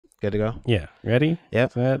Good to go? Yeah. Ready?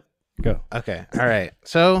 Yep. Set, go. Okay. All right.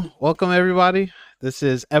 So, welcome everybody. This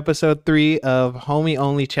is episode 3 of Homie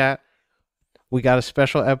Only Chat. We got a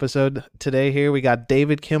special episode today here. We got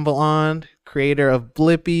David Kimball on, creator of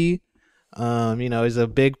Blippi. He's a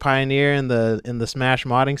big pioneer in the Smash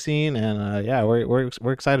modding scene, and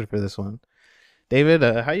we're excited for this one. David,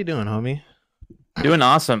 how you doing, homie? Doing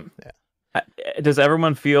awesome. Yeah. Does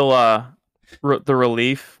everyone feel the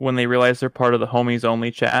relief when they realize they're part of the Homies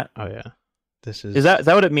Only chat? Oh yeah. Is that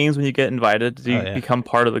what it means when you get invited? Do you become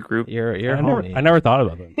part of the group? You're I never thought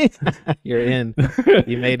about that. You're in.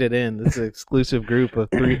 You made it in. This is an exclusive group of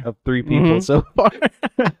three people so far.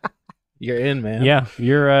 You're in, man. Yeah,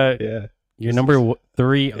 you're number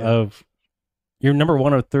 3 of you're number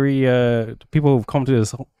 1 of 3 people who've come to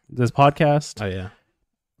this podcast. Oh yeah.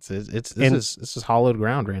 This is hollowed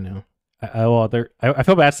ground right now. I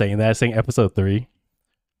feel bad saying that, saying episode 3,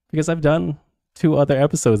 because I've done 2 other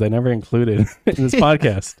episodes I never included in this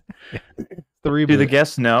podcast. 3. Do the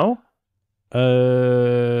guests know?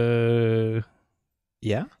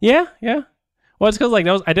 Yeah. Well, it's because I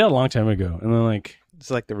did it a long time ago, and then it's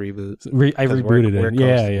like the reboot. I rebooted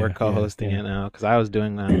it. We're co-hosting it now because I was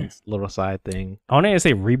doing that little side thing. I wanted to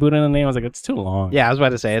say reboot in the name. I was like, it's too long. Yeah, I was about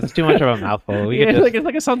to say it's too much of a mouthful.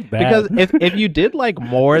 It sounds bad. Because if you did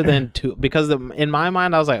more than 2, because in my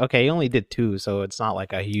mind I was like, okay, you only did 2, so it's not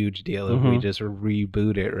like a huge deal if we just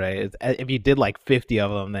reboot it, right? If you did 50 of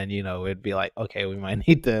them, then it'd be like, okay, we might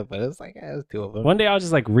need to. But it's like, it's 2 of them. One day I'll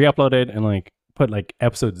just re-upload it and put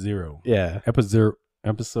episode 0. Yeah.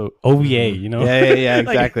 Episode OVA, Yeah,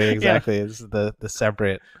 exactly. It's the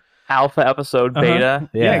separate Alpha episode, beta.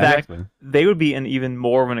 Yeah, exactly. They would be an even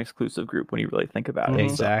more of an exclusive group when you really think about it.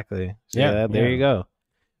 Exactly. So, there you go.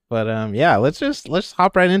 But let's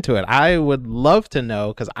hop right into it. I would love to know,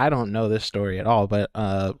 because I don't know this story at all, but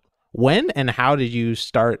when and how did you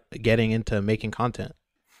start getting into making content?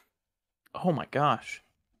 Oh my gosh,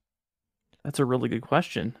 that's a really good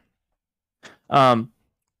question.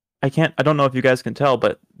 I don't know if you guys can tell,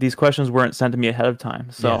 but these questions weren't sent to me ahead of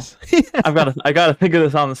time. So Yes. I gotta figure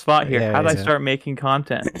this on the spot here. Yeah, How did yeah. I start making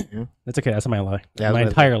content? That's okay. That's my life. Yeah, my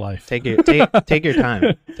entire life. Take your time.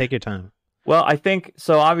 Take your time. Well, I think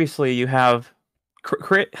so. Obviously, you have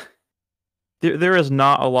there is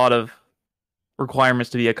not a lot of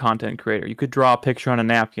requirements to be a content creator. You could draw a picture on a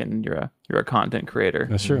napkin, and you're a content creator.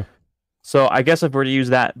 That's true. So I guess if we're to use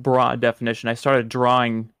that broad definition, I started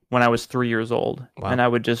drawing when I was 3 years old. Wow. And I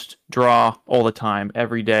would just draw all the time,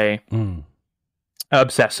 every day,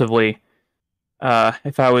 obsessively.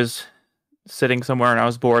 If I was sitting somewhere and I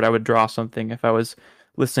was bored, I would draw something. If I was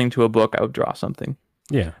listening to a book, I would draw something.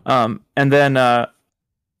 Yeah. And then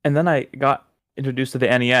I got introduced to the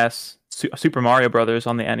NES, Super Mario Brothers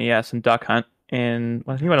on the NES, and Duck Hunt I think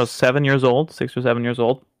when I was 7 years old, 6 or 7 years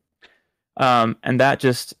old. And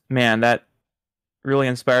that really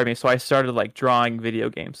inspired me. So I started drawing video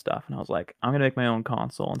game stuff, and I was like, I'm gonna make my own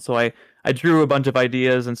console. And so I drew a bunch of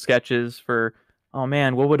ideas and sketches for, oh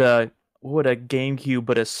man, what would a GameCube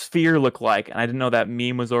but a sphere look like? And I didn't know that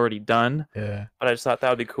meme was already done. Yeah. But I just thought that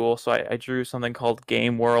would be cool. So I drew something called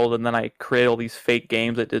Game World, and then I created all these fake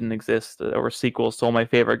games that didn't exist that were sequels to all my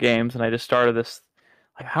favorite games. And I just started this,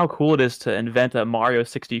 how cool it is to invent a Mario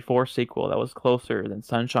 64 sequel that was closer than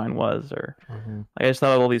Sunshine was, or I just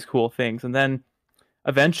thought of all these cool things. And then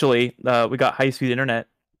eventually, we got high-speed internet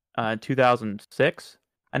in 2006.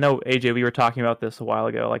 I know, AJ, we were talking about this a while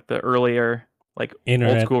ago, the earlier,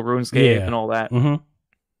 internet, old-school RuneScape and all that.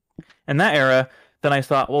 In that era, then I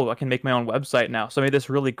thought, I can make my own website now. So I made this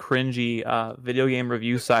really cringy video game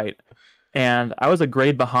review site, and I was a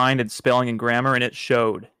grade behind in spelling and grammar, and it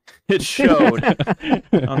showed. It showed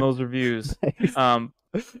on those reviews.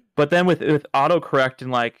 But then with autocorrect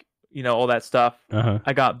and all that stuff,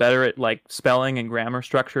 I got better at spelling and grammar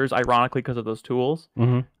structures, ironically, because of those tools.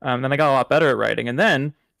 Then I got a lot better at writing. And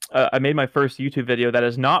then I made my first YouTube video that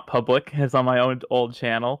is not public. It's on my own old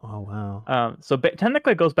channel. Oh, wow. So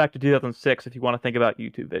technically it goes back to 2006 if you want to think about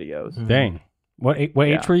YouTube videos. Dang. What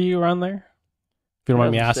age were you around there? If you don't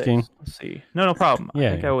mind me 2006. asking. Let's see. No problem. Yeah,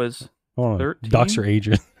 I think I was 13. Dox your age.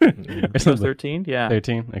 I was 13, yeah.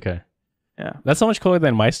 13? Okay. Yeah. That's so much cooler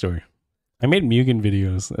than my story. I made Mugen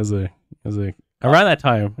videos as a around that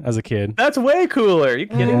time as a kid. That's way cooler. Are you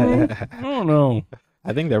kidding me? I don't know.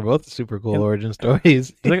 I think they're both super cool origin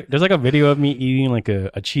stories. There's a video of me eating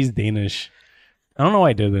a cheese Danish. I don't know why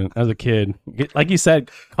I did it as a kid. Like you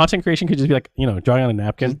said, content creation could just be drawing on a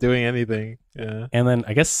napkin. Just doing anything. Yeah. And then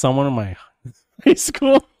I guess someone in my high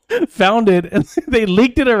school found it and they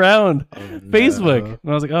leaked it around Facebook.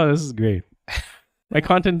 And I was like, oh, this is great. My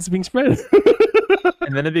content's being spread.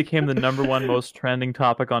 And then it became the #1 most trending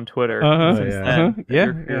topic on Twitter. Since yeah. then,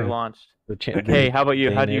 Yeah, you're launched. The Hey, how about you?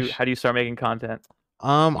 Danish. How do you start making content?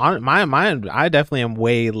 Mine, I definitely am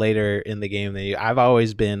way later in the game than you. I've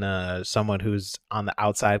always been someone who's on the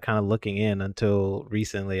outside, kind of looking in until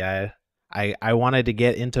recently. I wanted to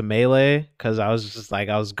get into Melee because I was just like,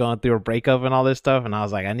 I was going through a breakup and all this stuff, and I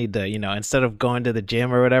was like, I need to, instead of going to the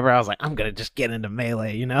gym or whatever, I was like, I'm gonna just get into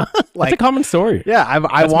Melee, Like, like it's a common story. yeah,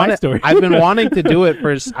 my story. I've been wanting to do it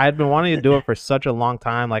I'd been wanting to do it for such a long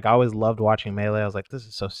time. Like, I always loved watching Melee. I was like, this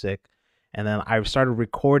is so sick. And then I started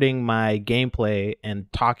recording my gameplay and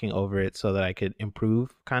talking over it so that I could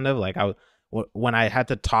improve, kind of. Like, when I had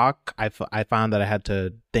to talk, I found that I had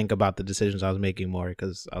to think about the decisions I was making more,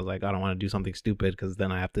 because I was like, I don't want to do something stupid because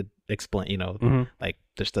then I have to explain, like,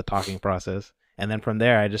 just the talking process. And then from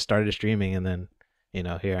there, I just started streaming, and then,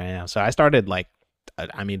 here I am. So I started, like,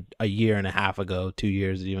 I mean, a year and a half ago, 2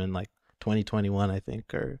 years even, like 2021, I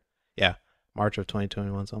think, or yeah. March of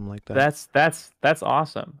 2021, something like that. That's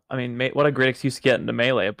awesome. I mean, what a great excuse to get into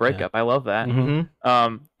Melee, a breakup. I love that.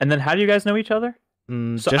 Mm-hmm. And then how do you guys know each other?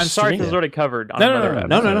 So I'm sorry, this is already covered.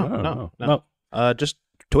 On No. Just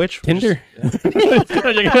Twitch, Tinder.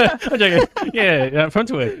 Yeah, from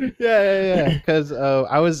Twitch. Yeah. Because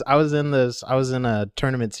I was in a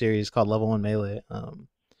tournament series called Level 1 Melee.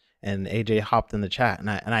 And AJ hopped in the chat, and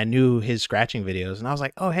I knew his scratching videos, and I was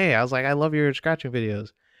like, oh hey, I love your scratching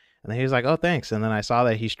videos. And then he was like, oh, thanks. And then I saw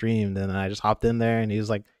that he streamed, and then I just hopped in there, and he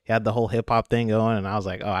was like, he had the whole hip hop thing going. And I was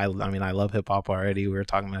like, oh, I mean, I love hip hop already. We were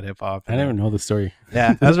talking about hip hop. I never know the story.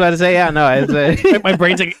 Yeah. I was about to say, yeah, no. It's, my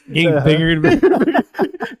brain's like getting bigger and bigger.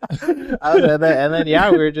 and then, yeah,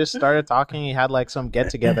 we just started talking. He had like some get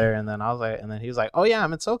together, and then I was like, and then he was like, oh, yeah,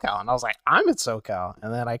 I'm in SoCal. And I was like, I'm in SoCal.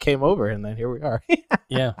 And then I came over, and then here we are.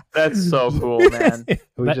 Yeah. That's so cool, man.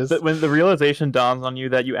 When the realization dawns on you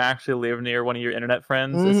that you actually live near one of your internet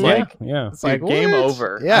friends, it's like, it's like, game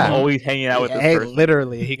over. Yeah. I'm always hanging out with this person.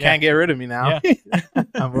 Literally, he can't get rid of me now. Yeah.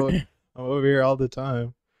 I'm over here all the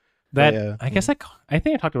time. That I guess I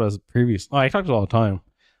think I talked about this previous. Oh, I talked about it all the time.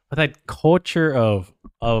 But that culture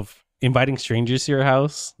of inviting strangers to your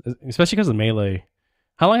house, especially because of Melee.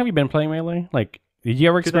 How long have you been playing Melee? Like, did you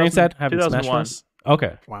ever experience that? Having Smash Bros?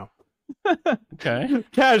 Okay. Wow. Okay.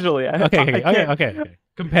 Casually. Okay.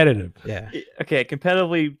 Competitive. Yeah. Okay.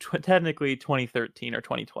 Competitively, technically 2013 or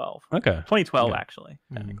 2012. Okay. 2012, actually.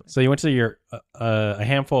 Technically. So you went to your a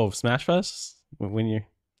handful of Smash Fests when you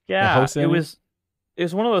it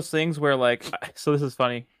was one of those things where, like, so this is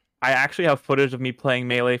funny. I actually have footage of me playing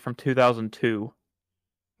Melee from 2002.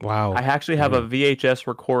 Wow. I actually have a VHS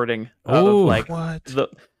recording of like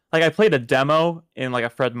I played a demo in like a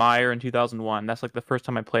Fred Meyer in 2001. That's like the first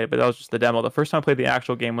time I played it, but that was just the demo. The first time I played the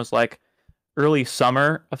actual game was like early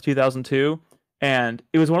summer of 2002, and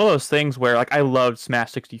it was one of those things where, like, I loved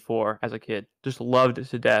Smash 64 as a kid. Just loved it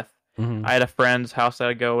to death. Mm-hmm. I had a friend's house that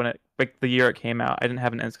I'd go, and the year it came out. I didn't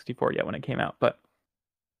have an N64 yet when it came out,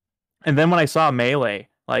 and then when I saw Melee,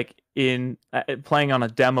 like in playing on a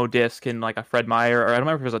demo disc in like a Fred Meyer, or I don't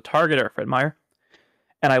remember if it was a Target or a Fred Meyer,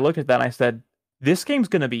 and I looked at that and I said, this game's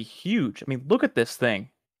gonna be huge. I mean, look at this thing.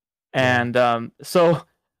 And so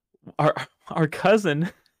our cousin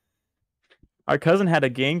had a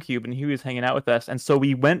GameCube, and he was hanging out with us, and so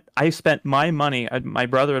I spent my money, my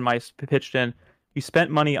brother and I pitched in. We spent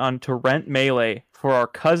money to rent Melee for our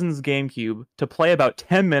cousin's GameCube to play about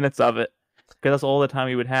 10 minutes of it, because that's all the time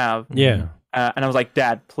we would have. Yeah. And I was like,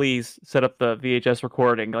 Dad, please set up the VHS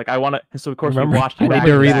recording. Like, I want to. So of course we watched it. I need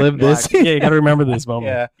to relive this. Yeah, you got to remember this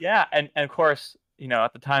moment. Yeah, and of course,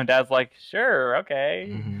 at the time, Dad's like, sure, okay.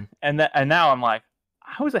 Mm-hmm. And now I'm like,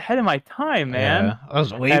 I was ahead of my time, man. Yeah. I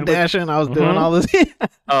was wave dashing. I was doing all this.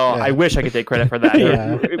 I wish I could take credit for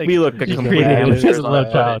that. We look like complete amateurs on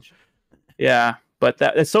that footage. Yeah. But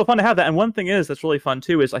it's so fun to have that. And one thing that's really fun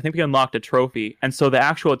too is I think we unlocked a trophy, and so the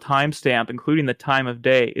actual timestamp, including the time of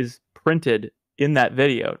day, is printed in that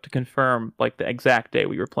video to confirm like the exact day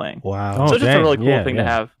we were playing. Wow! So it's just a really cool thing to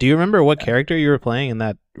have. Do you remember what character you were playing in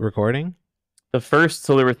that recording?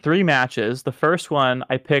 So there were 3 matches. The first one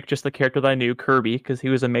I picked just the character that I knew, Kirby, because he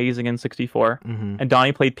was amazing in 64, and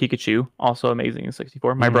Donnie played Pikachu, also amazing in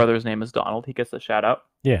 64. My brother's name is Donald. He gets the shout out.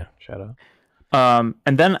 Yeah, shout out.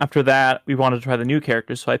 And then after that, we wanted to try the new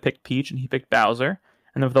characters, so I picked Peach and he picked Bowser.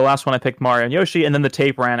 And then for the last one, I picked Mario and Yoshi, and then the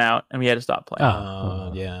tape ran out and we had to stop playing.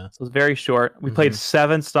 Oh, yeah. So it was very short. We played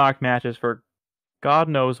 7 stock matches for God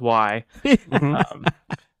knows why.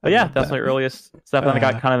 But yeah, that's my earliest stuff. And I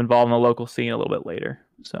got kind of involved in the local scene a little bit later.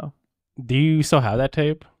 So, do you still have that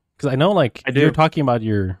tape? Because I know, you're talking about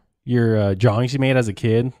your drawings you made as a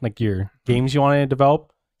kid, like your games you wanted to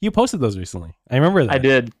develop. You posted those recently. I remember that. I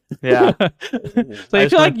did. Yeah. So I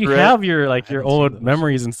feel like you have your haven't old seen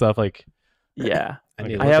memories and stuff. Like, Yeah. I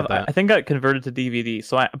need to I look have. at that. I think got converted to DVD.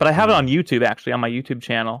 But I have it on YouTube actually on my YouTube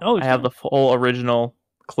channel. Oh, I have shit. the full original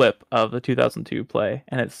clip of the 2002 play,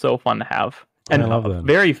 and it's so fun to have. And I love that.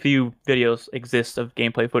 very few videos exist of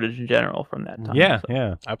gameplay footage in general from that time. yeah, so.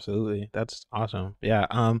 yeah. Absolutely. That's awesome. Yeah.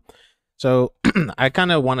 So I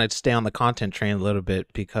kind of want to stay on the content train a little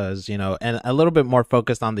bit because, and a little bit more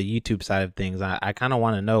focused on the YouTube side of things. I kind of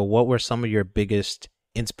want to know what were some of your biggest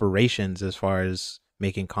inspirations as far as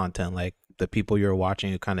making content, like the people you're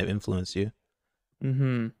watching who kind of influenced you.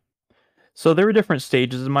 Mm-hmm. So there were different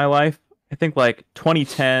stages in my life. I think like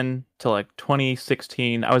 2010 to like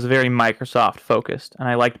 2016, I was very Microsoft focused, and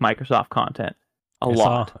I liked Microsoft content a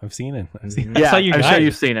lot. I've seen it. Mhm. I saw Yeah, your I'm guide. sure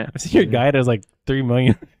you've seen it. I've seen your guide has like 3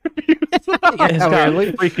 million. It's got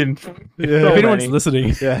really? freaking. If so anyone's many.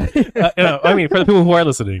 listening, Yeah. I mean, for the people who are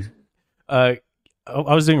listening, I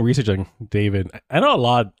was doing research on David. I know a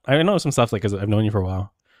lot. I know some stuff like because I've known you for a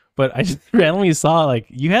while. But I just randomly saw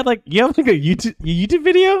you have like a YouTube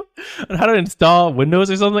video on how to install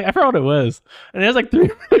Windows or something. I forgot what it was, and it has like 3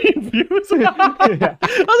 million views. I was like,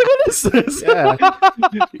 "What is this?" Yeah.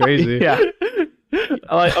 Crazy. Yeah.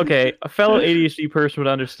 Okay, a fellow ADHD person would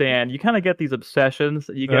understand. You kind of get these obsessions.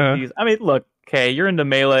 You get these. I mean, look, okay, you're into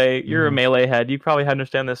Melee. You're a Melee head. You probably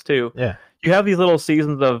understand this too. Yeah. You have these little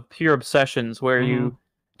seasons of pure obsessions where you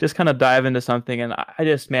just kind of dive into something, and I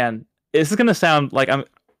just, man, this is gonna sound like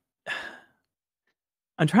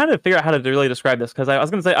I'm trying to figure out how to really describe this because I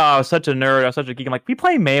was gonna say, oh, I was such a nerd, I was such a geek. I'm like, we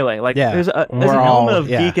play Melee. Like, Yeah. there's an We're all- element of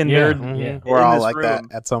yeah. geek and Yeah. nerd. Mhm. Yeah. We're in all this like that room.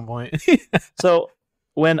 at some point. So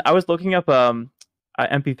when I was looking up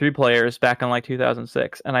MP3 players back in like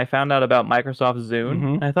 2006, and I found out about Microsoft Zune,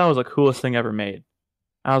 and I thought it was the coolest thing ever made.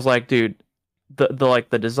 I was like, dude, the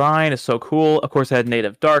design is so cool. Of course, it had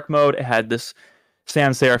native dark mode. It had this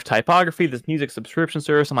sans serif typography, this music subscription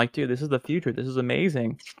service. I'm like, dude, this is the future. This is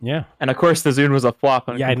amazing. Yeah. And of course, the Zune was a flop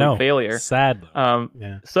and a Yeah, I complete know. failure. Sad.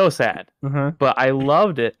 Yeah. So sad. Uh-huh. But I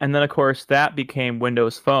loved it. And then, of course, that became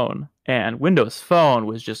Windows Phone. And Windows Phone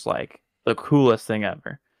was just like the coolest thing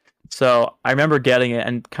ever. So I remember getting it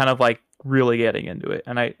and kind of like really getting into it.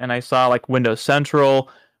 And I saw like Windows Central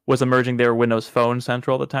was emerging. They were Windows Phone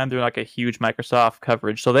Central at the time. They were like a huge Microsoft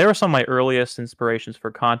coverage. So they were some of my earliest inspirations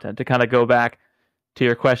for content. To kind of go back to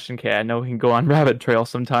your question, Kay, I know we can go on rabbit trail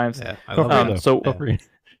sometimes. Yeah. I Go love for it, that. though. So Go for it.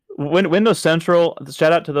 Windows Central,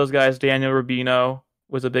 shout out to those guys. Daniel Rubino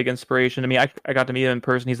was a big inspiration to me. I got to meet him in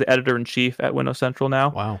person. He's the editor-in-chief at Windows Central now.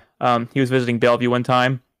 Wow. He was visiting Bellevue one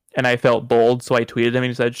time, and I felt bold, so I tweeted him, and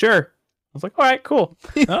he said, sure. I was like, all right, cool.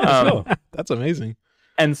 Oh, cool. That's amazing.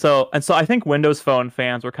 And so I think Windows Phone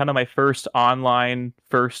fans were kind of my first online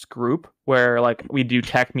group where like we do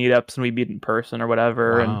tech meetups and we meet in person or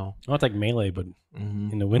whatever. Wow. Well, it's like Melee, but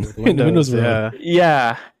Mhm. in the Windows, With in the Windows world. yeah. And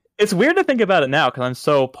yeah, it's weird to think about it now because I'm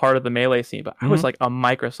so part of the Melee scene, but I was like a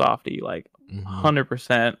Microsofty, like Mhm.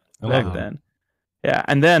 100% I back love that. then. Yeah,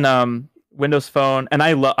 and then Windows Phone, and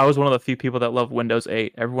I was one of the few people that loved Windows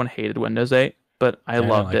 8. Everyone hated Windows 8, but I Yeah, I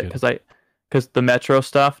loved like it it. because the Metro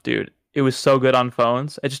stuff, dude, it was so good on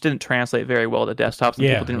phones. It just didn't translate very well to desktops, and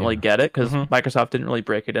Yeah, people didn't yeah. really get it because Mhm. Microsoft didn't really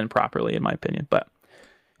break it in properly, in my opinion. But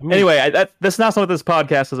I mean, anyway, that's not what this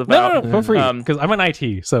podcast is no, about. feel free, Um, because I'm an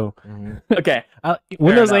IT, so Mhm. Okay,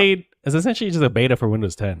 Windows enough. 8 is essentially just a beta for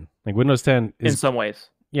Windows 10. Like Windows 10 in is, some ways.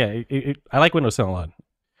 yeah, I like Windows 10 a lot.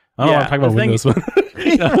 I don't want to talk the about thing- Windows.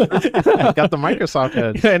 But Got the Microsoft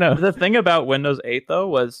head. I know. The thing about Windows 8 though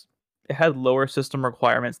was it had lower system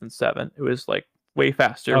requirements than 7. It was like way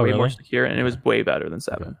faster, Oh, way more really? secure, and it was way better than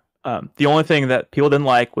 7. The only thing that people didn't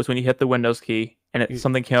like was when you hit the Windows key and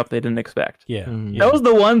something came up they didn't expect. Yeah, Mhm. yeah. That was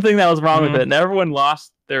the one thing that was wrong Mhm. with it, and everyone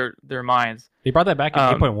lost their minds. They brought that back in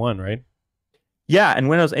Um, 8.1, right? Yeah, in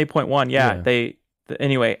Windows 8.1, Yeah.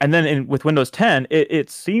 anyway, and then with Windows 10, it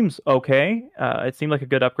seems okay. It seemed like a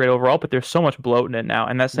good upgrade overall, but there's so much bloat in it now,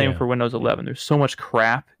 and that's same Yeah. for Windows 11. There's so much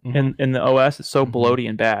crap Mhm. in the OS. It's so Mhm. bloaty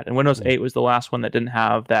and bad. And Windows Yeah. 8 was the last one that didn't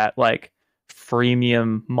have that like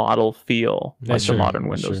freemium model feel like That's the true, modern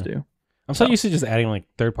that's Windows true. do. I'm so used to just adding like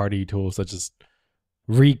third-party tools that just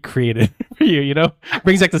recreate it for you. You know,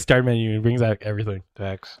 brings back the start menu and brings back everything.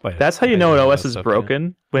 Facts. But That's how you I know an know OS that is stuff,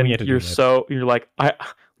 broken when you have to do you're that. like,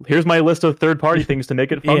 here's my list of third-party things to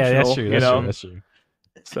make it functional. yeah, that's true. you That's know? true. That's true.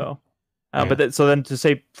 So, Yeah. so then to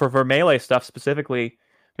say for Melee stuff specifically,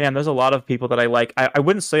 man, there's a lot of people that I like. I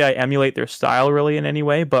wouldn't say I emulate their style really in any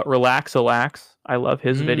way, but Relax, I love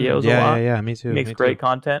his videos yeah, a lot. Yeah, me too. He makes me great too.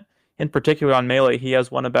 content. In particular on Melee, he has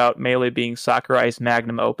one about Melee being Sakurai's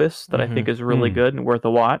magnum opus that I think is really Hmm. good and worth a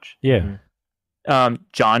watch. Yeah. Mhm.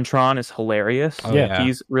 JonTron is hilarious. Oh, Yeah.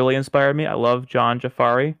 He's really inspired me. I love John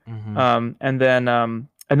Jafari. Mhm.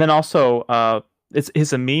 And then also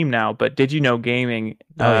it's a meme now, but Did You Know Gaming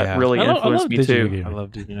really I influenced love me digital too. I gaming.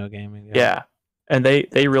 love Did You Know Gaming. Yeah. And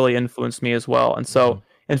they really influenced me as well. And so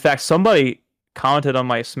in fact somebody commented on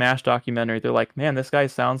my Smash documentary. They're like, "Man, this guy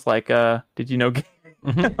sounds like Did You Know Gaming?"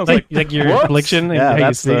 I was like your "What?" affliction and Yeah, how you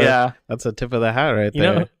that's speak. Yeah. That's a tip of the hat right You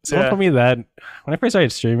there. know, someone Yeah. told me that when I first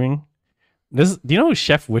started streaming. Do you know who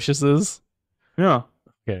Chef Wishes is? Yeah.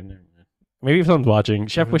 Okay, never mind. Maybe if someone's watching,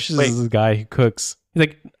 Chef Mhm. Wishes Wait. is this guy who cooks. He's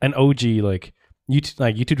like an OG, like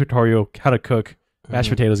YouTube tutorial how to cook mashed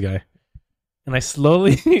Mhm. potatoes guy. And I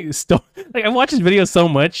slowly I watch his videos so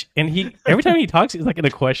much, and every time he talks, he's like in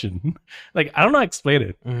a question. Like I don't know how to explain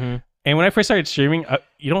it. Mhm. And when I first started streaming,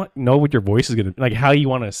 you don't know what your voice is gonna like how you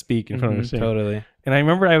want to speak in front of a stream. Totally. And I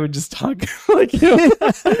remember I would just talk like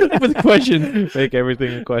with a question. Make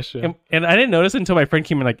everything a question. And I didn't notice until my friend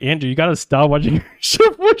came in like, Andrew, you gotta stop watching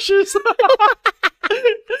Chef Wishes.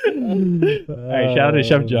 Alright, shout out to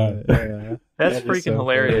Chef John. Yeah. That's That is freaking so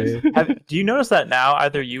hilarious. funny. Do you notice that now?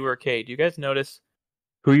 Either you or Kate, do you guys notice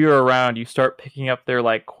who you're around? You start picking up their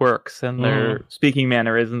like quirks and their speaking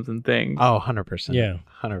mannerisms and things. Oh, 100%. Yeah.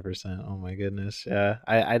 100%. Oh my goodness. Yeah.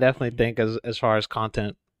 I definitely think as far as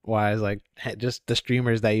content wise, like just the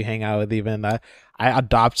streamers that you hang out with, even I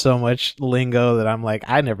adopt so much lingo that I'm like,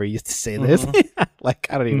 I never used to say this. Like,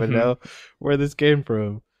 I don't even Mhm. know where this came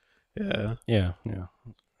from. Yeah. Yeah.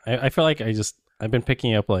 I feel like I've been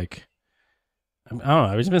picking up like I don't know.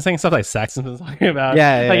 I've just been saying stuff like Saxon's been talking about.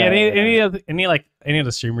 Yeah, like yeah, any of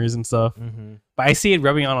the streamers and stuff. Mm-hmm. But I see it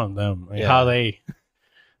rubbing on them, like how they.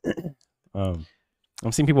 I'm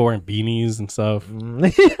seeing people wearing beanies and stuff,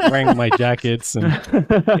 wearing my jackets and.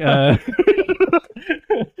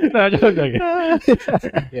 No, I'm joking.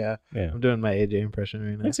 Yeah. Yeah, I'm doing my AJ impression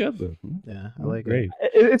right now. that's good though. Yeah, I like Great.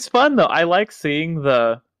 It's fun though. I like seeing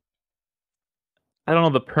the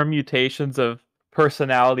permutations of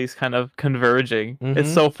personalities kind of converging. It's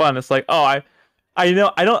Mhm. so fun. It's like, oh, I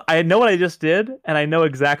know what I just did, and I know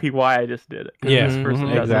exactly why I just did it. 'Cause Yeah, this person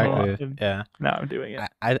Mhm, does it a lot, exactly. and Yeah. now I'm doing it.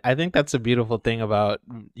 I think that's a beautiful thing about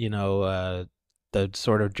the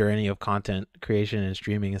sort of journey of content creation and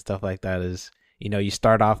streaming and stuff like that is you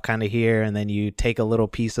start off kind of here and then you take a little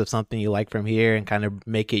piece of something you like from here and kind of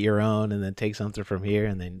make it your own and then take something from here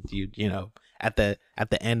and then you at the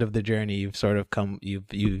end of the journey you've sort of come you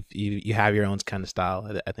have your own kind of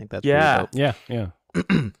style. I think that's Yeah. pretty Yeah.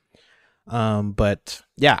 dope. But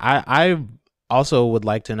yeah, I also would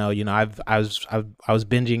like to know, I was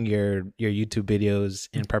binging your YouTube videos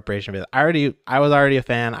in preparation for this. I was already a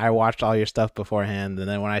fan. I watched all your stuff beforehand, and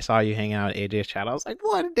then when I saw you hang out at AJ's chat, I was like,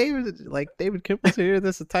 "What? David Kimball's here.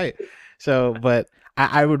 This is tight." So, but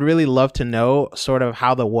I would really love to know sort of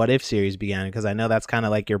how the What If series began, because I know that's kind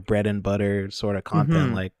of like your bread and butter sort of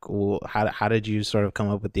content. Mhm. Like, how did you sort of come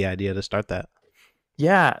up with the idea to start that?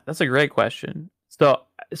 Yeah, that's a great question.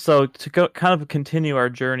 So to go kind of continue our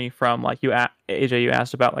journey from like AJ, you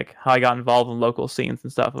asked about like how I got involved in local scenes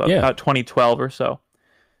and stuff about 2012 or so.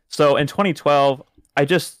 So in 2012, I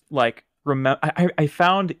just like remember I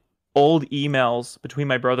found old emails between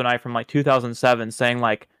my brother and I from like 2007 saying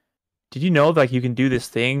like, did you know like you can do this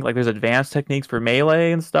thing? Like there's advanced techniques for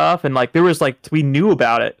melee and stuff, and like there was like we knew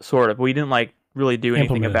about it sort of, but we didn't like really do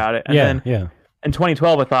anything about it. And then in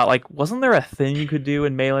 2012, I thought, like, wasn't there a thing you could do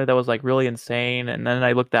in Melee that was, like, really insane? And then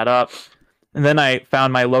I looked that up. And then I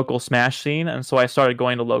found my local Smash scene. And so I started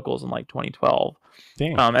going to locals in, like, 2012.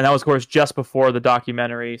 Damn. And that was, of course, just before the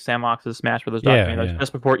documentary, Sam Ox's Smash Brothers documentary. That was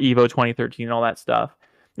just before EVO 2013 and all that stuff.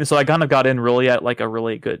 And so I kind of got in really at, like, a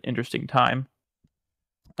really good, interesting time.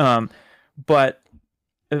 But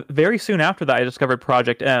very soon after that, I discovered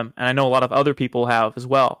Project M. And I know a lot of other people have as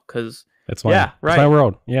well. Because, that's my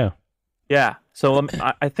world. Yeah. Yeah. So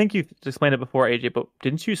I think you explained it before, AJ, but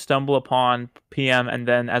didn't you stumble upon PM and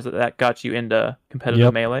then as that got you into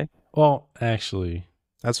competitive Melee? Well, actually,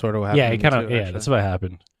 That's sort of what happened. yeah, it kind of actually. that's what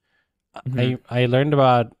happened. Mhm. I learned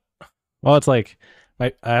about. Well, it's like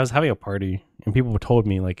I was having a party and people told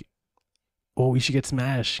me like, "Oh, we should get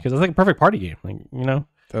Smash," because it's like a perfect party game, like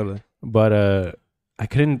Totally. But I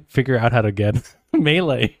couldn't figure out how to get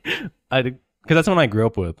Melee. Because that's the one I grew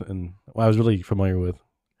up with and I was really familiar with.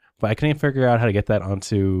 But I couldn't figure out how to get that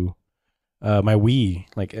onto my Wii,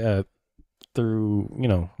 like through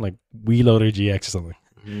like Wii Loader GX or something.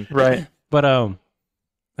 Right. But I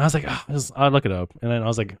was like, I'll look it up, and then I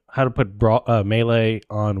was like, how to put Melee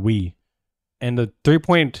on Wii, and the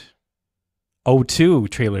 3.02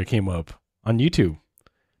 trailer came up on YouTube,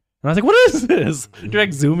 And I was like, what is this? You're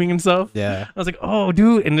like zooming and stuff. Yeah. I was like, oh,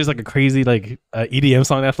 dude. And there's like a crazy like EDM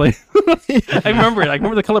song that plays. I remember it. I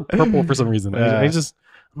remember the color purple for some reason. I just.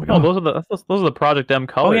 I'm like, Oh, those are the Project M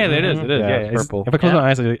colors. Oh yeah, it is. It is. Yeah, Yeah, it's purple. If I close my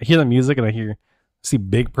eyes, I hear the music and I see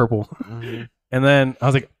big purple. And then I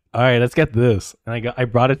was like, all right, let's get this. And I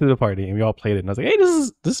brought it to the party and we all played it. And I was like, hey,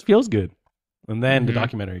 this feels good. And then the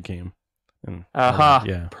documentary came. And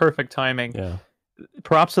yeah, perfect timing. Yeah.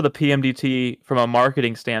 Props to the PMDT from a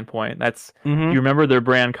marketing standpoint. That's you remember their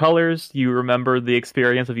brand colors, you remember the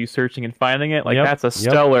experience of you searching and finding it. Like that's a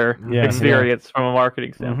stellar experience from a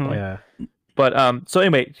marketing standpoint. Yeah. But so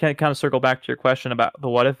anyway, kind of circle back to your question about the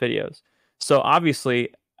what if videos. So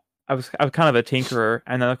obviously I was kind of a tinkerer,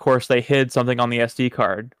 and then of course they hid something on the SD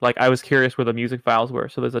card. Like I was curious where the music files were.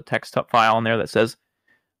 So there's a text file in there that says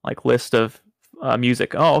like list of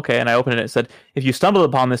music. Oh, okay. And I opened it and it said, if you stumbled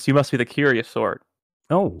upon this, you must be the curious sort.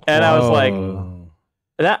 Oh, and I was like,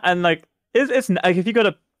 that, and like, it's like if you go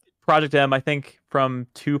to Project M, I think from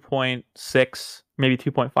 2.6, maybe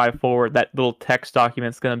 2.5 forward, that little text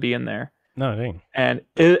document's going to be in there. No, dang. And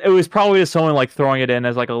it was probably just someone like throwing it in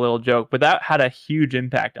as like a little joke, but that had a huge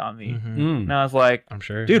impact on me. And I was like, I'm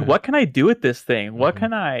sure, dude, what can I do with this thing? What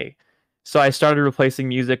can I? So I started replacing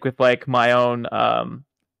music with like my own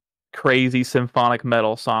crazy symphonic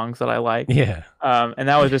metal songs that I like. Yeah. And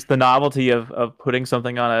that was just the novelty of putting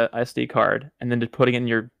something on a SD card and then just putting it in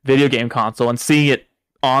your video game console and seeing it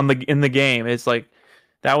in the game. It's like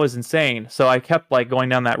that was insane. So I kept like going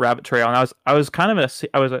down that rabbit trail, and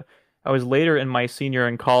I was later in my senior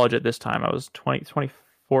in college at this time. I was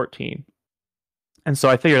 2014. And so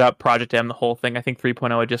I figured out Project M, the whole thing. I think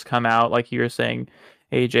 3.0 had just come out, like you were saying,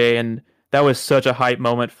 AJ, and that was such a hype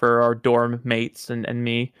moment for our dorm mates and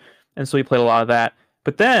me. And so we played a lot of that.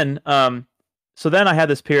 But then, so then I had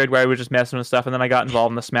this period where I was just messing with stuff, and then I got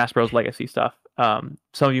involved in the Smash Bros. Legacy stuff. Some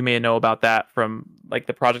of you may know about that from like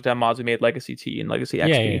the Project M mods we made, Legacy T and Legacy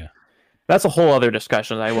XP. Yeah. That's a whole other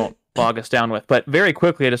discussion that I won't bog us down with. But very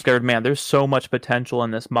quickly I discovered, man, there's so much potential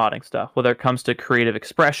in this modding stuff, whether it comes to creative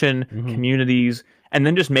expression, communities, and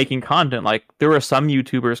then just making content. Like there were some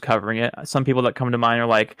YouTubers covering it. Some people that come to mind are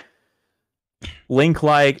like Link,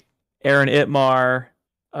 like Aaron Itmar,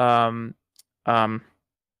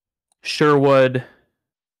 Sherwood,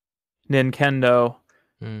 Nintendo.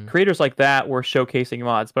 Creators like that were showcasing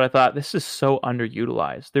mods, but I thought this is so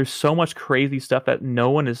underutilized. There's so much crazy stuff that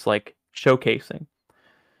no one is like showcasing.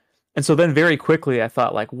 And so then very quickly I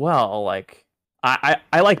thought like, well, like I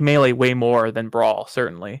like Melee way more than Brawl,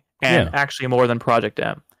 certainly, and actually more than Project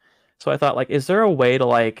M. So I thought like, is there a way to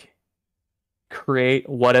like create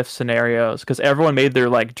what if scenarios? Because everyone made their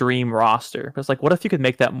like dream roster. It's like, what if you could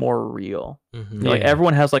make that more real? Like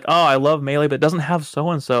everyone has like, oh, I love Melee, but it doesn't have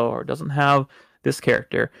so and so, or it doesn't have this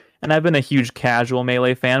character. And I've been a huge casual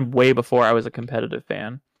Melee fan way before I was a competitive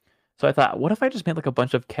fan. So I thought, what if I just made like a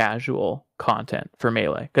bunch of casual content for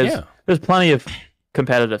Melee? Because there's plenty of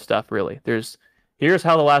competitive stuff, really. Here's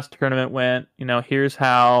how the last tournament went, here's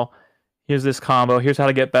this combo, here's how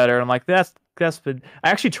to get better. And I'm like, that's been... I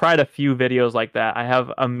actually tried a few videos like that. I have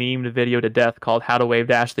a memed video to death called How to Wave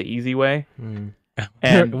Dash the Easy Way.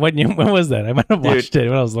 And when was that? I might have watched it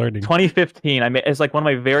when I was learning. 2015. It's like one of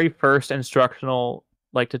my very first instructional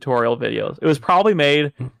like tutorial videos. It was probably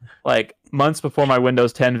made like months before my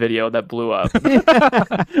Windows 10 video that blew up.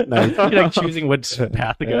 Nice. You're like choosing which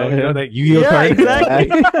path to go. That Yu-Gi-Oh card.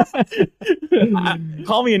 Exactly.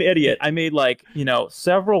 Call me an idiot. I made like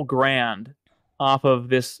several grand off of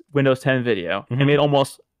this Windows 10 video. I made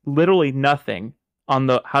almost literally nothing on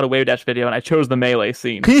the How to Wave Dash video, and I chose the Melee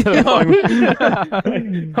scene. Call me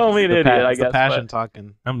an idiot, I guess. The passion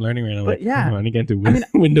talking. I'm learning right now. But yeah, I want to get into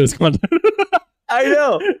Windows content. I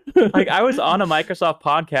know. Like I was on a Microsoft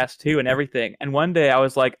podcast too and everything. And one day I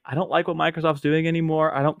was like, I don't like what Microsoft's doing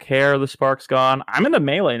anymore. I don't care. The spark's gone. I'm into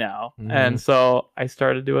Melee now. And so I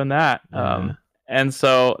started doing that. And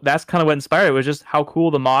so that's kind of what inspired it. It was just how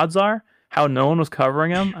cool the mods are, how no one was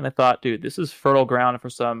covering them. And I thought, dude, this is fertile ground for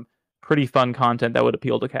some pretty fun content that would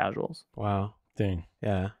appeal to casuals. Wow. Dang.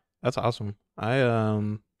 Yeah. That's awesome.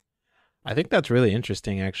 I think that's really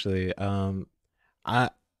interesting actually.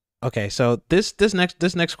 Okay, so this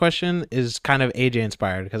next question is kind of AJ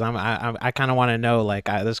inspired because I kind of want to know like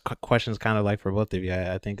this question is kind of like for both of you.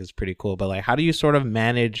 I think it's pretty cool, but like how do you sort of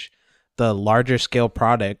manage the larger scale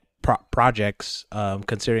projects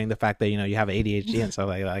considering the fact that you have ADHD and stuff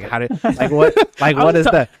like how do what is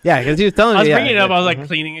that? Yeah, because he was telling me. I was bringing it up. I was like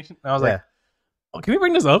cleaning it. I was like, oh, can we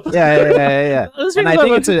bring this up? Yeah. And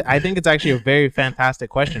I think it's actually a very fantastic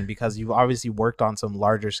question because you've obviously worked on some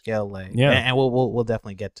larger scale, and we'll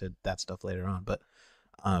definitely get to that stuff later on. But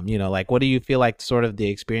You know, like, what do you feel like sort of the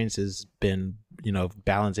experience has been, you know,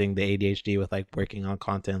 balancing the ADHD with like working on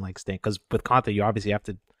content, like staying, because with content you obviously have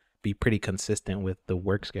to be pretty consistent with the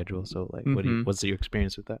work schedule. So like, what's your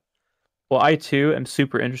experience with that? Well, I too am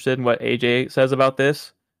super interested in what AJ says about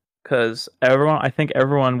this, because I think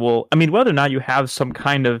everyone will, I mean, whether or not you have some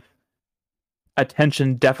kind of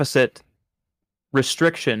attention deficit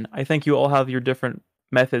restriction, I think you all have your different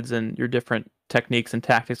methods and your different techniques and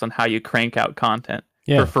tactics on how you crank out content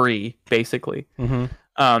for free, basically.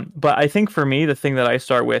 But I think for me, the thing that I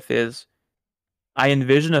start with is I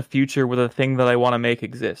envision a future where the thing that I want to make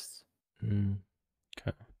exists.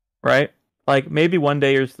 Okay. Right? Like maybe one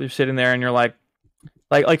day you're sitting there and you're like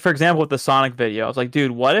for example with the Sonic video, I was like,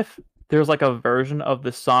 dude, what if there's like a version of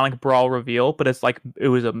the Sonic Brawl reveal, but it's like it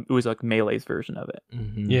was like Melee's version of it.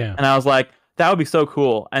 Yeah. And I was like, that would be so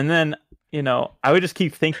cool. And then, you know, I would just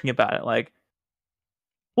keep thinking about it like,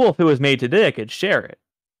 well, if it was made today, I could share it.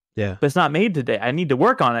 Yeah. But it's not made today. I need to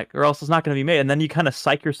work on it or else it's not going to be made. And then you kind of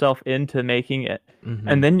psych yourself into making it.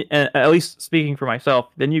 And then, at least speaking for myself,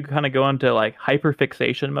 then you kind of go into like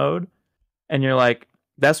hyperfixation mode. And you're like,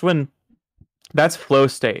 that's flow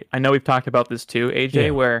state. I know we've talked about this too,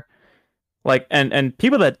 AJ, where like, and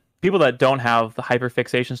people that don't have the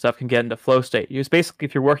hyperfixation stuff can get into flow state. It's basically,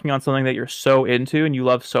 if you're working on something that you're so into and you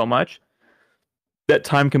love so much, that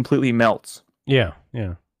time completely melts. Yeah.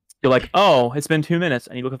 You're like, oh, it's been 2 minutes,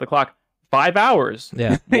 and you look at the clock, 5 hours.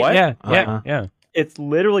 Yeah. What? Yeah. It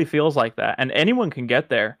literally feels like that, and anyone can get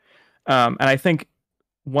there. And I think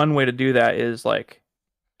one way to do that is like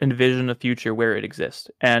envision a future where it exists.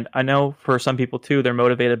 And I know for some people too, they're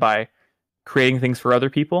motivated by creating things for other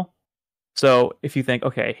people. So if you think,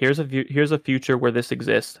 okay, here's a future where this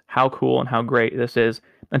exists, how cool and how great this is,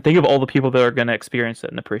 and think of all the people that are going to experience it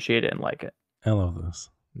and appreciate it and like it. I love this.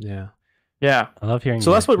 Yeah. I love hearing.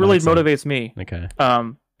 So that's what really motivates me. Okay.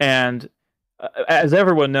 And as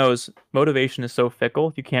everyone knows, motivation is so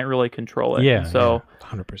fickle, you can't really control it. Yeah. So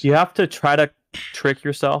 100%. you have to try to trick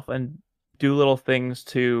yourself and do little things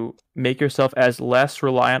to make yourself as less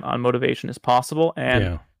reliant on motivation as possible.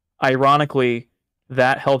 And ironically,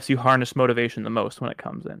 that helps you harness motivation the most when it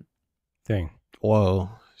comes in. Dang. Whoa.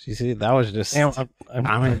 You see, that was just, Damn,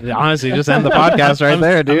 I mean, honestly, just end the podcast right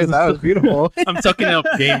there, dude. That was beautiful. I'm sucking up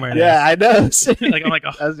game right now. Yeah, I know. Like, I'm like,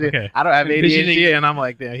 oh, okay. I don't have ADHD, and I'm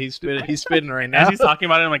like, yeah, he's spitting right now. As he's talking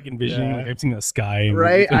about it, I'm like envisioning, like I'm seeing the sky. And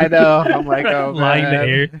right? I know. I'm like, oh, flying in the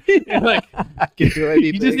air. Like, I can do anything.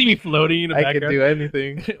 You just see me floating in the background. I can do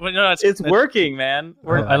anything. Well, no, it's working, man.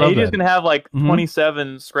 I love AJ's that. gonna have like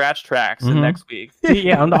 27 scratch tracks in next week.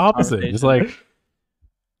 Yeah, I'm the opposite. It's like,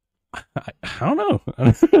 I don't know.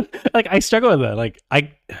 Like, I struggle with that. Like, I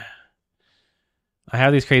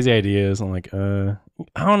have these crazy ideas. I'm like, I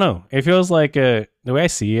don't know. It feels like the way I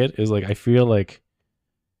see it is like, I feel like,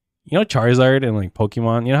 you know, Charizard and like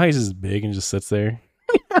Pokemon. You know how he's just big and just sits there.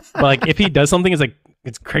 But like, if he does something, it's like,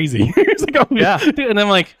 it's crazy. It's like, oh yeah, dude. And I'm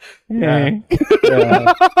like, yeah.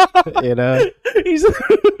 You know,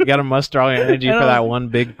 you got to muster all your energy for that one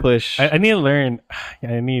big push. I need to learn.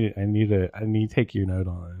 I need to take your note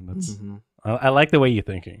on it. That's I like the way you're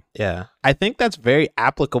thinking. Yeah, I think that's very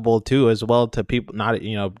applicable too, as well, to people.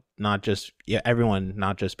 Not just everyone,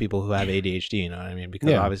 not just people who have ADHD. You know what I mean?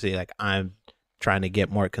 Because obviously, like, I'm trying to get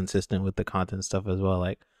more consistent with the content stuff as well.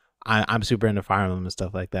 Like, I'm super into Fire Emblem and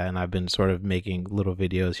stuff like that, and I've been sort of making little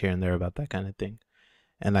videos here and there about that kind of thing.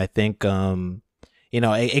 And I think,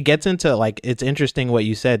 it gets into, like, it's interesting what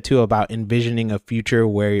you said too about envisioning a future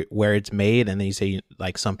where it's made, and then you say,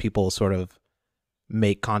 like, some people sort of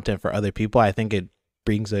make content for other people. I think it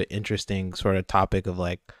brings an interesting sort of topic of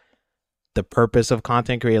like the purpose of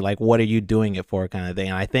content creator, like what are you doing it for, kind of thing.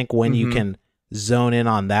 And I think when you can zone in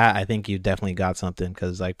on that, I think you definitely got something.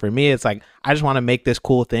 Because like for me, it's like I just want to make this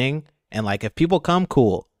cool thing, and like if people come,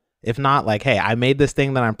 cool. If not, like, hey, I made this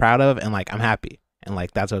thing that I'm proud of, and like I'm happy, and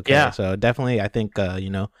like that's okay. Yeah. So definitely, I think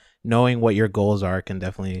knowing what your goals are can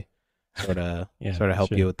definitely sort of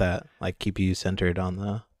help you with that, like keep you centered on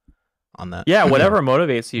that. Yeah, whatever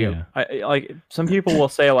motivates you. Yeah. I like, some people will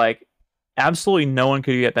say like, absolutely no one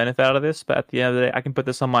could get benefit out of this, but at the end of the day, I can put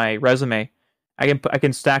this on my resume. I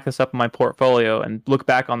can stack this up in my portfolio and look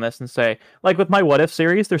back on this and say, like with my What If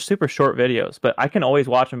series, they're super short videos, but I can always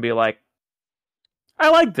watch and be like, I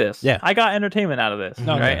like this. Yeah, I got entertainment out of this,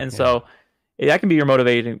 right? And so that can be your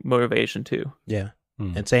motivation too. Yeah.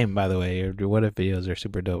 And same, by the way, your What If videos are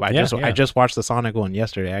super dope. I just watched the Sonic one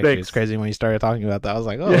yesterday. Actually, It's crazy when you started talking about that. I was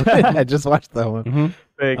like, oh, I just watched that one.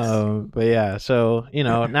 Thanks. But yeah, so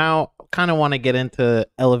now kind of want to get into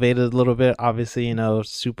Elevated a little bit. Obviously,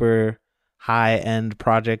 super high end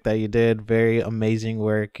project that you did. Very amazing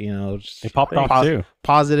work. You know, They popped off too.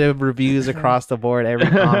 Positive reviews across the board. Every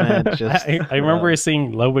comment. Just I remember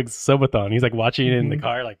seeing Ludwig's subathon. He's like watching it in the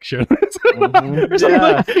car, like showing this.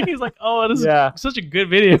 Yeah. He's like, "Oh, this is such a good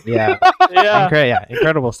video." Yeah,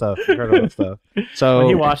 incredible stuff. Incredible stuff. So when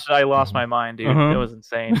he watched it, I lost my mind, dude. It was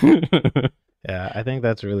insane. Yeah, I think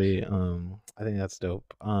that's really I think that's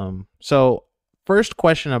dope. So first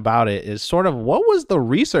question about it is sort of what was the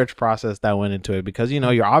research process that went into it? Because, you know,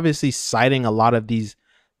 you're obviously citing a lot of these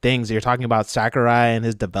things. You're talking about Sakurai and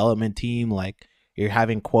his development team. Like, you're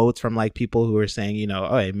having quotes from like people who are saying, you know,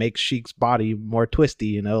 oh, it makes Sheik's body more twisty,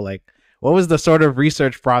 you know, like what was the sort of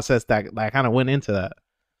research process that kind of went into that?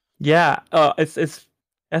 Yeah, that's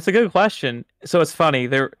a good question. So it's funny.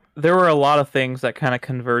 There were a lot of things that kind of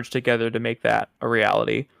converged together to make that a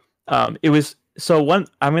reality. I'm going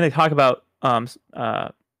to talk about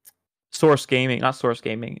Source Gaming, not Source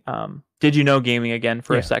Gaming. Did You Know Gaming again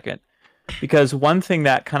for a second, because one thing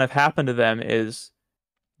that kind of happened to them is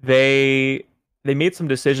they made some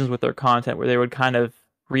decisions with their content where they would kind of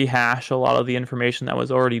rehash a lot of the information that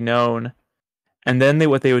was already known. And then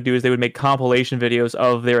what they would do is they would make compilation videos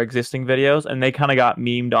of their existing videos, and they kind of got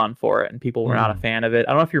memed on for it, and people were not a fan of it.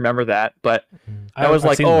 I don't know if you remember that, but I was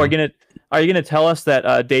like, "Oh, are you gonna tell us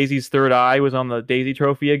that Daisy's third eye was on the Daisy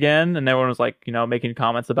Trophy again?" And everyone was like, you know, making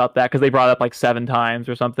comments about that because they brought it up like 7 times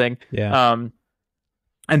or something. Yeah.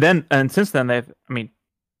 And since then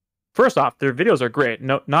first off, their videos are great.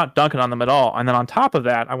 No, not dunking on them at all. And then on top of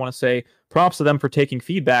that, I want to say props to them for taking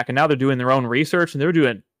feedback, and now they're doing their own research, and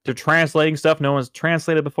they're translating stuff no one's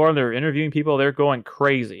translated before. They're interviewing people. They're going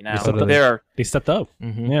crazy now. They stepped up.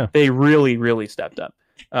 Mm-hmm. Yeah, they really, really stepped up.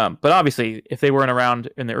 But obviously, if they weren't around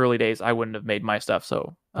in the early days, I wouldn't have made my stuff.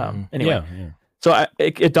 So anyway, so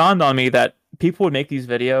it dawned on me that people would make these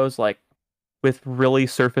videos like with really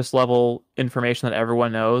surface level information that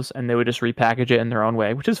everyone knows, and they would just repackage it in their own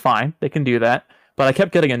way, which is fine. They can do that. But I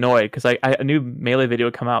kept getting annoyed because a new Melee video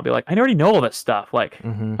would come out and be like, I already know all this stuff. Like,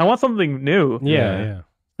 I want something new. Yeah.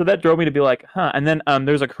 So that drove me to be like, huh. And then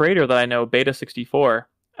there's a creator that I know, Beta64.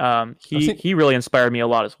 He really inspired me a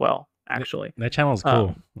lot as well, actually. That channel is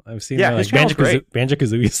cool. I've seen like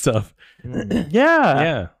Banjo-Kazooie stuff.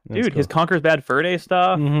 Yeah. Dude, cool. His Conker's Bad Fur Day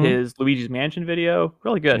stuff, his Luigi's Mansion video,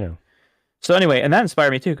 really good. Yeah. So anyway, and that inspired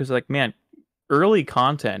me too, because like, man, early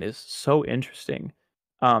content is so interesting.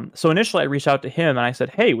 So initially I reached out to him and I said,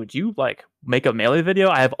 hey, would you like make a Melee video?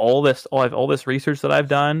 I have all this research that I've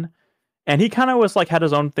done. And he kind of was like, had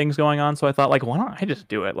his own things going on. So I thought like, why don't I just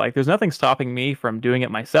do it? Like, there's nothing stopping me from doing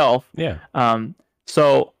it myself. Yeah.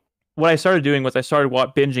 So what I started doing was I started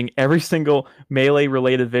binging every single Melee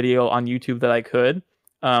related video on YouTube that I could.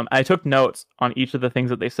 I took notes on each of the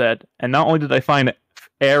things that they said. And not only did I find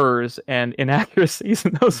errors and inaccuracies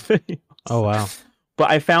in those videos. Oh, wow.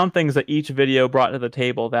 But I found things that each video brought to the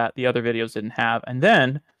table that the other videos didn't have. And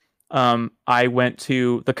then I went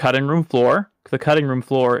to the Cutting Room Floor. The Cutting Room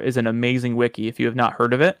Floor is an amazing wiki if you have not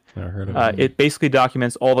heard of it. Never heard of it. It basically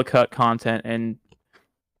documents all the cut content in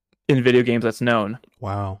video games that's known.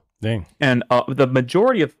 Wow. Dang. And the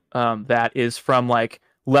majority of that is from like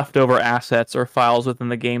leftover assets or files within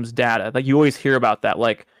the game's data. Like you always hear about that.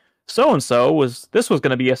 Like so-and-so was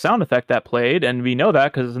going to be a sound effect that played, and we know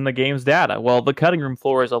that because it's in the game's data. Well, the Cutting Room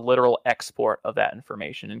Floor is a literal export of that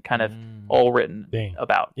information and kind of all written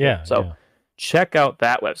about. Yeah. So check out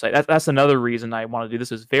that website. That's another reason I want to do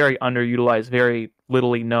this. Is very underutilized, very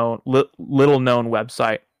little known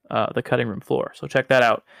website, the Cutting Room Floor. So check that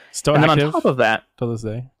out. Still and active then on top of that, till this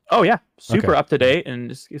day. Oh yeah, super up to date, and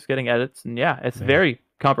it's getting edits, and it's very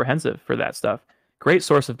comprehensive for that stuff. Great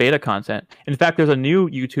source of beta content. In fact, there's a new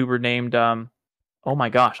YouTuber named oh my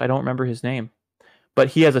gosh, I don't remember his name, but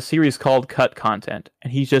he has a series called Cut Content,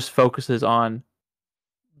 and he just focuses on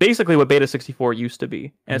basically what Beta64 used to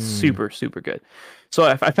be, and it's super, super good. So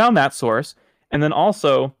I found that source, and then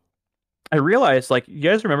also I realized, like, you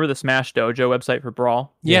guys remember the Smash Dojo website for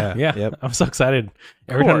Brawl? Yeah. Yep. I'm so excited.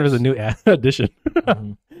 Every time there's a new addition.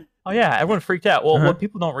 Oh yeah, everyone freaked out. Well, what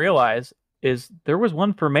people don't realize is there was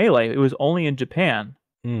one for Melee. It was only in Japan,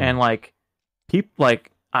 and like,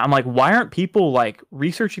 I'm like, why aren't people like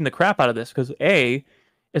researching the crap out of this? Because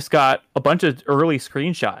it's got a bunch of early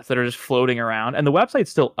screenshots that are just floating around, and the website's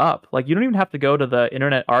still up. Like, you don't even have to go to the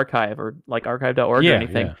Internet Archive or like archive.org or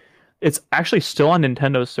anything. Yeah. It's actually still on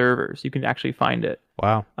Nintendo's servers. You can actually find it.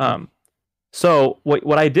 Wow. So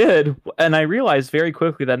what I did, and I realized very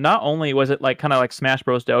quickly that not only was it like kind of like Smash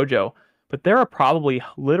Bros. Dojo, but there are probably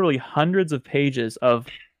literally hundreds of pages of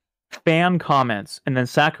fan comments and then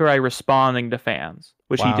Sakurai responding to fans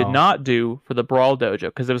which he did not do for the Brawl Dojo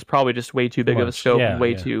because it was probably just way too big of a scope and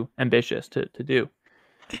way too ambitious to do.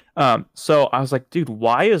 So I was like, dude,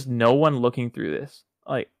 why is no one looking through this?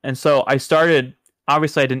 And so I started.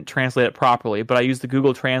 Obviously, I didn't translate it properly, but I used the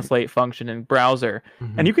Google Translate function in browser,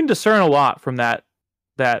 and you can discern a lot from that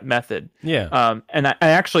method. Yeah. And I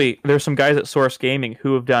actually, there's some guys at Source Gaming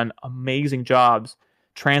who have done amazing jobs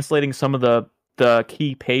translating some of the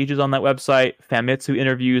key pages on that website, Famitsu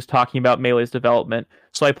interviews talking about Melee's development.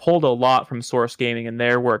 So I pulled a lot from Source Gaming and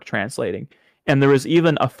their work translating. And there was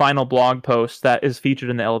even a final blog post that is featured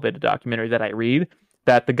in the Elevated documentary that I read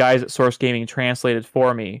that the guys at Source Gaming translated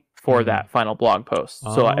for me for that final blog post.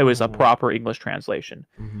 So it was a proper English translation.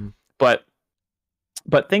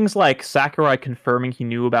 But things like Sakurai confirming he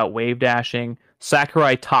knew about wave dashing,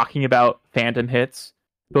 Sakurai talking about phantom hits,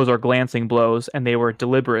 those are glancing blows, and they were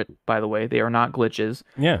deliberate, by the way. They are not glitches.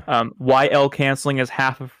 Yeah. Why L canceling is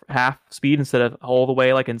half speed instead of all the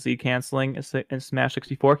way like in Z canceling in Smash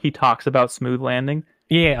 64. He talks about smooth landing.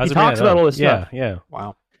 Yeah, he talks about all this stuff. Yeah.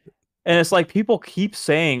 Wow. And it's like people keep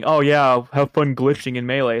saying, "Oh yeah, have fun glitching in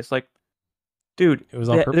Melee." It's like, dude, it was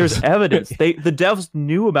on purpose. There's evidence. The devs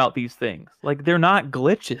knew about these things. Like they're not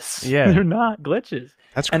glitches. Yeah, they're not glitches.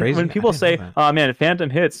 That's crazy. And when people say, "Oh man, Phantom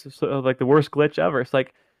hits like the worst glitch ever," it's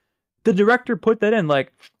like the director put that in.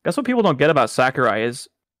 Like that's what people don't get about Sakurai is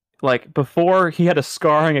like before he had a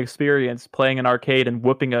scarring experience playing an arcade and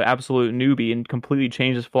whooping an absolute newbie and completely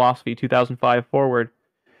changed his philosophy 2005 forward.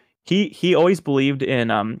 He always believed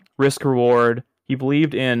in risk reward. He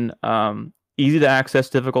believed in easy to access,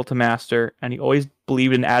 difficult to master, and he always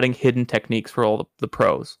believed in adding hidden techniques for all the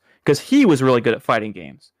pros because he was really good at fighting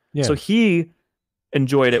games. Yeah. So he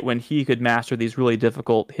enjoyed it when he could master these really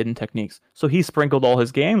difficult hidden techniques. So he sprinkled all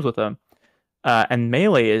his games with them. And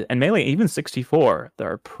Melee, even 64,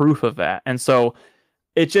 they're proof of that. And so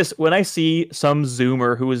it just when I see some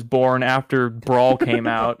Zoomer who was born after Brawl came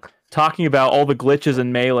out talking about all the glitches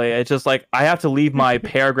in Melee, it's just like I have to leave my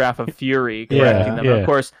paragraph of fury correcting them. And of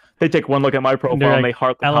course, they take one look at my profile and they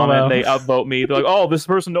heart the comment, and they upvote me. They're like, "Oh, this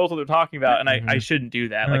person knows what they're talking about," and I shouldn't do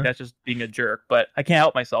that. Like that's just being a jerk. But I can't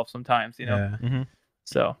help myself sometimes, you know. Yeah.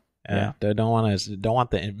 So they don't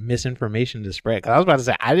want the misinformation to spread. 'Cause I was about to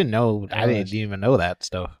say I didn't know. I didn't even know that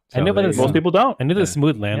stuff. So I knew, but most people don't. I knew the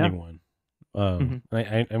smooth landing one.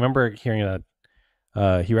 I remember hearing that.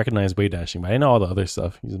 He recognized wave dashing, but I didn't know all the other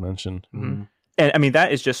stuff he's mentioned. And I mean,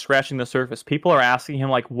 that is just scratching the surface. People are asking him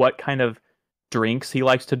like what kind of drinks he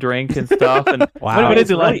likes to drink and stuff. And wow, what is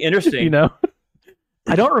it really interesting? You know,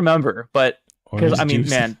 I don't remember, but because I mean, juice.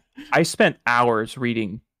 man, I spent hours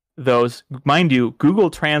reading those. Mind you, Google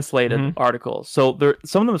translated articles, so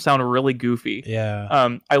some of them sound really goofy.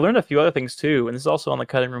 Yeah. I learned a few other things too, and this is also on the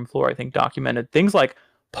cutting room floor. I think documented things like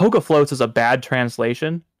Poke Floats is a bad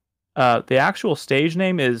translation. The actual stage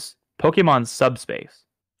name is Pokemon Subspace.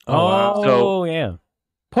 Oh, wow. So yeah.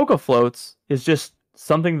 Poke Floats is just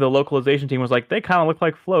something the localization team was like, they kind of look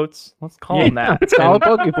like floats. Let's call them that. It's called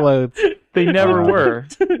Poke Floats. They never were.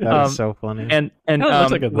 That is so funny. And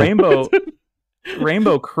like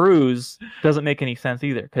Rainbow Cruise doesn't make any sense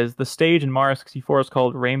either because the stage in Mario 64 is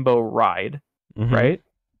called Rainbow Ride, right?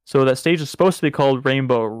 So that stage is supposed to be called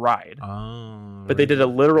Rainbow Ride. But they did a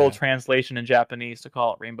literal translation in Japanese to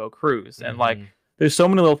call it Rainbow Cruise. And like there's so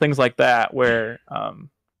many little things like that where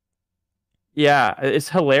it's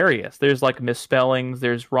hilarious. There's like misspellings,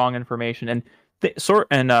 there's wrong information, and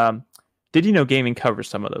Did You Know Gaming covers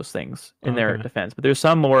some of those things in their defense, but there's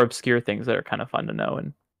some more obscure things that are kind of fun to know,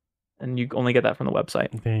 and you only get that from the website.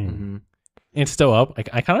 It's still up.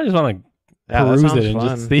 I kind of just want to peruse it and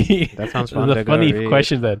just see that sounds fun. The funny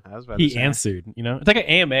question that he answered. You know, it's like an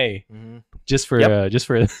AMA just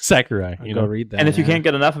for Sakurai. You know, read that. And if you can't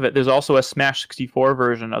get enough of it, there's also a Smash 64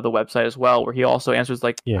 version of the website as well, where he also answers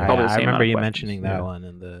like probably the same. I remember you questions. mentioning that one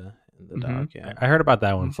in the doc. Yeah, I heard about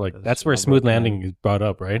that one. So like that's where smooth landing is brought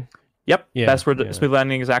up, right? Yep, that's where the smooth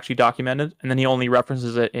landing is actually documented, and then he only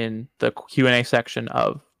references it in the Q&A section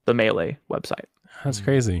of the Melee website. That's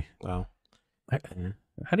crazy. Wow.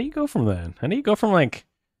 How do you go from that? How do you go from like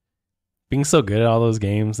being so good at all those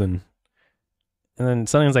games and then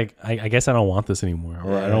something's like, I guess I don't want this anymore,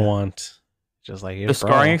 or I don't want just like the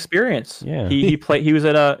scarring experience. Yeah, he was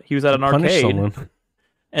at an arcade,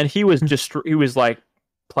 and he was like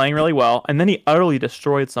playing really well, and then he utterly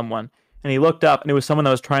destroyed someone, and he looked up, and it was someone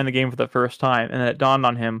that was trying the game for the first time, and then it dawned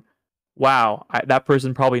on him, wow, that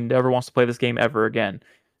person probably never wants to play this game ever again.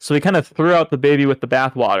 So he kind of threw out the baby with the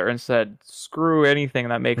bathwater and said, screw anything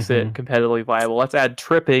that makes it competitively viable. Let's add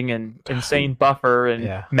tripping and insane buffer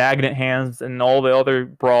and magnet hands and all the other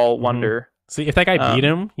Brawl wonder See, if that guy beat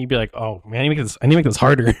him, he'd be like, "Oh man, I need to make this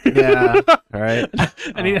harder." Yeah, right.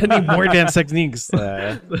 I need more advanced techniques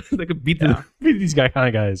that could beat these kind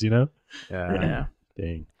of guys. Yeah.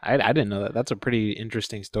 Dang. I didn't know that. That's a pretty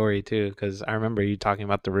interesting story too, because I remember you talking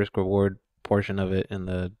about the risk reward portion of it in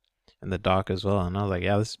the doc as well, and I was like,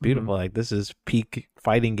 yeah, this is beautiful. Like, this is peak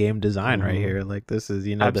fighting game design right here. Like, this is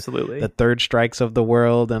Absolutely the third strikes of the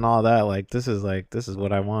world and all that. Like, this is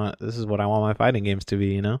what I want. This is what I want my fighting games to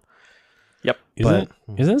be. Yep.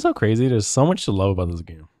 Isn't it so crazy? There's so much to love about this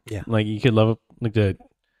game. Yeah. Like, you could love like the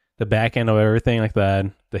back end of everything like that,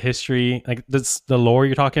 the history, like the lore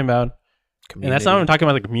you're talking about. Community. And that's not what I'm talking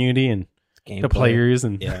about, the community and the players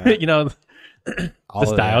and the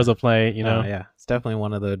styles of play. Yeah, it's definitely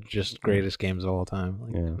one of the just greatest games of all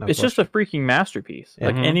time. Like, it's just a freaking masterpiece.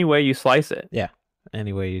 Like any way you slice it. Yeah,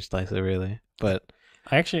 any way you slice it, really. But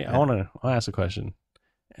I want to ask a question.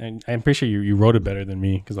 And I'm pretty sure you wrote it better than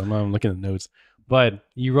me because I'm looking at the notes. But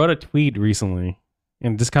you wrote a tweet recently,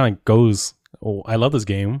 and this kind of goes, "Oh, I love this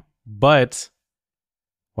game, but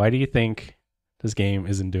why do you think this game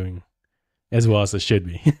isn't doing as well as it should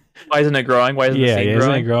be?" Why isn't it growing? Why isn't the scene growing?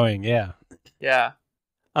 Isn't it growing? Yeah. Yeah.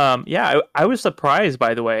 I was surprised,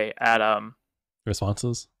 by the way, at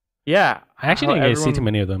responses. Yeah. I actually didn't see too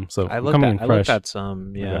many of them, so I looked at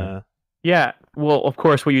some. Yeah. Okay. Yeah, well, of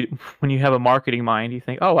course, when you have a marketing mind, you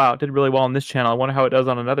think, "Oh wow, it did really well on this channel. I wonder how it does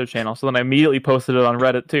on another channel." So then I immediately posted it on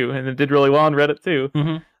Reddit too, and it did really well on Reddit too.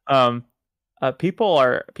 Mm-hmm.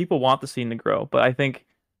 People want the scene to grow, but I think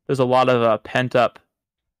there's a lot of pent up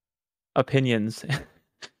opinions,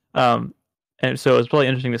 and so it's really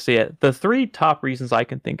interesting to see it. The 3 top reasons I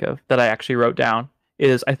can think of that I actually wrote down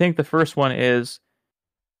is, I think the first one is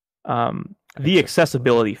the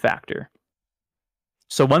accessibility factor.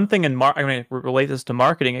 So one thing I'm going to relate this to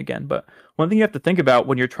marketing again, but one thing you have to think about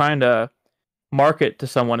when you're trying to market to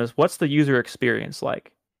someone is, what's the user experience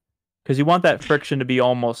like? Because you want that friction to be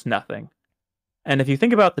almost nothing. And if you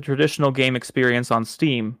think about the traditional game experience on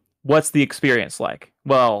Steam, what's the experience like?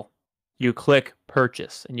 Well, you click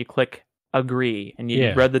purchase and you click agree and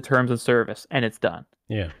you read the terms of service and it's done.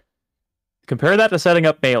 Yeah. Compare that to setting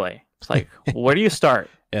up Melee. It's like, where do you start?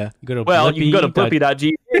 Yeah. You can go to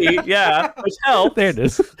blippi.gg, yeah, which helps. There it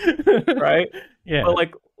is. Right? Yeah.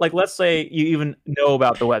 But like let's say you even know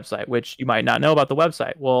about the website, which you might not know about the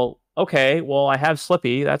website. Well, okay, I have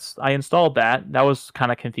Slippy. I installed that. That was kind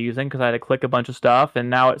of confusing because I had to click a bunch of stuff, and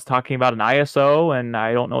now it's talking about an ISO, and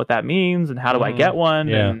I don't know what that means, and how do I get one?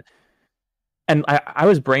 Yeah. And I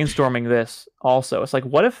was brainstorming this also. It's like,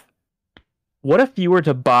 what if you were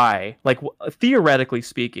to buy, like, theoretically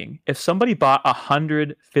speaking, if somebody bought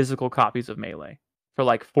 100 physical copies of Melee for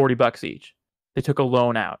like $40 each, they took a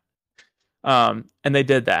loan out, and they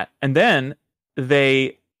did that, and then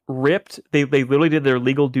they literally did their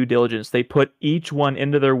legal due diligence. They put each one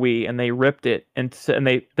into their Wii and they ripped it, and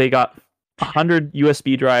they got 100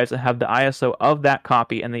 USB drives and have the ISO of that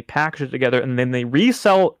copy, and they packaged it together, and then they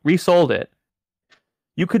resold it.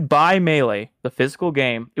 You could buy Melee, the physical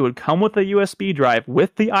game. It would come with a USB drive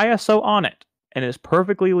with the ISO on it, and it's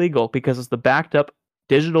perfectly legal because it's the backed up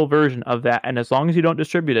digital version of that. And as long as you don't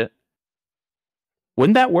distribute it,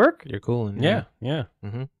 wouldn't that work? You're cool. Yeah.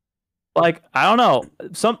 Mm-hmm. Like, I don't know.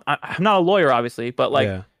 I'm not a lawyer, obviously, but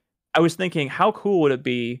I was thinking, how cool would it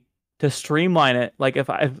be to streamline it? Like, if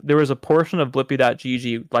there was a portion of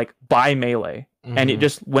blippi.gg, like, buy Melee, and it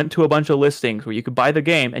just went to a bunch of listings where you could buy the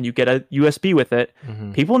game and you get a USB with it.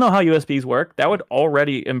 People know how USBs work. That would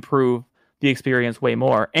already improve the experience way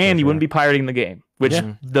more, and you wouldn't be pirating the game, which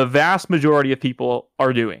the vast majority of people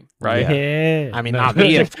are doing, right? Yeah. I mean, not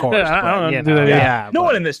me, of course. I don't know. No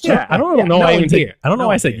one in this chat. I don't know why I don't know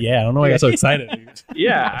why I said yeah. I don't know why I got so excited.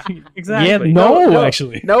 Yeah, exactly. Yeah, no,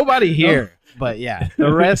 actually, nobody here. But yeah,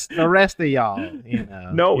 the rest of y'all,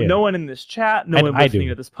 No one in this chat. No one listening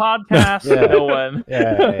to this podcast. No one.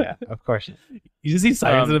 Yeah. Of course. You just see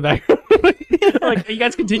silence in the background. Like, you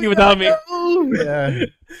guys continue without me.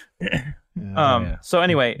 So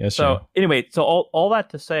anyway, so all that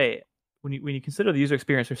to say, when you consider the user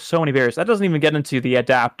experience, there's so many barriers. That doesn't even get into the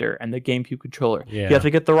adapter and the GameCube controller. Yeah. You have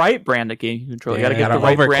to get the right brand of GameCube controller. You got to get the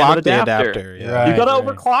right brand of adapter. Yeah. Right, you got to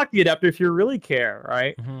overclock the adapter if you really care,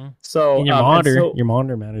 right? Mm-hmm. So and your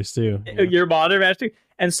monitor matters too. Your monitor matters too.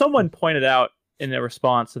 And someone pointed out in a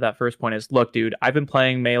response to that first point is, look, dude, I've been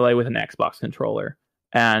playing Melee with an Xbox controller,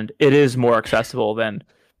 and it is more accessible than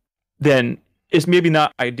it's maybe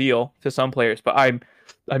not ideal to some players, but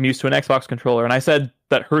I'm used to an Xbox controller, and I said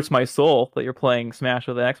that hurts my soul that you're playing Smash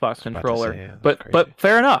with an Xbox controller. But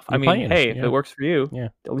fair enough. I mean, if it works for you,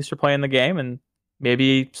 at least you're playing the game, and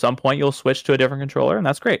maybe some point you'll switch to a different controller, and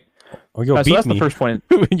that's great. Or you'll so beat that's me. the first point.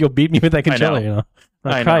 You'll beat me with that controller, you know.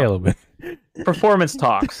 I'll cry a little bit. Performance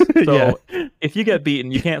talks. So if you get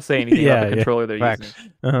beaten, you can't say anything about the controller they're Facts.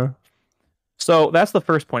 using. So that's the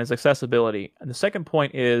first point, is accessibility. And the second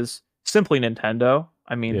point is simply Nintendo.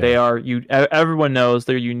 I mean, they are everyone knows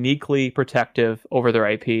they're uniquely protective over their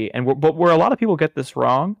IP. And but where a lot of people get this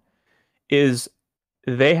wrong is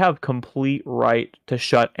they have complete right to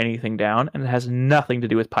shut anything down, and it has nothing to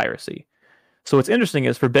do with piracy. So what's interesting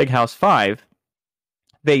is for Big House 5,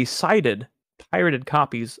 they cited pirated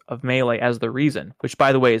copies of Melee as the reason, which,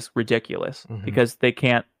 by the way, is ridiculous because they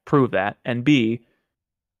can't prove that. And B,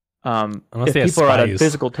 if people are at a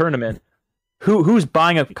physical tournament, who's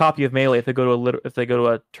buying a copy of Melee if they go to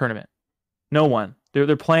a tournament? No one.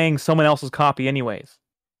 They're playing someone else's copy anyways,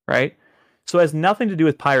 right? So it has nothing to do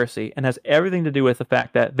with piracy and has everything to do with the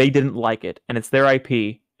fact that they didn't like it and it's their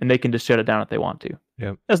IP and they can just shut it down if they want to.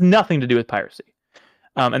 Yep. It has nothing to do with piracy.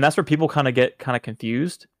 And that's where people kind of get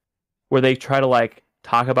confused, where they try to like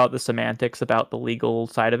talk about the semantics about the legal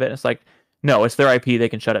side of it. It's like, no, it's their IP, they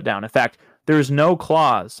can shut it down. In fact, there's no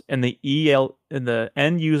clause in the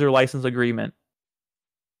end user license agreement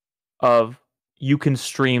of you can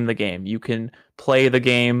stream the game, you can play the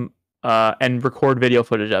game and record video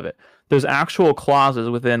footage of it. There's actual clauses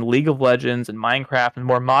within League of Legends and Minecraft and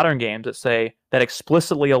more modern games that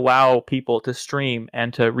explicitly allow people to stream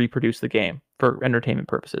and to reproduce the game for entertainment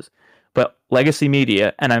purposes. But Legacy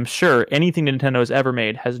Media, and I'm sure anything Nintendo has ever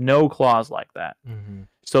made, has no clause like that.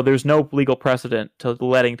 So there's no legal precedent to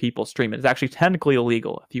letting people stream it. It's actually technically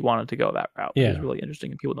illegal if you wanted to go that route. Which is really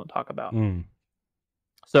interesting and people don't talk about.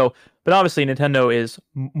 So, but obviously Nintendo is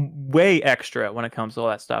way extra when it comes to all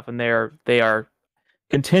that stuff, and they are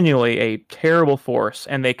continually a terrible force,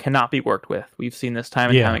 and they cannot be worked with. We've seen this time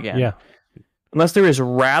and time again. Unless there is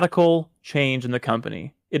radical change in the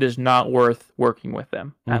company, it is not worth working with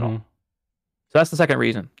them at all. So that's the second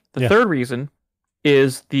reason. The third reason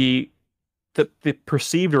is the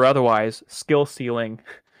perceived or otherwise skill ceiling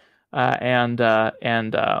and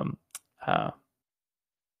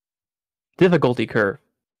difficulty curve.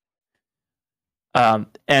 And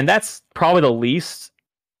that's probably the least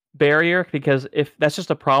barrier, because if that's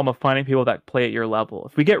just a problem of finding people that play at your level.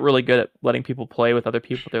 If we get really good at letting people play with other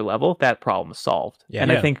people at their level, that problem is solved.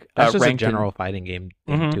 I think that's just a general fighting game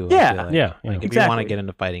thing too. Like if you want to get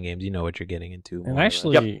into fighting games, you know what you're getting into. And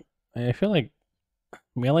actually, I feel like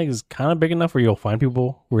Melee is kind of big enough where you'll find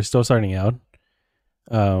people who are still starting out.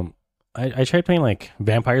 I tried playing like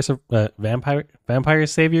Vampire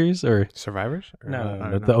Saviors or Survivors.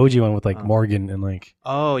 No, the OG one with like Morgan and like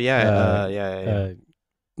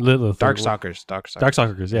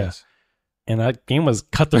Darkstalkers, yes. And that game was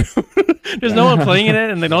cutthroat. There's no one playing in it,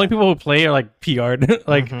 and the only people who play are like PR'd,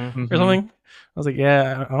 like or something. I was like,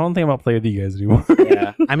 I don't think I'm gonna play with you guys anymore.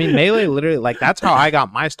 I mean, Melee literally, like, that's how I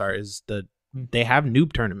got my start. Is they have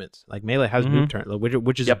noob tournaments. Like Melee has noob tournaments,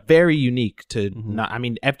 which is very unique to not. I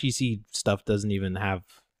mean, FGC stuff doesn't even have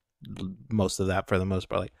most of that for the most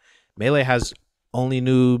part. Like Melee has only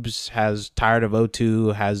noobs, has Tired of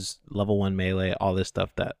O2, has level 1 Melee, all this stuff.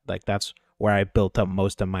 That like that's where I built up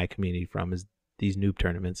most of my community from, is these noob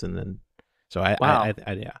tournaments. And then I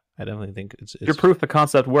definitely think it's you're proof the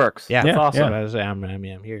concept works. That's awesome. I'm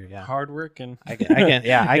here. Hard work, and I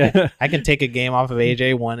can take a game off of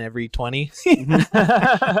AJ one every 20.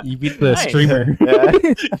 You beat the streamer.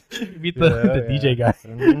 You beat the DJ guy.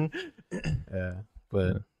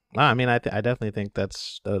 But no, I mean, I definitely think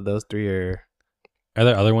that's those three are. Are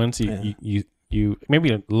there other ones you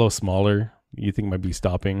maybe a little smaller you think might be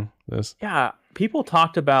stopping this? Yeah, people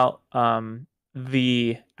talked about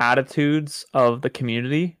the attitudes of the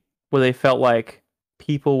community, where they felt like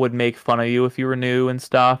people would make fun of you if you were new and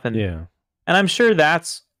stuff, and I'm sure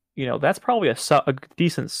that's probably a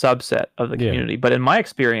decent subset of the community. But in my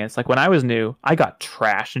experience, like when I was new, I got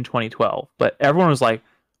trashed in 2012, but everyone was like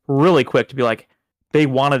really quick to be like, they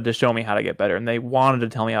wanted to show me how to get better, and they wanted to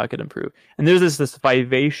tell me how I could improve. And there's this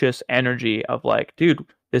vivacious energy of like, dude,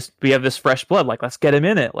 we have this fresh blood, like let's get him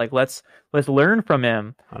in it, like let's learn from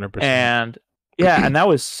him. 100%. And and that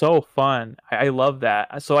was so fun. I love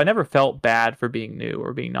that. So I never felt bad for being new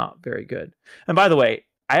or being not very good. And by the way,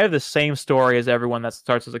 I have the same story as everyone that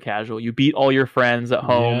starts as a casual. You beat all your friends at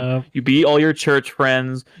home. You beat all your church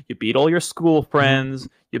friends. You beat all your school friends.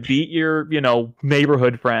 You beat your,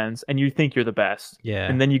 neighborhood friends, and you think you're the best. Yeah.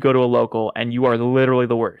 And then you go to a local, and you are literally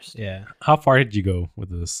the worst. Yeah. How far did you go with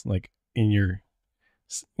this? Like in your,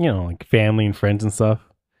 like family and friends and stuff?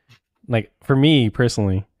 Like for me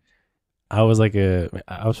personally, I was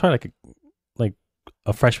probably like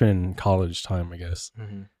a freshman in college time, I guess.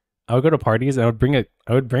 I would go to parties and I would bring a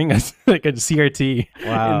like a CRT.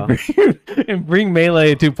 Wow. And bring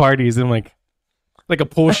Melee to parties and like a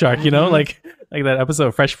pool shark, like that episode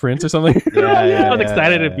of Fresh Prince or something. I was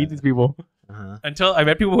excited to beat these people until I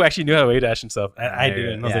met people who actually knew how to wave dash and stuff. I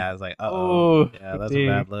didn't. I was like, oh, yeah, that's a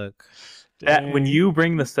bad look. When you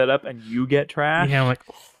bring the setup and you get trash, yeah, I'm like,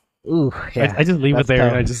 ooh, yeah, I just leave it there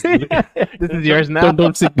tough. and I just this is yours now.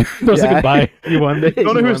 Don't say goodbye. You won this.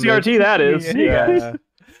 don't know who CRT that is. Yeah.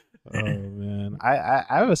 Oh man, I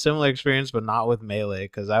have a similar experience, but not with Melee,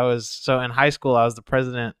 because I was in high school. I was the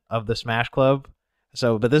president of the Smash Club.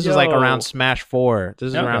 But this was like around Smash 4. This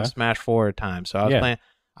is around Smash 4 time. So I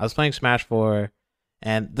was playing Smash 4,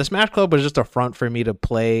 and the Smash Club was just a front for me to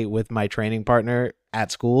play with my training partner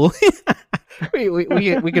at school.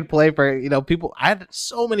 we could play for people. I had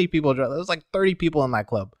so many people. There was like 30 people in that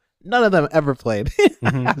club. None of them ever played.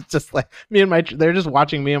 It's just like they're just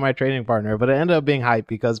watching me and my training partner. But it ended up being hype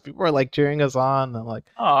because people were like cheering us on. And like,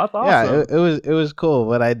 oh, that's awesome. Yeah, it was cool.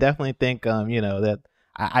 But I definitely think that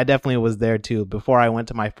I definitely was there too. Before I went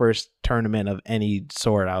to my first tournament of any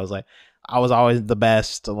sort, I was always the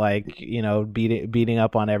best, like, beating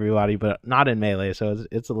up on everybody, but not in Melee. So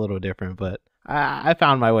it's a little different, but I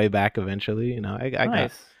found my way back eventually.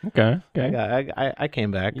 Nice. I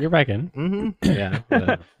came back. You're back in. Mm-hmm. Yeah.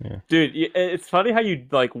 Yeah. Dude, it's funny how you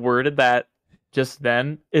like worded that just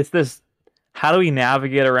then. It's this, how do we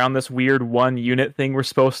navigate around this weird one unit thing we're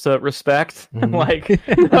supposed to respect? Like,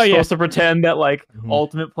 we're supposed to pretend that like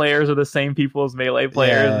Ultimate players are the same people as Melee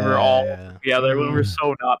players, and we're all together when we're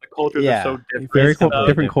so not. The cultures are so different. Very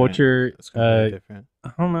different culture. Different.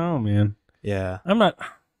 I don't know, man. Yeah. I'm not.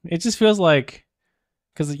 It just feels like,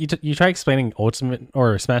 because you try explaining Ultimate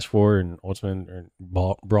or Smash 4 and Ultimate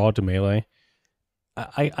or Brawl to Melee.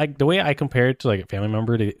 I the way I compare it to like a family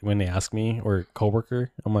member when they ask me, or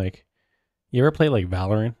coworker, I'm like, you ever play like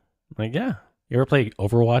Valorant? I'm like, yeah. You ever play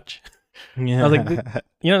Overwatch? Yeah. I was like,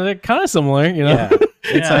 they're kind of similar, Yeah.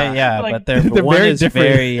 It's but they're one very is different.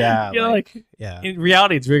 Very, in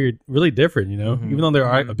reality, it's really different, even though there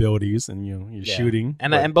are abilities and you're shooting,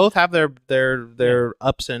 and both have their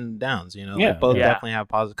ups and downs, like both definitely have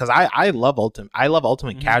positive. Because I love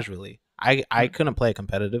Ultimate casually. I couldn't play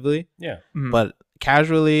competitively, but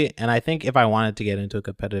casually, and I think if I wanted to get into it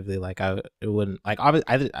competitively, like it wouldn't, like,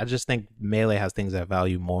 obviously, I just think Melee has things that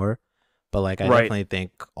value more, but like I definitely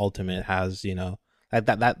think Ultimate has,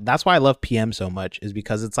 that's why I love PM so much, is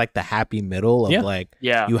because it's like the happy middle of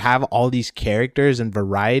you have all these characters and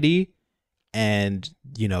variety, and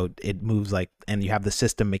it moves like, and you have the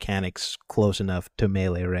system mechanics close enough to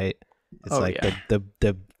Melee, right? It's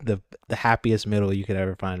the happiest middle you could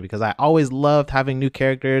ever find, because I always loved having new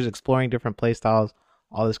characters, exploring different play styles,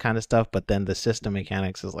 all this kind of stuff, but then the system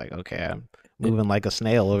mechanics is like, okay, I'm moving like a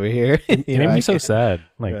snail over here. It made me so sad.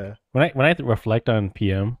 Like when I reflect on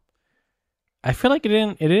PM, I feel like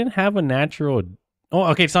it didn't have a natural. Oh,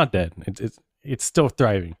 okay, it's not dead. It's still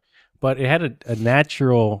thriving, but it had a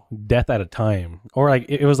natural death at a time, or like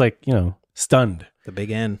it was like stunned. The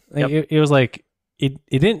big end. Like, it was like it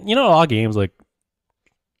didn't. All games like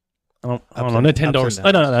I don't know, Nintendo.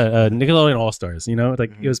 Nickelodeon All Stars.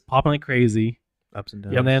 Like it was popping like crazy. Ups and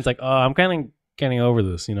downs. And then it's like, oh, I'm kind of getting over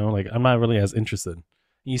this. Like I'm not really as interested.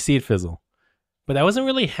 You see it fizzle, but that wasn't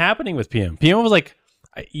really happening with PM. PM was like,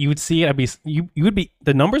 you would see it. You would be,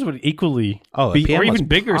 the numbers would equally be, or even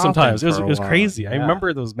bigger sometimes. It was crazy. I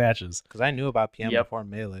remember those matches because I knew about PM before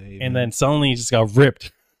Melee, and then suddenly it just got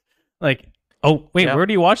ripped. Like, oh wait, where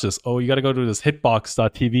do you watch this? Oh, you got to go to this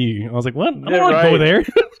hitbox.tv. I was like, what? I don't want to go there.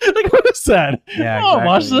 Like, what is that? Yeah, exactly.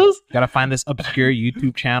 Watch this. Gotta find this obscure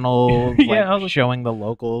YouTube channel, showing the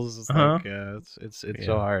locals. It's like, it's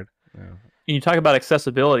so hard. Yeah. And you talk about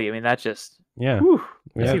accessibility. I mean, that just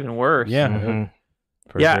it's even worse. Yeah. Mm-hmm.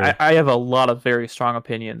 Sure. I have a lot of very strong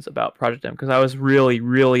opinions about Project M because I was really,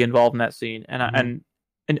 really involved in that scene. And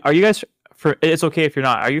and are you guys? It's okay if you're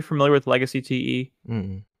not. Are you familiar with Legacy TE?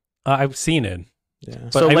 I've seen it. Yeah.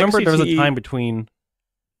 But so I remember Legacy there was a TE time between.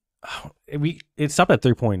 It stopped at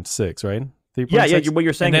 3.6, right? 3.6? Yeah. What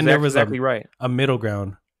you're saying is exactly right. A middle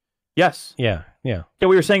ground. Yes. Yeah.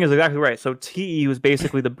 What you're saying is exactly right. So TE was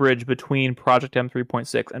basically the bridge between Project M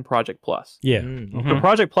 3.6 and Project Plus. Yeah. So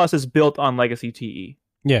Project Plus is built on Legacy TE.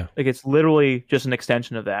 Yeah. Like it's literally just an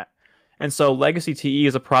extension of that. And so Legacy TE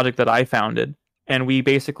is a project that I founded. And we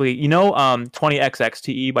basically, 20XX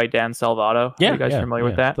TE by Dan Salvato. Yeah. Are you guys familiar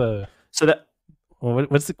with that?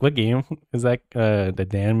 What game is that? The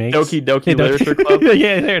Dan makes Doki Literature Club.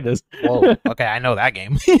 Yeah, there it is. Whoa. Okay, I know that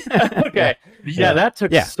game. Okay. Yeah, that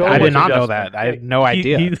took so much I did not adjustment. know that. I had no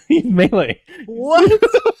idea. He's Melee. What?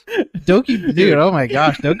 Doki, dude. Oh my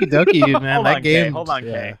gosh, Doki, man. Hold that on, game. Kay, hold on,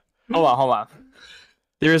 Kay. Hold on.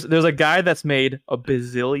 There's a guy that's made a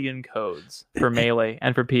bazillion codes for Melee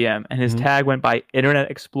and for PM, and his tag went by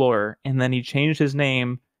Internet Explorer, and then he changed his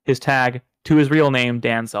tag to his real name,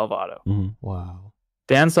 Dan Salvato. Wow.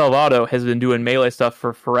 Dan Salvato has been doing Melee stuff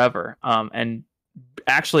for forever. And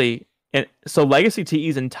actually, so Legacy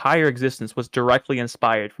TE's entire existence was directly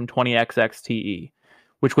inspired from 20XX TE,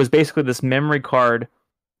 which was basically this memory card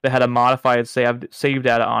that had a modified save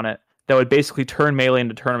data on it that would basically turn Melee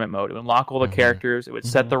into tournament mode. It would unlock all the characters. It would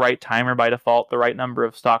set the right timer by default, the right number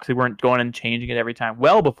of stocks. They weren't going and changing it every time,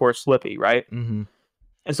 well before Slippy, right? And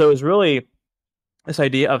so it was really this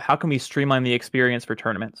idea of how can we streamline the experience for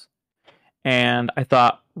tournaments. And I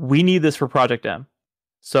thought, we need this for Project M.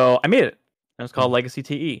 So I made it. It was called Legacy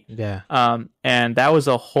TE. Yeah. And that was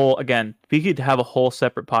a whole, again, we could have a whole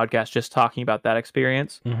separate podcast just talking about that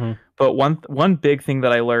experience. But one big thing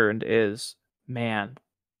that I learned is, man,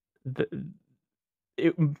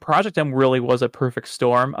 Project M really was a perfect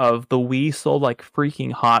storm of the Wii sold like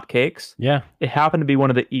freaking hotcakes. Yeah. It happened to be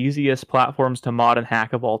one of the easiest platforms to mod and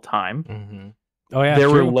hack of all time. Oh yeah.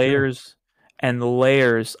 There were layers and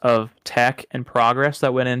layers of tech and progress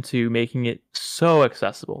that went into making it so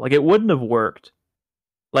accessible. Like, it wouldn't have worked.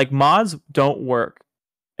 Like, mods don't work,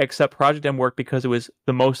 except Project M worked because it was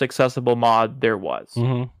the most accessible mod there was.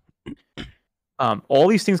 All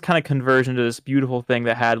these things kind of converge into this beautiful thing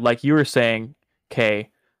that had, like you were saying, Kay,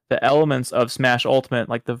 the elements of Smash Ultimate,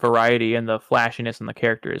 like the variety and the flashiness in the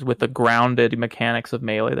characters, with the grounded mechanics of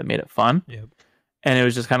Melee that made it fun. And it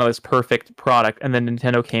was just kind of this perfect product. And then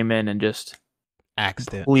Nintendo came in and just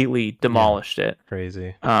completely demolished it.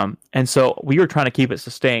 Crazy. And so we were trying to keep it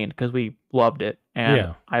sustained because we loved it.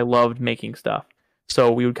 And I loved making stuff.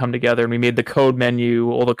 So we would come together and we made the code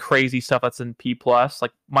menu, all the crazy stuff that's in P+.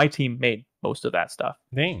 Like, my team made most of that stuff.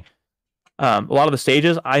 Dang. A lot of the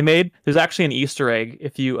stages I made, there's actually an Easter egg.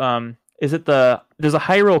 If you there's a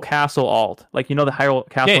Hyrule Castle alt, like, you know, the Hyrule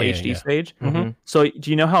Castle HD stage. So do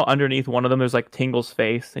you know how underneath one of them there's like Tingle's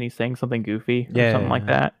face and he's saying something goofy or something like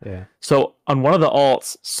that? So on one of the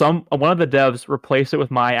alts, one of the devs replaced it with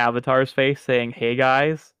my avatar's face saying, "Hey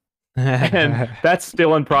guys," and that's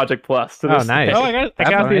still in Project Plus. To this nice! day. Oh, I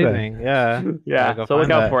got amazing. Yeah, yeah. So look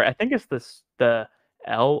out for it. I think it's the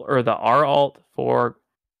L or the R alt for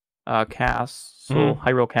Castle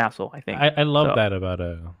Hyrule Castle. I think I love that about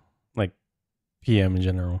like PM in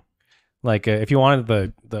general. Like, if you wanted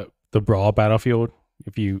the brawl battlefield,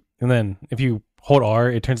 if you hold R,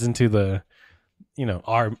 it turns into the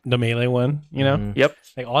Melee one. Yep.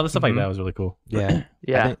 Like, all the stuff like that was really cool. Yeah.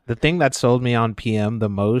 Yeah. The thing that sold me on PM the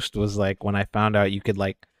most was like when I found out you could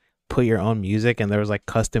like put your own music and there was like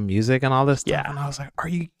custom music and all this stuff. And I was like, are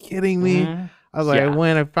you kidding me? I was like, I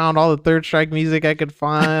went and found all the Third Strike music I could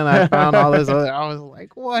find. I found all this other. I was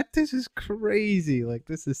like, what? This is crazy. Like,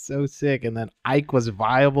 this is so sick. And then Ike was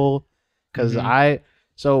viable because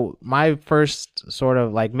so my first sort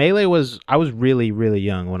of like Melee I was really, really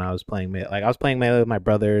young when I was playing Melee. Like, I was playing Melee with my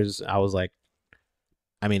brothers. I was like,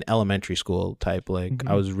 elementary school type. Like,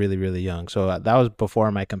 I was really, really young. So that was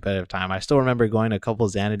before my competitive time. I still remember going to a couple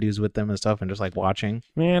of Xanadu's with them and stuff and just like watching.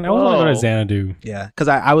 Man, I was going to Xanadu. Yeah, because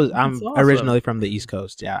I'm awesome. originally from the East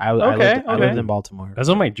Coast. Yeah, I lived in Baltimore. That's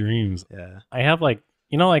one of my dreams. Yeah, I have like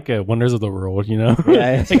Wonders of the World.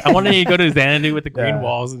 Yeah, like, I wanted to go to Xanadu with the green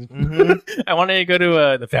walls. And I wanted to go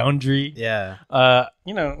to the Foundry. Yeah, go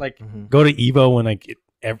to Evo when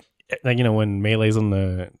when Melee's on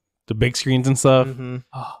the big screens and stuff.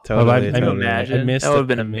 Totally. Imagine. That would have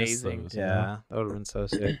been amazing. Those, that would have been so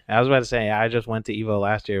sick. I was about to say, I just went to Evo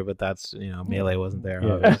last year, but that's Melee wasn't there,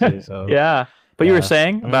 obviously. So yeah. But you were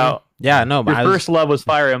saying about your first love was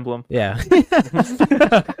Fire Emblem. Yeah.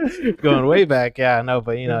 Going way back. Yeah, no,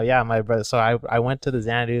 but my brother. So I went to the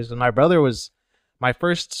Xanadu's and my brother was my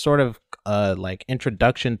first sort of like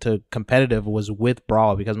introduction to competitive was with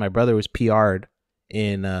Brawl because my brother was PR'd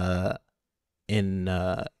in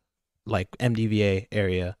like MDVA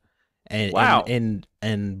area and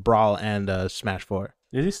in Brawl and Smash 4.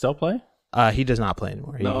 Does he still play? He does not play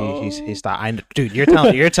anymore. He stopped. Dude, you're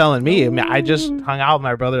telling me. I just hung out with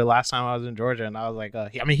my brother last time I was in Georgia, and I was like,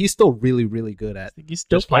 he's still really, really good at. You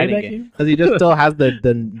still play that game because he just still has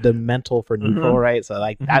the mental for neutral, right? So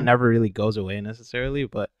like that never really goes away necessarily,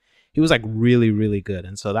 but he was like really, really good,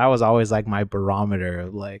 and so that was always like my barometer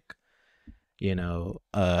of like,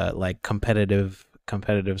 like competitive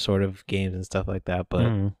sort of games and stuff like that.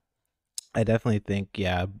 But I definitely think,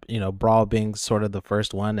 Brawl being sort of the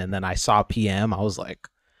first one, and then I saw PM. I was like,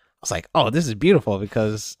 oh, this is beautiful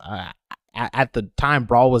because at the time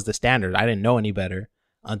Brawl was the standard. I didn't know any better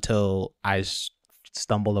until I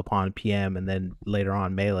stumbled upon PM and then later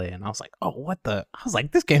on Melee, and I was like, oh, what the? I was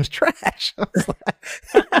like, this game's trash. I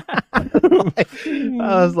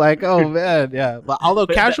was like, oh man, yeah. But although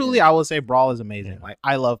casually, I will say Brawl is amazing. Like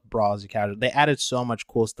I love Brawl as a casual. They added so much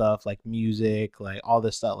cool stuff, like music, like all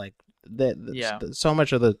this stuff. Like so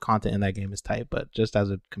much of the content in that game is tight. But just as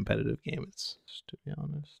a competitive game, it's just, to be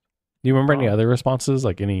honest. Do you remember any other responses?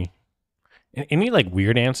 Like any like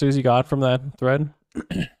weird answers you got from that thread?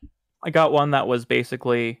 I got one that was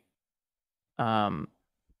basically,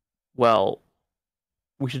 well,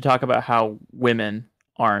 we should talk about how women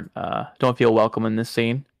don't feel welcome in this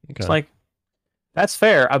scene. Okay. It's like, that's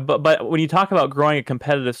fair. But when you talk about growing a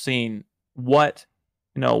competitive scene, what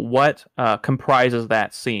comprises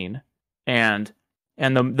that scene, and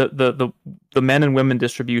the men and women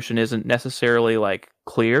distribution isn't necessarily like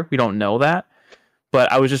clear. We don't know that,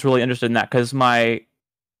 but I was just really interested in that because my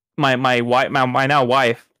now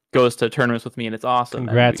wife goes to tournaments with me, and it's awesome.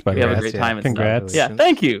 Congrats, we have a great time. Congrats. Yeah,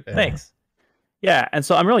 thank you. Yeah. Thanks. Yeah, and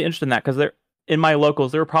so I'm really interested in that because in my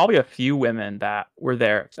locals, there were probably a few women that were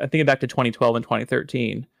there. I think back to 2012 and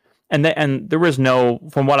 2013, and there was no,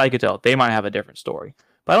 from what I could tell, they might have a different story,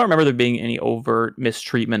 but I don't remember there being any overt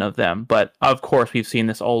mistreatment of them. But of course, we've seen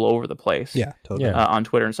this all over the place. Yeah, totally. On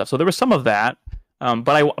Twitter and stuff. So there was some of that.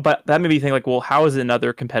 But that made me think like, well, how is it in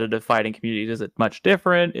other competitive fighting communities? Is it much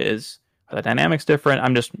different? Are the dynamics different?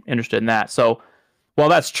 I'm just interested in that. So while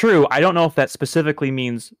that's true, I don't know if that specifically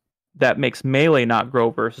means that makes Melee not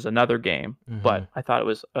grow versus another game, but I thought it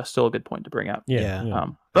was still a good point to bring up. Yeah.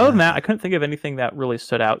 But other than that, I couldn't think of anything that really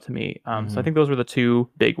stood out to me. So I think those were the two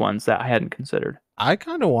big ones that I hadn't considered. I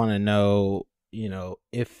kind of want to know,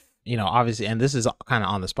 if, obviously, and this is kind of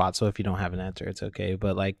on the spot, so if you don't have an answer, it's okay.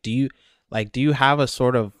 But do you have a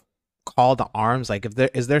sort of call to arms? Like,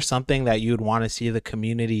 is there something that you'd want to see the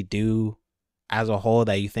community do as a whole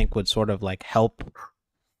that you think would sort of like help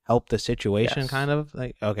the situation? Yes. Kind of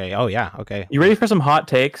like, okay. Oh yeah. Okay. You ready for some hot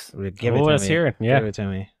takes? Give it to me. Hear it. Yeah. Give it to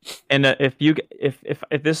me. And if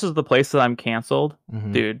this is the place that I'm canceled,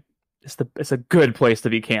 dude, it's a good place to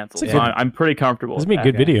be canceled. So I'm pretty comfortable. This is a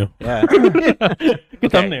good video. Yeah. Good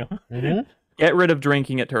thumbnail. Get rid of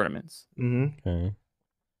drinking at tournaments. Okay.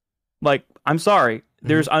 Like, I'm sorry.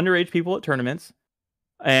 There's underage people at tournaments,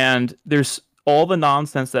 and there's all the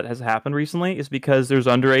nonsense that has happened recently is because there's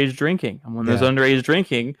underage drinking. And when there's underage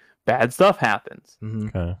drinking, bad stuff happens.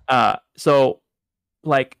 Okay. So,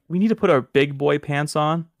 like, we need to put our big boy pants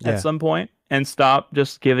on at some point and stop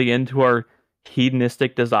just giving in to our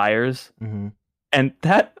hedonistic desires. And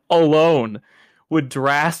that alone would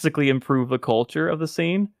drastically improve the culture of the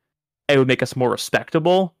scene. It would make us more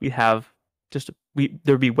respectable.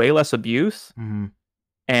 There'd be way less abuse.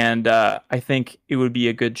 And I think it would be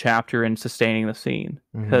a good chapter in sustaining the scene,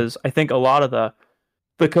 because I think a lot of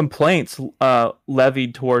the complaints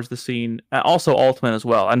levied towards the scene, also Ultimate as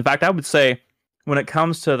well. In fact, I would say when it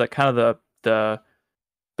comes to the kind of the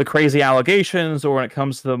crazy allegations, or when it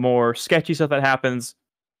comes to the more sketchy stuff that happens,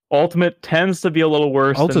 Ultimate tends to be a little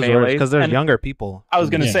worse than Melee because there's younger people. I was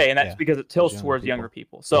going to say, and that's because it tilts towards younger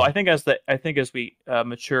people. So I think as we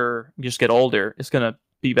mature, just get older, it's going to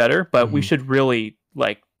be better. But we should really,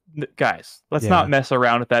 like, guys, let's not mess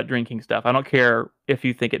around with that drinking stuff. I don't care if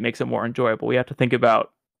you think it makes it more enjoyable. We have to think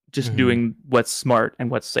about just doing what's smart and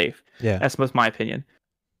what's safe. Yeah, that's my opinion.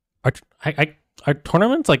 Are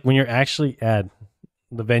tournaments like when you're actually at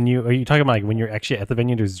the venue? Are you talking about like when you're actually at the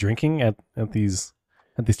venue, there's drinking at these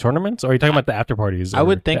tournaments, or are you talking about the after parties? I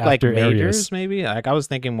would think like majors, areas? Maybe. Like I was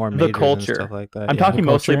thinking more majors, the culture, and stuff like that. I'm talking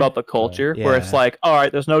mostly about the culture, where it's like, all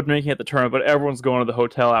right, there's no drinking at the tournament, but everyone's going to the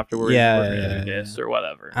hotel afterwards. We're gonna do this or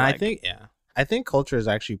whatever. And like, I think culture is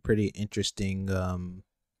actually pretty interesting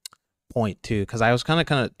point too, because I was kind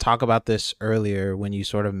of talk about this earlier when you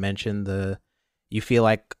sort of mentioned you feel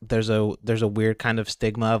like there's a weird kind of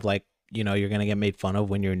stigma of like, you're gonna get made fun of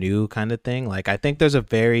when you're new kind of thing. Like I think there's a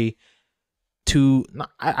very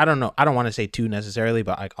I don't know. I don't want to say two necessarily,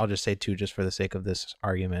 but like I'll just say two just for the sake of this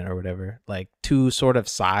argument or whatever. Like two sort of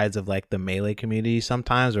sides of like the Melee community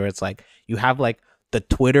sometimes, where it's like you have like the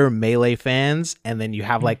Twitter Melee fans, and then you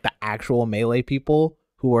have like the actual Melee people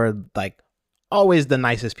who are like always the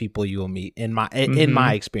nicest people you will meet in my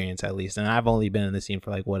experience, at least. And I've only been in the scene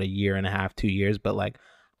for like a year and a half, 2 years, but like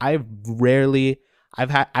I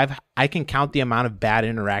can count the amount of bad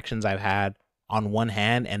interactions I've had on one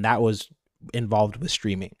hand, and that was involved with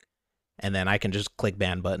streaming, and then I can just click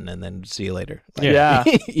ban button and then see you later. Like,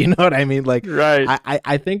 you know what I mean? Like, right.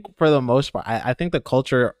 I think for the most part, I think the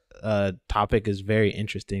culture topic is very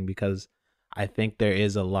interesting, because I think there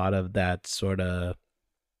is a lot of that sort of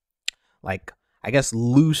like, I guess,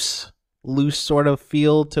 loose loose sort of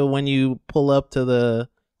feel to when you pull up to the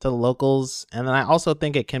locals, and then I also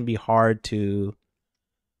think it can be hard to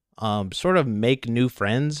sort of make new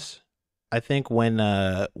friends. I think when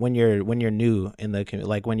you're new in the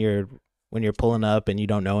like when you're pulling up and you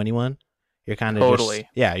don't know anyone, you're kind of Totally.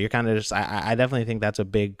 you're kind of just I definitely think that's a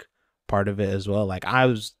big part of it as well. Like I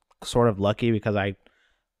was sort of lucky because I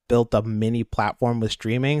built a mini platform with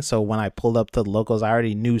streaming, so when I pulled up to the locals, I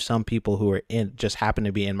already knew some people who were in, just happened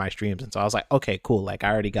to be in my streams, and so I was like, okay, cool, like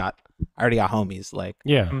I already got homies, like.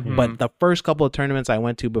 Yeah. Mhm. But the first couple of tournaments I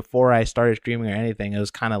went to before I started streaming or anything, it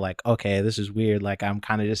was kind of like, okay, this is weird, like I'm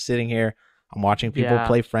kind of just sitting here, I'm watching people Yeah.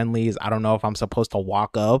 play friendlies, I don't know if I'm supposed to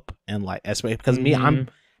walk up and like, especially because me, I'm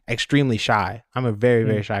extremely shy, I'm a very,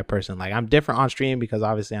 very shy person. Like I'm different on stream because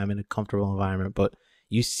obviously I'm in a comfortable environment, but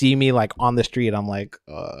you see me like on the street, I'm like,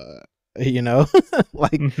 you know,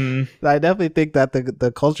 like I definitely think that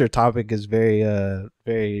the culture topic is very,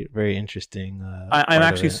 very, very interesting. I'm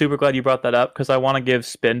actually super glad you brought that up because I want to give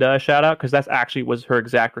Spinda a shout out because that's actually was her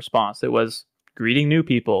exact response. It was greeting new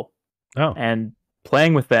people and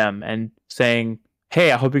playing with them and saying,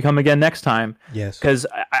 "Hey, I hope you come again next time." Yes. Because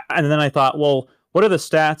and then I thought, well, what are the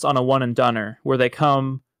stats on a one and doneer where they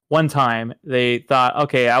come one time, they thought,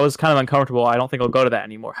 okay, I was kind of uncomfortable, I don't think I'll go to that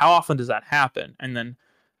anymore. How often does that happen? And then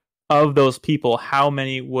of those people, how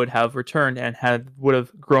many would have returned and would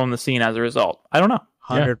have grown the scene as a result? I don't know.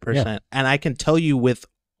 100%. And I can tell you with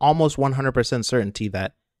almost 100% certainty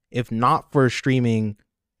that if not for streaming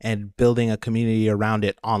and building a community around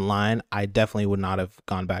it online, I definitely would not have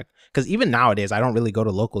gone back. Because even nowadays, I don't really go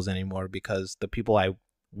to locals anymore because the people I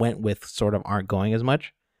went with sort of aren't going as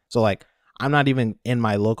much. So like, I'm not even in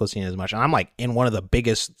my local scene as much. And I'm like in one of the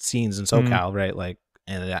biggest scenes in SoCal, right? Like,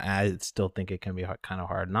 and I still think it can be kind of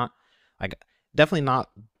hard. Not like, definitely not.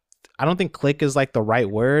 I don't think click is like the right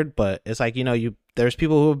word, but it's like, you know, there's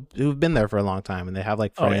people who've been there for a long time and they have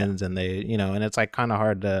like friends and they, you know, and it's like kind of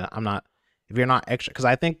hard to, if you're not extra, because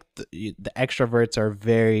I think the extroverts are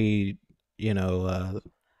very, you know,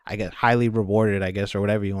 I get highly rewarded, I guess, or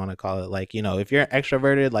whatever you want to call it. Like, you know, if you're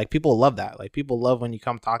extroverted, like people love that. Like people love when you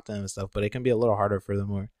come talk to them and stuff, but it can be a little harder for the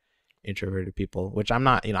more introverted people, which I'm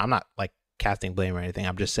not, you know, I'm not like casting blame or anything.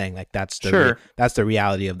 I'm just saying like that's the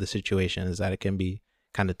reality of the situation, is that it can be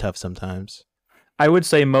kind of tough sometimes. I would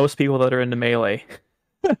say most people that are into Melee,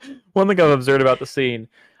 one thing I've observed about the scene,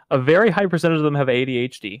 a very high percentage of them have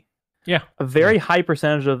ADHD. Yeah. A very high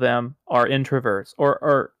percentage of them are introverts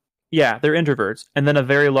or yeah, they're introverts. And then a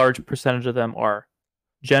very large percentage of them are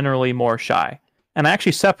generally more shy. And I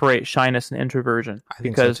actually separate shyness and introversion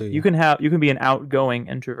because so too, you can be an outgoing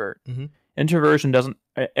introvert. Extroversion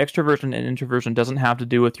and introversion doesn't have to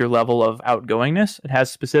do with your level of outgoingness. It has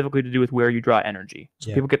specifically to do with where you draw energy.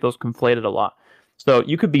 So people get those conflated a lot. So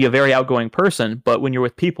you could be a very outgoing person, but when you're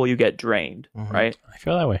with people, you get drained, right? I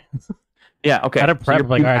feel that way. Yeah. Okay. I had to prep,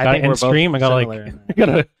 like, all right, I in stream, I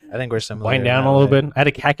gotta I think we're similar. Wind down a little bit. I had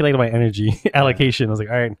to calculate my energy allocation. I was like,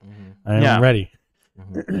 all right, I'm ready.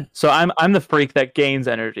 So I'm the freak that gains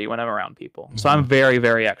energy when I'm around people. So I'm very,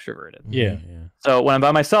 very extroverted. Yeah. So when I'm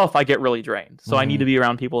by myself, I get really drained. So I need to be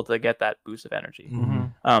around people to get that boost of energy.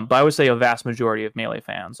 But I would say a vast majority of Melee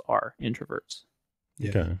fans are introverts. Yeah.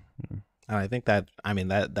 Okay. And I think that, I mean,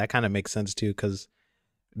 that kind of makes sense too, because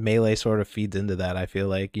Melee sort of feeds into that. I feel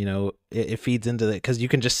like, you know, it feeds into that because you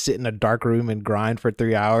can just sit in a dark room and grind for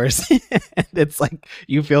 3 hours. And it's like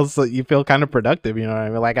you feel kind of productive, you know what I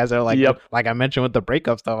mean? Like I said, like like I mentioned with the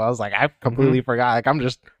breakup stuff, I was like, I completely forgot. Like I'm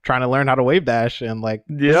just trying to learn how to wave dash, and like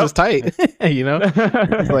this is tight. You know,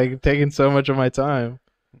 it's like taking so much of my time.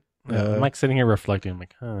 I'm like sitting here reflecting. I'm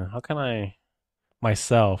like, how can I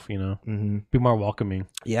myself, you know, be more welcoming?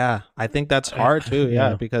 Yeah, I think that's hard too.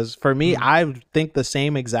 Yeah, because for me, I think the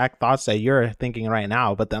same exact thoughts that you're thinking right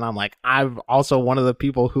now, but then I'm like, I'm also one of the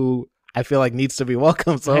people who I feel like needs to be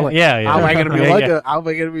welcome. So like, how am I gonna be welcome? How am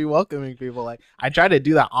I gonna be welcoming people? Like I try to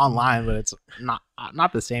do that online, but it's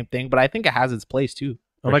not the same thing. But I think it has its place too.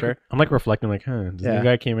 I'm like reflecting, like, this new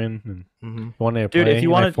guy came in and wanted to play. Dude, if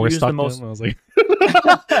you want to use the most, I was like,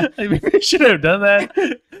 I should have done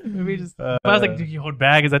that. Maybe just. I was like, dude, you hold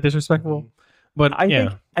back. Is that disrespectful? But I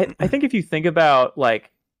think if you think about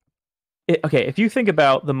like, if you think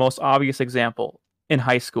about the most obvious example in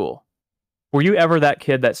high school, were you ever that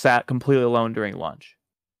kid that sat completely alone during lunch?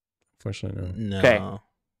 Fortunately, no. Okay,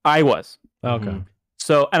 I was. Okay.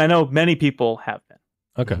 So, and I know many people have been.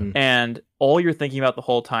 Okay. And all you're thinking about the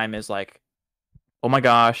whole time is like, oh my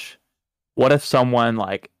gosh, what if someone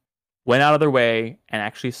like went out of their way and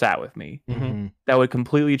actually sat with me? That would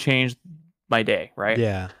completely change my day, right?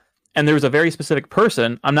 Yeah. and there was a very specific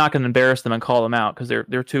person. I'm not going to embarrass them and call them out because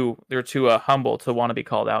they're too humble to want to be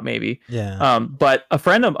called out, maybe. Yeah. But a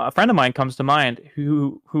friend of mine comes to mind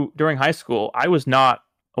who during high school, I was not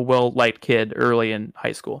a well-liked kid early in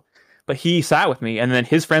high school, but he sat with me, and then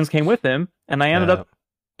his friends came with him, and I ended up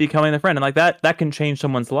becoming the friend, and like that can change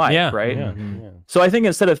someone's life, right? Yeah, Mm-hmm. yeah. So I think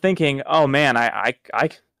instead of thinking, oh man,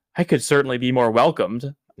 I could certainly be more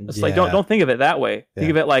welcomed. It's like don't think of it that way. Think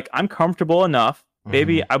of it like I'm comfortable enough.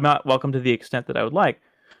 Maybe I'm not welcome to the extent that I would like,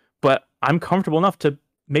 but I'm comfortable enough to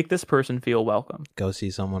make this person feel welcome. Go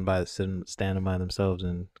see someone standing by themselves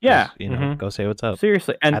and go say what's up.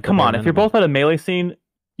 Seriously, and come on, if you're both at a Melee scene,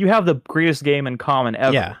 you have the greatest game in common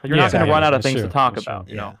ever. Yeah. You're not going to run out of things to talk That's about.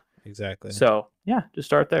 true. You know. Exactly. So yeah, just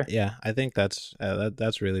start there. Yeah, I think that's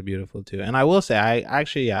really beautiful too. And I will say,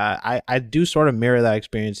 I do sort of mirror that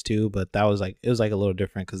experience too, but it was like a little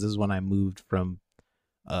different because this is when I moved from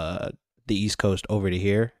the East Coast over to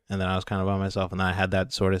here, and then I was kind of by myself, and then I had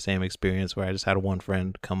that sort of same experience where I just had one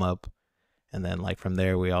friend come up, and then like from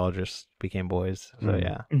there we all just became boys. So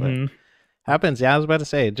yeah, but happens. Yeah, I was about to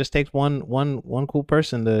say it just takes one cool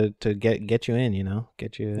person to get you in,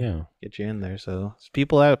 get you in there. So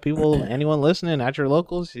people anyone listening at your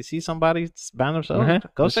locals, you see somebody by themselves,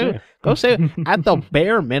 go say at the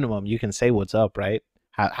bare minimum you can say what's up, right?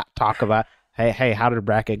 Talk about hey, how did the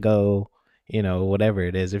bracket go? Whatever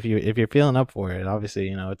it is, if you're feeling up for it,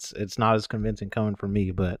 obviously, it's not as convincing coming from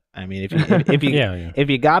me, but I mean, if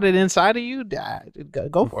you got it inside of you,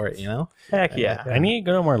 go for it, Heck yeah. I need to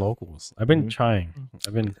go to more locals. I've been trying.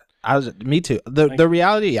 Me too. The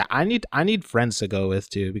reality, I need friends to go with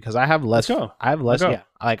too, because I have less. Yeah.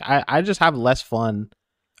 Like I just have less fun.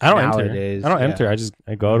 I don't nowadays. enter.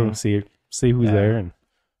 I go to see who's there and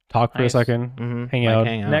talk for a second, hang out.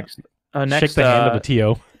 Next, shake the hand of a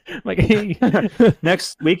TO. Like, hey.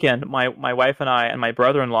 Next weekend, my wife and I and my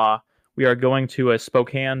brother-in-law, we are going to a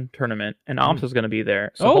Spokane tournament, and Amps is going to be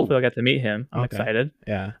there. So hopefully I'll get to meet him. I'm excited.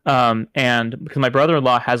 Yeah. And because my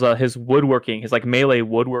brother-in-law has his woodworking, his like Melee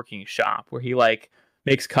woodworking shop where he like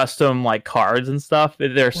makes custom like cards and stuff.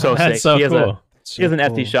 They're so sick. So he has cool. he has an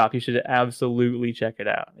Etsy shop. You should absolutely check it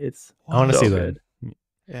out. It's I want to see good.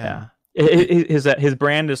 that. Yeah. His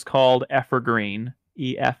brand is called Effergreen.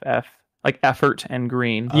 EFF. Like effort and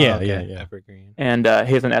green. Yeah. Effort green. And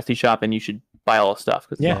he has an Etsy shop, and you should buy all his stuff.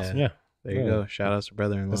 Yeah. There you go. Shout out to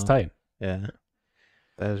brother-in-law. That's tight. Yeah.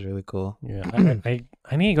 That is really cool. Yeah.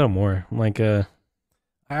 I need to go more. Like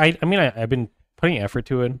I've been putting effort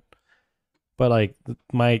to it, but like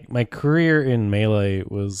my career in Melee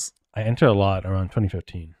was I entered a lot around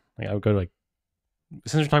 2015. Like I would go to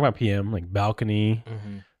since we're talking about PM, like Balcony.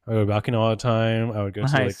 I would go to Balcony all the time. I would go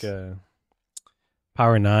to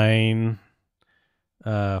Power 9,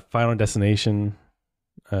 Final Destination,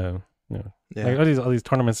 like all these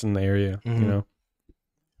tournaments in the area, And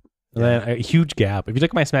then a huge gap. If you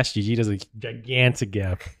look at my Smash GG, there's a gigantic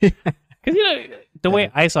gap. Because the way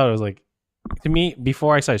I saw it was like, to me,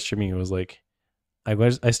 before I started streaming, it was like,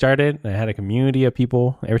 I started and I had a community of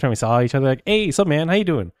people. Every time we saw each other, like, hey, what's up, man? How you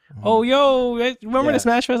doing? Oh, yo, remember the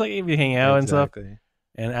Smash Fest? Like, we hang out and stuff.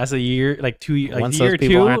 And as a year, like 2 years, like year or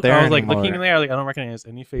two, I was like looking in there, like I don't recognize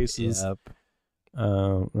any faces. Yep.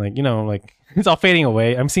 Like it's all fading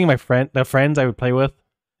away. I'm seeing the friends I would play with,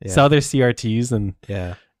 sell their CRTs, and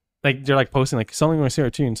like they're like posting like selling my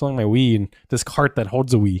CRT and selling my Wii, and this cart that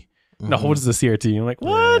holds a Wii that holds the CRT. I'm like,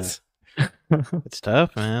 what? It's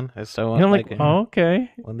tough, man. It's so. And I'm like, oh,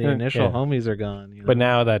 okay. When the initial homies are gone, But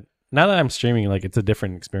now that I'm streaming, like it's a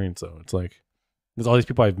different experience. Though it's like there's all these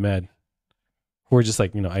people I've met. Who are just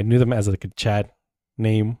like, I knew them as like a chat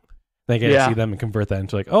name. Then I get to see them and convert that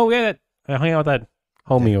into like, oh yeah, I hung out with that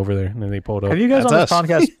homie over there, and then they pulled up. Have you guys on this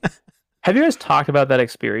podcast? Have you guys talked about that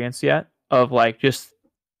experience yet? Of like just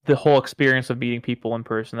the whole experience of meeting people in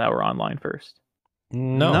person that were online first.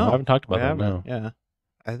 No, I haven't talked about that. No. Yeah,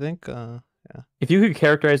 I think. If you could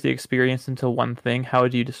characterize the experience into one thing, how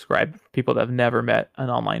would you describe people that have never met an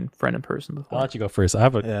online friend in person before? I'll let you go first. I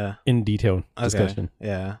have a in detail discussion.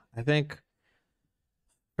 Yeah, I think.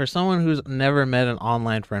 For someone who's never met an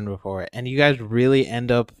online friend before, and you guys really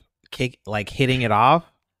end up hitting it off,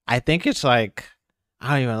 I think it's like,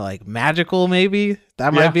 I don't even like magical. Maybe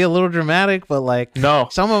that might be a little dramatic, but like no,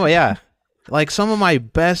 some of my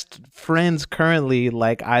best friends currently,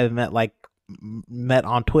 like I've met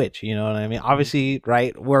on Twitch. You know what I mean? Obviously,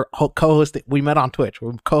 right? We're co-hosting. We met on Twitch.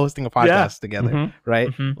 We're co-hosting a podcast together, right?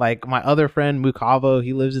 Like my other friend Mukavo,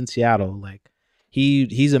 he lives in Seattle. Like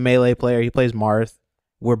he's a Melee player. He plays Marth.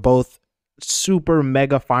 We're both super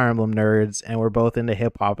mega Fire Emblem nerds, and we're both into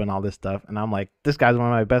hip hop and all this stuff. And I'm like, this guy's one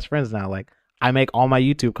of my best friends now. Like, I make all my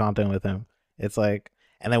YouTube content with him. It's like,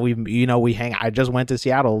 And then we hang. I just went to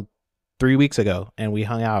Seattle 3 weeks ago, and we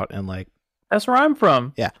hung out and like. That's where I'm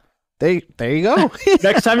from. Yeah, there you go.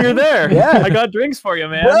 Next time you're there, Yeah. I got drinks for you,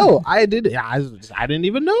 man. Bro, I did. Yeah, I didn't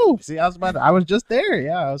even know. See, I was just there.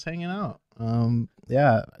 Yeah, I was hanging out.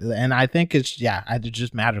 Yeah, and I think it's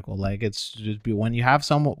just magical. Like it's just when you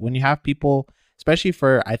have people, especially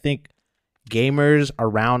for I think gamers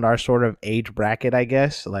around our sort of age bracket. I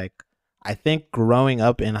guess like I think growing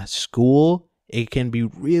up in a school, it can be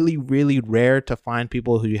really, really rare to find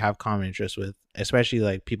people who you have common interests with, especially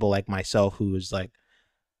like people like myself, who is like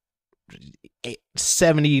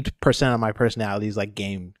 70% of my personality is like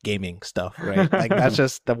gaming stuff, right? Like that's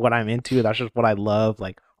just what I'm into. That's just what I love,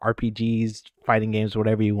 like RPGs, fighting games,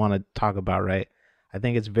 whatever you want to talk about, right? I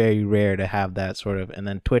think it's very rare to have that sort of, and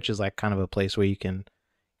then Twitch is like kind of a place where you can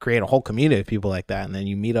create a whole community of people like that, and then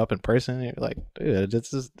you meet up in person and you're like, dude,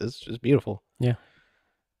 this is just beautiful. Yeah.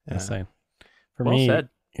 Insane. For Well me, said.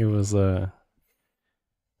 it was I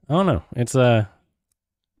don't know.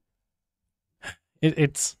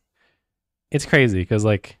 It's crazy because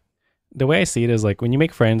like the way I see it is like when you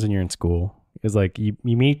make friends and you're in school is like you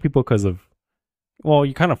meet people because of, well,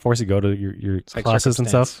 you kind of force to go to your like classes and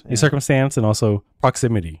stuff, your circumstance, and also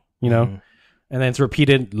proximity, you know, and then it's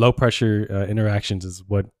repeated low pressure interactions is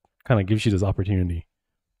what kind of gives you this opportunity.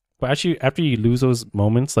 But actually, after you lose those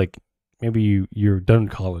moments, like maybe you're done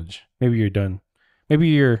college, maybe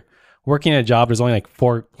you're working at a job. There's only like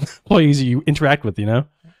 4 employees you interact with, you know.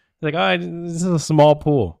 Like, oh, this is a small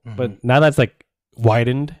pool. But now that's like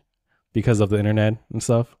widened because of the internet and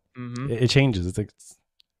stuff. It changes. It's like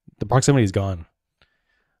the proximity is gone.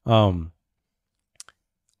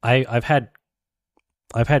 I've had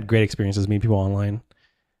great experiences meeting people online,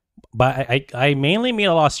 but I mainly meet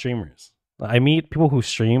a lot of streamers. I meet people who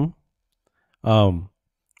stream. And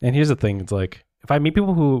here's the thing: it's like if I meet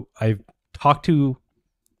people who I've talked to,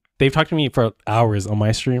 they've talked to me for hours on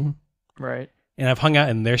my stream, right? And I've hung out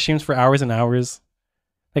in their streams for hours and hours.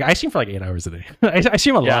 Like I stream for like 8 hours a day. I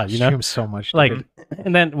stream a lot, you know. Stream so much, like,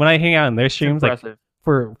 and then when I hang out in their streams, like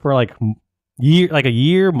for like a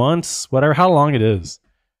year, months, whatever, how long it is,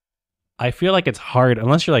 I feel like it's hard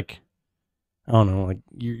unless you're like, I don't know, like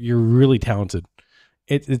you're really talented.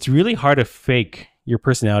 It's really hard to fake your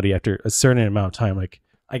personality after a certain amount of time. Like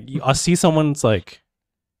I'll see someone's like,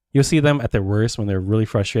 you'll see them at their worst when they're really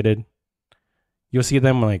frustrated. You'll see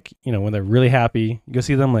them like, you know, when they're really happy. You'll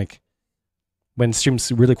see them like when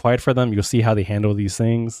stream's really quiet for them. You'll see how they handle these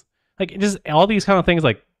things. Like just all these kind of things.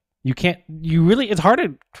 Like it's hard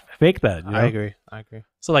to fake that. You know? I agree.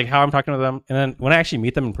 So like how I'm talking to them, and then when I actually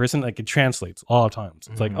meet them in person, like it translates all the times.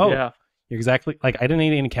 It's like, oh, yeah. You're exactly like I didn't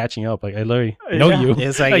need any catching up. Like I literally know you.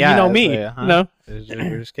 It's like, you know me. Like, you know,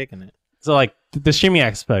 we're just kicking it. So like the streaming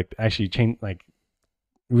aspect actually changed, like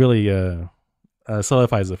really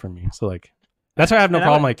solidifies it for me. So like that's why I have no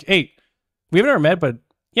problem. Like, hey, we've never met, but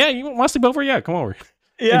yeah, you want to sleep over? Yeah, come over.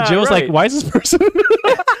 Yeah. And Jill's like, why is this person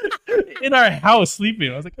in our house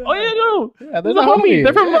sleeping? I was like, oh yeah, no, yeah, there's a homie.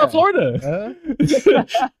 They're from Florida.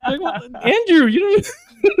 Like, well, Andrew, you know.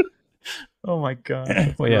 Oh my god,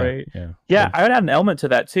 that's well, great. Yeah, I would add an element to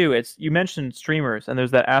that too. You mentioned streamers, and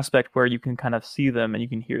there's that aspect where you can kind of see them and you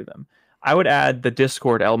can hear them. I would add the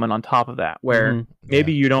Discord element on top of that, where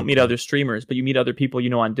maybe you don't meet other streamers, but you meet other people you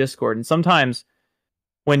know on Discord. And sometimes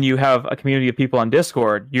when you have a community of people on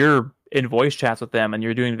Discord, you're in voice chats with them and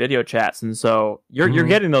you're doing video chats, and so you're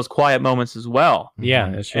getting those quiet moments as well. Yeah,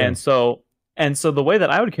 that's true. And so the way that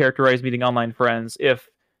I would characterize meeting online friends, if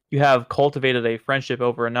you have cultivated a friendship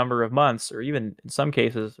over a number of months, or even in some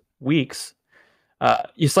cases weeks,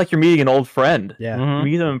 it's like you're meeting an old friend. Yeah, you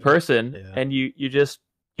meet them in person, and you just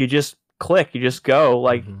click, you just go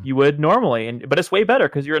like you would normally, but it's way better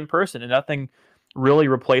because you're in person, and nothing really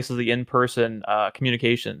replaces the in-person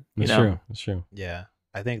communication. That's true. Yeah,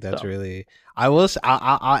 I think that's really.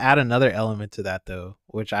 I'll add another element to that though,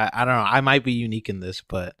 which I don't know. I might be unique in this,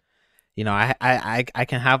 but. You know, I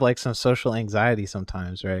can have like some social anxiety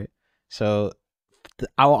sometimes, right? So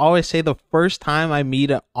I'll always say the first time I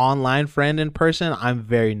meet an online friend in person, I'm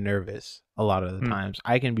very nervous. A lot of the times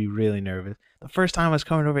I can be really nervous. The first time I was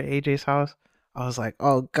coming over to AJ's house, I was like,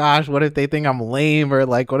 oh gosh, what if they think I'm lame, or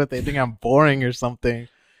like, what if they think I'm boring or something?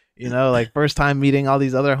 You know, like first time meeting all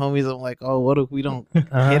these other homies, I'm like, oh, what if we don't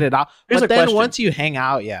hit it out? But then once you hang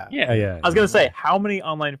out, yeah. I was gonna say, how many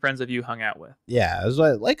online friends have you hung out with? Yeah, it was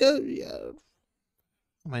like how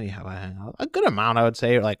many have I hung out? A good amount, I would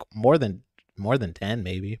say, like more than 10,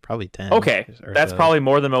 maybe, probably 10. Okay, that's probably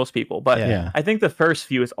more than most people. But I think the first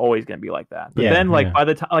few is always gonna be like that. But then, like by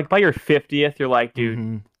the time, like by your 50th, you're like,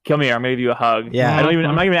 dude, come here, I'm gonna give you a hug. Yeah. I'm not even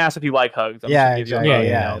gonna ask if you like hugs. I'm just gonna give you a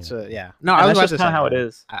exactly. hug. Yeah. No, And I was that's about just to kind say of how that. it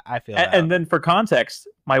is. I feel that. And then for context,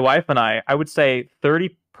 my wife and I would say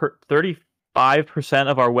 35%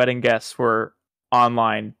 of our wedding guests were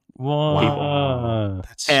online Wow.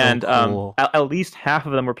 That's so and cool. at least half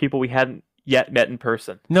of them were people we hadn't yet met in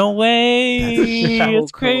person. No way. That's so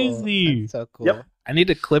It's cool. crazy. That's so cool. Yep. I need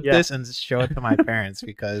to clip Yeah. this and show it to my parents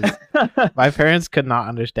because my parents could not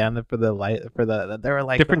understand it they were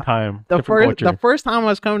like Different time. the different culture. the first time I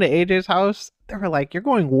was coming to AJ's house, they were like, "You're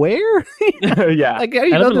going where? Yeah. Like, you I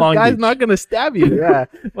know live in this Long guy's Beach. not gonna stab you." Yeah,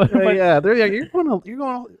 But- yeah. They're like, "You're going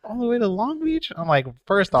all the way to Long Beach." I'm like,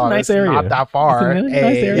 first off, nice it's area. not that far. It's a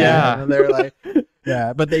nice area. Yeah. And they're like,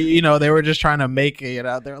 yeah, but they were just trying to make it.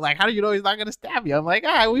 They're like, "How do you know he's not gonna stab you?" I'm like,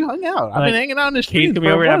 we hung out. I've Like, been hanging out in the Kate streets. could be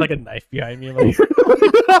for a over and have month." like a knife behind me. Like,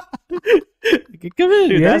 come in,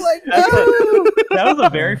 Dude, yeah? that's, Like, that's "Oh." that was the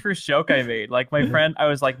very first joke I made. Like my friend, I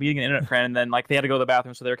was like meeting an internet friend, and then like they had to go to the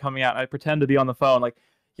bathroom, so they were coming out. And I pretend to be on the phone, like,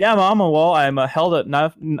 "Yeah, Mama, well, I'm held at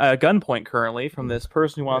gunpoint currently from this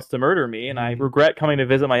person who wants to murder me, and I regret coming to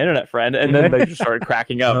visit my internet friend." And then they just started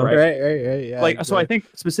cracking up, right? Right, yeah. Like, so I think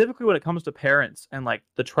specifically when it comes to parents and like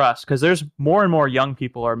the trust, because there's more and more young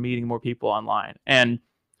people are meeting more people online, and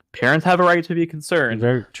parents have a right to be concerned.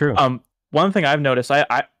 Very true. One thing I've noticed,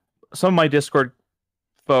 I some of my Discord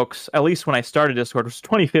folks, at least when I started Discord, was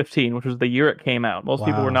 2015, which was the year it came out. Most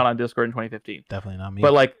people were Wow. not on Discord in 2015. Definitely not me.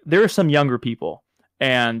 But like there are some younger people.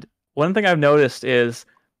 And one thing I've noticed is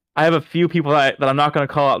I have a few people that I'm not going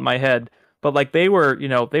to call out in my head, but like they were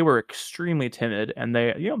extremely timid, and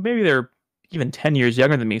they, maybe they're even 10 years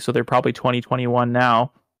younger than me. So they're probably 20, 21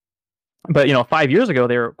 now. But, 5 years ago,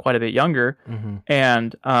 they were quite a bit younger. Mm-hmm.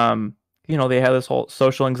 And, they had this whole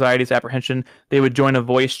social anxiety, this apprehension. They would join a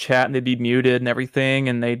voice chat and they'd be muted and everything.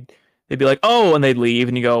 And they'd be like, "Oh," and they'd leave.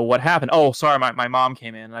 And you go, "What happened?" "Oh, sorry, my mom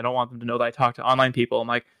came in. And I don't want them to know that I talk to online people." I'm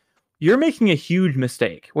like, you're making a huge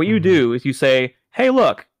mistake. What you do is you say, "Hey,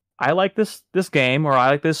 look, I like this game, or I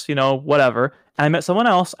like this, whatever. And I met someone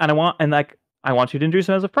else, and I want you to introduce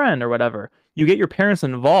them as a friend or whatever." You get your parents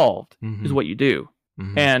involved is what you do.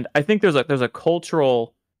 Mm-hmm. And I think there's a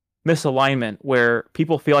cultural misalignment where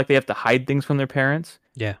people feel like they have to hide things from their parents.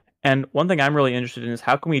 Yeah. And one thing I'm really interested in is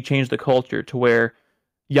how can we change the culture to where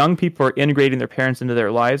young people are integrating their parents into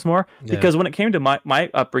their lives more? Yeah. Because when it came to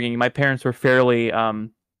my upbringing, my parents were fairly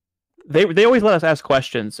they always let us ask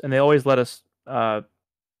questions, and they always let us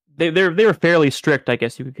they were fairly strict, I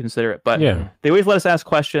guess you could consider it. But Yeah. they always let us ask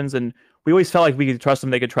questions, and we always felt like we could trust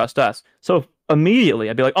them, they could trust us. So immediately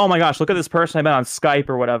I'd be like, "Oh my gosh, look at this person I met on Skype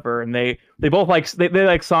or whatever," and they both they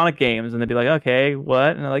like Sonic games, and they'd be like, "Okay,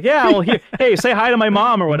 what?" And they're like, "Yeah, well, here, hey, say hi to my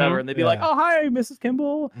mom or whatever," and they'd be like, Yeah. "Oh, hi, Mrs.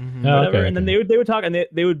 Kimball," Mm-hmm. Oh, whatever. okay, And then they would talk, and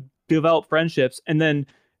they would develop friendships, and then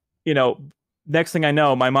next thing I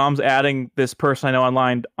know, my mom's adding this person I know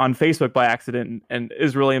online on Facebook by accident, and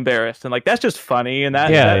is really embarrassed, and like that's just funny, and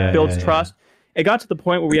that builds trust. It got to the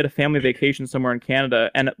point where we had a family vacation somewhere in Canada,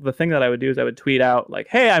 and the thing that I would do is I would tweet out like,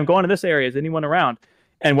 "Hey, I'm going to this area. Is anyone around?"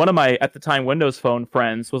 And one of my, at the time, Windows Phone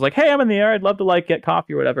friends was like, "Hey, I'm in the area. I'd love to like get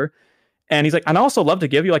coffee or whatever." And he's like, "I'd also love to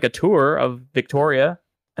give you like a tour of Victoria."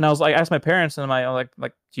 And I was like, I asked my parents, and I'm like,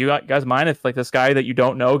 "Do you guys mind if like this guy that you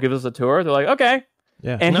don't know gives us a tour?" They're like, "Okay."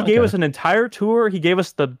 Yeah. And he gave Okay. us an entire tour. He gave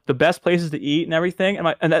us the best places to eat and everything.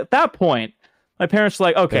 And at that point, my parents were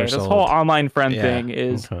like, "Okay, They're this sold. whole online friend Yeah. thing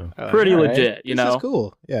is Okay. pretty all right. legit, This is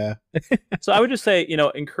cool. Yeah. So I would just say,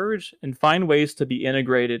 encourage and find ways to be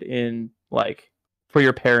integrated in, like, for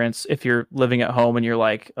your parents if you're living at home and you're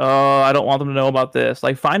like, "Oh, I don't want them to know about this."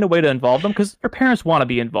 Like, find a way to involve them, because your parents want to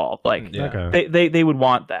be involved. Like, Yeah. Okay. they would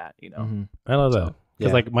want that, Mhm. I love that. So, Because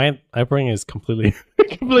yeah. like my upbringing is completely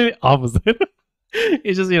completely opposite.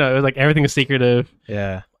 It's just, it was like everything was secretive.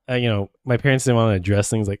 Yeah. My parents didn't want to address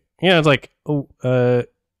things like, it's like, I don't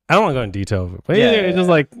want to go in detail, but Yeah, it's just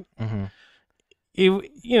like, Mm-hmm.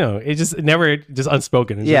 it just never just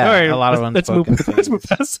unspoken. It's Yeah, like, all right, a lot of let's move, unspoken let's move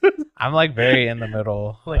things. past it. I'm like very in the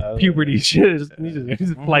middle. Like of- puberty shit. It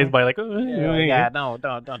just flies by like, Yeah, no,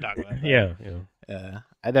 don't talk about that. yeah. Yeah.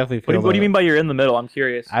 I definitely feel. What do you mean by you're in the middle? I'm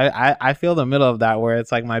curious. I feel the middle of that, where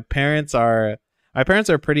it's like my parents are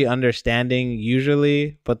pretty understanding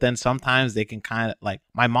usually, but then sometimes they can kind of, like,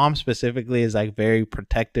 my mom specifically is like very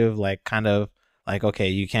protective, like kind of like, "Okay,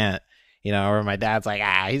 you can't," or my dad's like,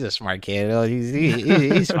 "He's a smart kid. Oh,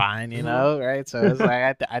 he's fine," right? So it's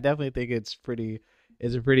like I definitely think it's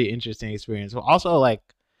a pretty interesting experience. But also, like,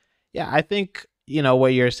 yeah, I think what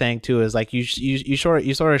you're saying too is like you sort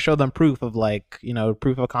of show them proof of, like,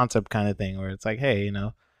 proof of concept kind of thing, where it's like, hey,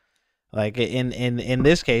 like in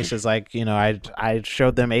this case, it's like, I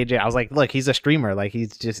showed them AJ. I was like, "Look, he's a streamer. Like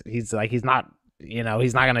he's not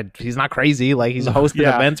he's not crazy. Like he's hosted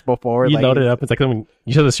events before. You like, load it up. It's like something.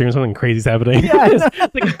 You show the stream, something crazy's happening. Yeah,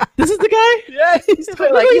 like, this is the guy. Yeah, he's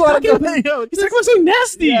like you want to go? He's talking about something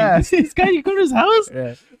nasty. Yeah. This guy, you go to his house.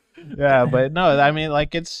 Yeah, but no, I mean,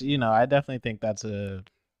 like it's I definitely think that's a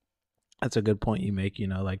good point you make.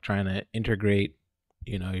 Like trying to integrate.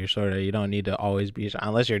 You're sort of you don't need to always be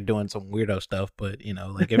unless you're doing some weirdo stuff. But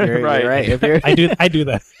like if you're right, if you're I do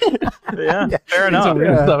that. Yeah, fair enough. Some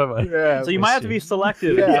weird stuff about it. Yeah, So you might have to be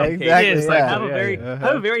selective. Yeah, in some exactly. cases. Yeah, Like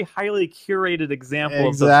have a very highly curated example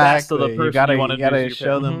of the best of the person you want to You gotta do.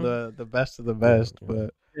 show them the best of the best.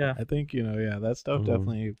 But Yeah. I think that stuff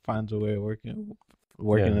definitely finds a way of working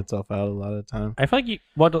Yeah. itself out a lot of the time. I feel like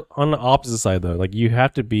on the opposite side though, like you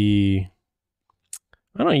have to be.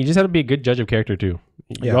 I don't know. You just have to be a good judge of character too.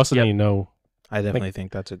 You also need to know. I definitely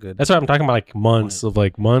think that's a good. That's what I'm talking about. Like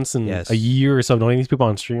months and Yes. a year or so knowing these people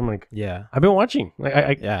on stream. Like Yeah. I've been watching.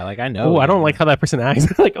 Like Like I know. oh, I don't like how that person acts.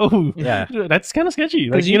 Like Yeah. that's kind of sketchy.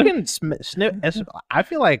 Like Because you can snip. I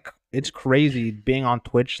feel like it's crazy being on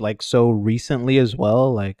Twitch like so recently as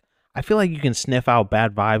well. Like I feel like you can sniff out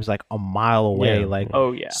bad vibes like a mile away. Yeah. Like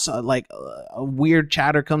Oh yeah. so, like a weird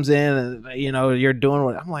chatter comes in, and you're doing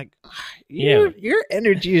what I'm like. Yeah. Your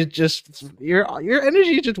energy is just your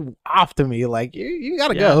energy is just off to me. Like you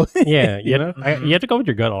gotta go. yeah, you have to go with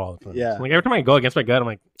your gut all the time. Yeah. Like every time I go against my gut, I'm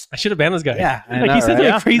like, I should have banned this guy. Yeah, I like know, he said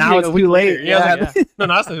right? like crazy. Now like, it's a week too late. later. Yeah, I was Yeah. like, no,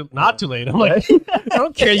 not too late. I'm like, I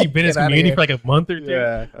don't care. You've been in this Get outta community here. for like a month or two.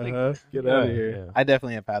 Yeah, Like, get yeah, out of here. yeah. I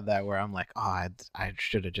definitely have had that where I'm like, I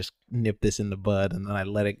should have just nipped this in the bud, and then I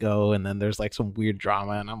let it go, and then there's like some weird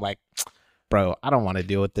drama, and I'm like, bro, I don't want to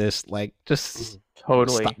deal with this. Like, just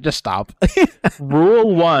Totally. stop.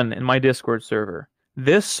 Rule 1 in my Discord server.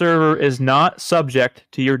 This server is not subject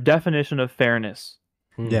to your definition of fairness.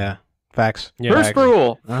 Yeah, facts. Yeah, First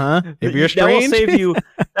rule. If you're strange,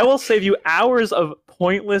 That will save you hours of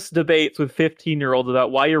pointless debates with 15-year-olds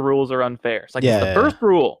about why your rules are unfair. It's like it's the first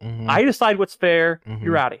rule. Mhm. I decide what's fair. Mhm.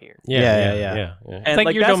 You're out of here. Yeah. And It's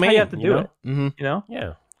like your that's domain. how you have to do it. Mm-hmm. You know?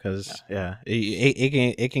 Yeah. Because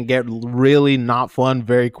it can get really not fun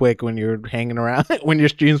very quick when you're hanging around when your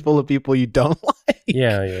stream's full of people you don't like.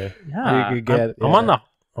 Yeah. Yeah. You could get.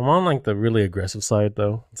 I'm on like the really aggressive side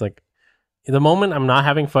though. It's like the moment I'm not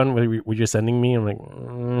having fun with what you're sending me, I'm like,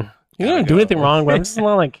 you don't do anything wrong, but I'm just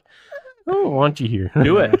not like, I don't want you here.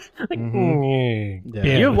 Do it. Like, Yeah.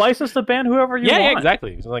 yeah. You have license to ban whoever you want. Yeah,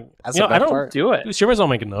 exactly. It's like, That's you know, the I best don't part. Do it. streamers don't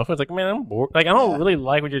make enough. It's like, man, I'm bored. Like, I don't really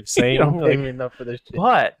like what you're saying. You don't pay Like, me enough for this shit.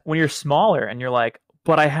 But when you're smaller and you're like,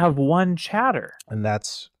 but I have one chatter. And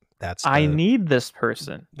that's I need this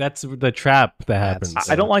person. that's the trap that That's- happens.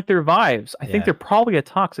 I don't like their vibes. I Yeah. think they're probably a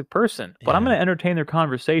toxic person, but I'm Yeah. going to entertain their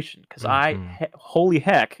conversation because Mhm. holy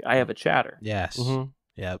heck, I have a chatter. Yes. Mhm.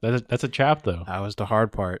 Yeah. That's a trap though, That was the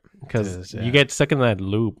hard part because yeah. you get stuck in that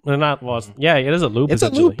loop. Well, not well, yeah, it is a loop. It's a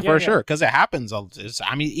essentially. loop Yeah, for yeah. sure because it happens.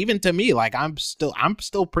 I mean, even to me, like I'm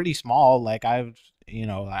still pretty small. Like I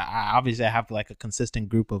obviously I have like a consistent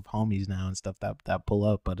group of homies now and stuff that pull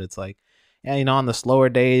up, but it's like, yeah, on the slower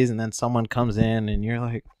days, and then someone comes in and you're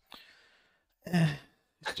like,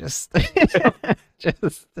 just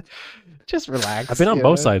just relax. I've been on you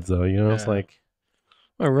both know? sides though. It's Yeah. like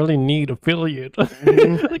I really need affiliate.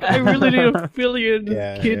 Like I really need affiliate.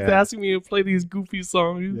 Yeah, Kids yeah. asking me to play these goofy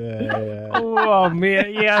songs. Yeah. Oh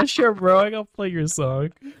man, yeah, sure, bro. I gotta play your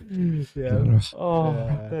song. Yeah. Oh,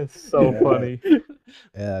 Yeah. that's so Yeah. funny.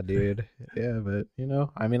 Yeah, dude. Yeah, but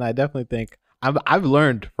I mean, I definitely think I've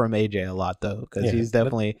learned from AJ a lot though, because Yeah. he's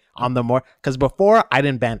definitely on the more. Because before I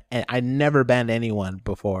never banned anyone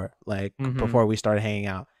before, like Mhm. before we started hanging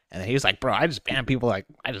out, and he was like, "Bro, I just ban people. Like,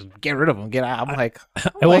 I just get rid of them, get out." I'm like,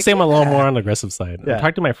 I will say I'm a little more on the aggressive side. Yeah. I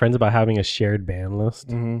talked to my friends about having a shared ban list,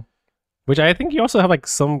 Mhm. which I think you also have like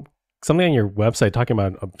something on your website talking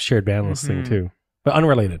about a shared ban list thing Mhm. too, but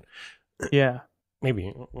unrelated. Yeah.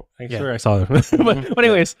 Maybe I Yeah. swear I saw them. but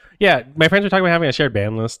anyways, yeah, my friends were talking about having a shared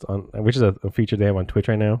ban list on, which is a feature they have on Twitch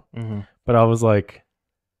right now. Mhm. But I was like,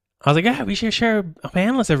 yeah, we should share a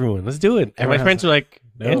ban list, everyone. Let's do it. And my Everyone friends has- were like,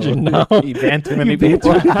 Andrew, no. You banned too many You banned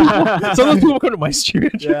people. too many people. Some of those people come to my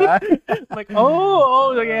stream. Yeah. I'm like, yeah.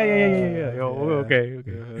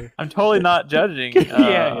 Okay. I'm totally not judging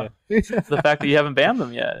Yeah. the fact that you haven't banned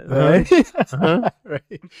them yet. Right. Uh-huh.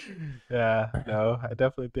 Right. Yeah. No, I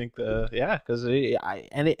definitely think because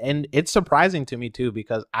it's surprising to me too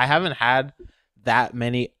because I haven't had that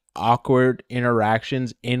many awkward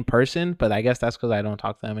interactions in person, but I guess that's because I don't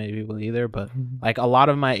talk to that many people either. But like a lot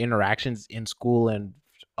of my interactions in school and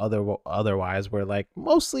otherwise were like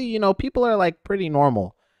mostly people are like pretty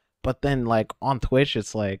normal, but then like on Twitch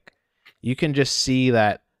it's like you can just see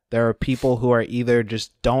that there are people who are either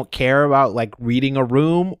just don't care about like reading a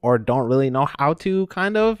room or don't really know how to,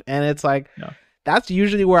 kind of. And it's like, that's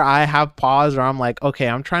usually where I have pause, or I'm like, okay,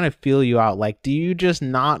 I'm trying to feel you out. Like, do you just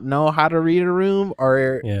not know how to read a room,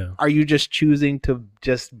 or are you just choosing to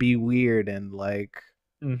just be weird and like,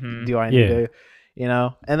 do I need to, you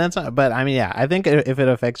know? And that's not, but I mean, yeah, I think if it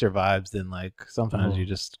affects your vibes, then like sometimes you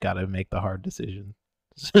just got to make the hard decision.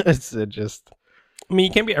 It's just, I mean,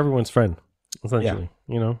 you can't be everyone's friend, essentially,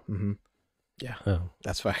 you know? Yeah,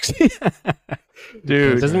 that's facts.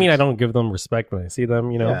 Dude, it doesn't mean I don't give them respect when I see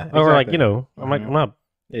them, you know? Yeah, Or like, exactly. you know, I'm like, I'm not.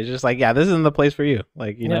 It's just like, this isn't the place for you.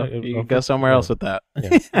 Like, you know, you can go somewhere else with that.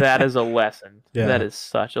 that is a lesson. That is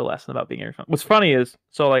such a lesson about being your friend. What's funny is,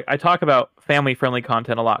 so like I talk about family friendly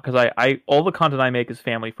content a lot, because I all the content I make is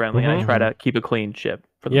family friendly, and I try to keep a clean ship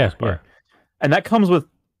for the most part. And that comes with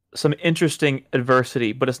some interesting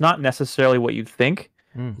adversity, but it's not necessarily what you think.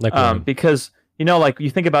 Because, you know, like you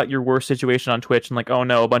think about your worst situation on Twitch and like, oh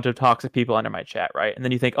no, a bunch of toxic people under my chat, right? And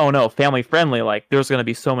then you think, oh no, family friendly, like there's going to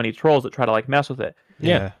be so many trolls that try to like mess with it.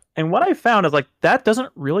 And what I found is like that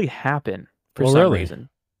doesn't really happen for some reason.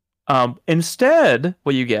 Instead,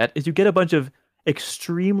 what you get is you get a bunch of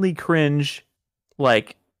extremely cringe,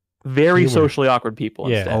 like very socially awkward people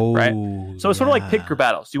instead, right? So it's sort of like pick your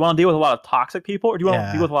battles. Do you want to deal with a lot of toxic people, or do you want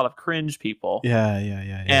to deal with a lot of cringe people?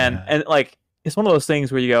 And like it's one of those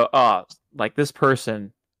things where you go, oh, like this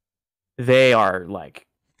person, they are like,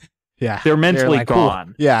 they're mentally like,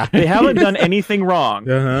 gone. Cool. They haven't done anything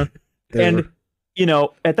wrong. And you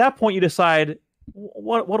know, at that point, you decide,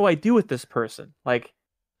 what do I do with this person? Like,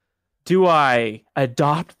 do I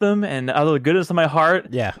adopt them and out of the goodness of my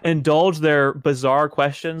heart, indulge their bizarre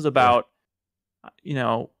questions about, you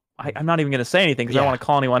know, I'm not even going to say anything because I don't want to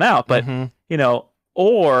call anyone out, but you know,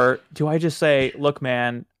 or do I just say, look,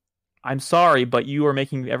 man, I'm sorry, but you are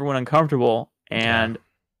making everyone uncomfortable, and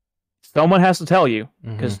someone has to tell you,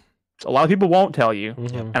 because a lot of people won't tell you,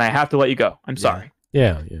 and I have to let you go. I'm sorry.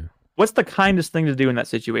 What's the kindest thing to do in that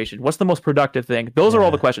situation? What's the most productive thing? Those are all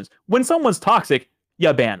the questions. When someone's toxic,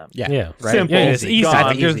 you ban them. Right? Simple. It's easy.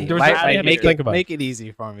 Make it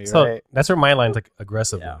easy for me. So right? that's where my line's like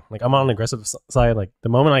aggressive. Like I'm on the aggressive side. Like the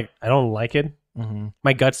moment I don't like it,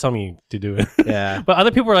 my guts tell me to do it. But other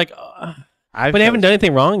people are like, but they haven't done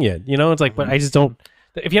anything wrong yet. You know, it's like, but I just don't.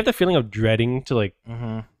 If you have the feeling of dreading to like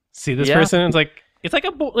see this person, it's like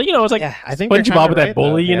a, you know, it's like I think SpongeBob with that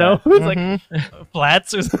bully, you know, it's like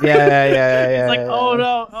flats or something. It's like, oh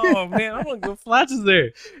no, oh man, I'm gonna go flats is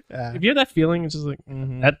there. If you have that feeling, it's just like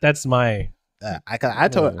that's my. I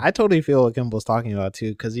totally feel what Kimball's talking about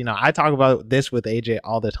too, because you know I talk about this with AJ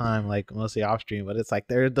all the time, like mostly off stream. But it's like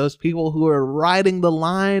there are those people who are riding the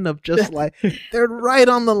line of just like they're right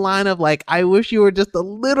on the line of like, I wish you were just a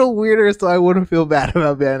little weirder so I wouldn't feel bad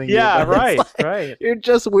about banning you. Right. You're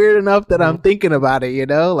just weird enough that I'm thinking about it, you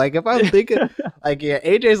know. Like if I'm thinking, like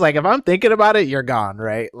AJ's like, if I'm thinking about it, you're gone,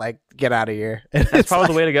 right? Like get out of here. That's probably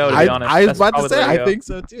the way to go. To be honest, I was about to say, I think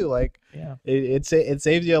so too. Like it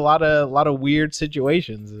saves you a lot of weird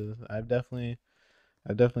situations. I've definitely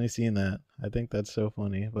seen that. I think that's so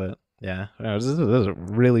funny. But this is a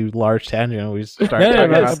really large tangent. We started talking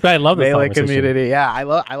about I love the melee community. I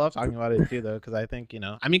love talking about it too, though, because I think, you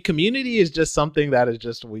know, I mean, community is just something that is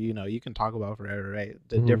just, you know, you can talk about forever, right?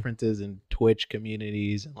 The differences in Twitch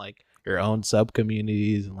communities and like your own sub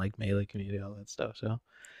communities and like melee community, all that stuff. So,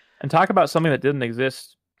 and talk about something that didn't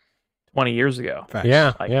exist 20 years ago. Facts.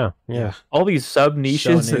 Yeah. All these sub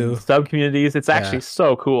niches and sub communities. It's actually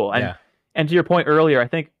so cool. And to your point earlier, I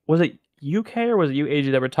think, was it UK or was it you,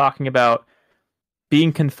 AJ, that were talking about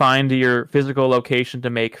being confined to your physical location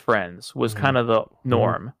to make friends was kind of the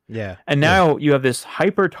norm. And now you have this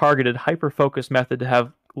hyper targeted, hyper focused method to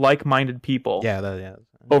have like-minded people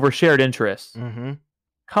over shared interests.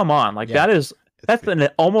 Come on, like that's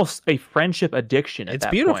almost a friendship addiction. It's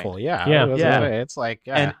beautiful. Point. It's like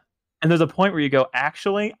and there's a point where you go,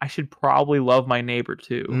 actually, I should probably love my neighbor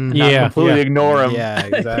too. Not completely ignore him. Yeah,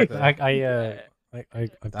 exactly.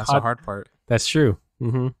 That's the hard part. That's true.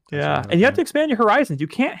 And you have to expand your horizons. You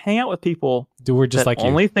can't hang out with people that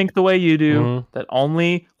only think the way you do, that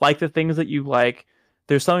only like the things that you like.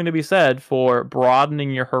 There's something to be said for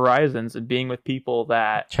broadening your horizons and being with people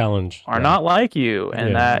that are not like you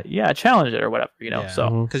and that challenge it or whatever, you know.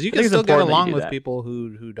 So because you can still get along with people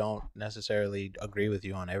who don't necessarily agree with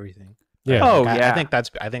you on everything. I think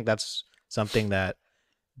that's something that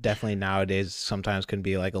definitely nowadays sometimes can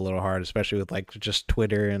be like a little hard, especially with like just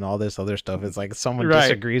Twitter and all this other stuff. It's like someone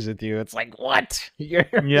disagrees with you, it's like, what?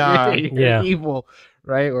 You're evil,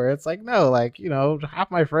 right? Where it's like, no, like, you know, half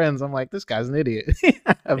my friends, I'm like, this guy's an idiot,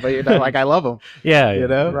 but you're not like, I love him. You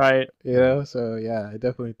know, right? You know, so yeah, I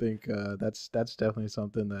definitely think that's definitely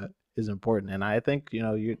something that is important, and I think, you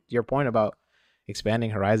know, your point about expanding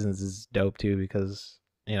horizons is dope too, because,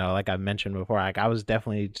 you know, like I mentioned before, like I was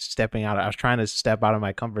definitely stepping out. I was trying to step out of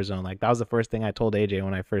my comfort zone. Like that was the first thing I told AJ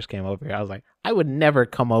when I first came over here. I was like, I would never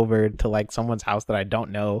come over to like someone's house that I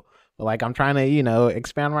don't know. But like I'm trying to, you know,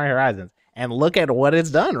 expand my horizons. And look at what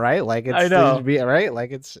it's done, right? Like it's, I know. right?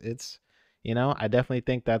 Like it's, you know, I definitely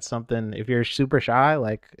think that's something. If you're super shy,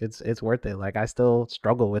 like it's worth it. Like I still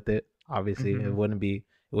struggle with it. Obviously, it wouldn't be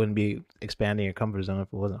expanding your comfort zone if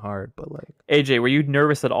it wasn't hard. But like AJ, were you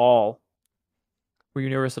nervous at all? Were you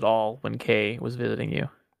nervous at all when Kay was visiting you?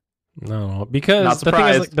 No, because Not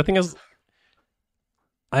surprised. the thing is,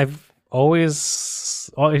 I've always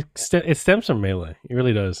it stems from Melee. It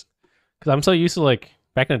really does. Because I'm so used to, like,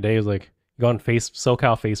 back in the day, it was like go on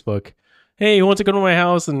SoCal Facebook. Hey, you want to go to my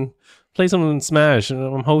house and play some Smash? And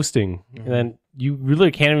I'm hosting, and then you really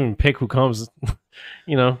can't even pick who comes.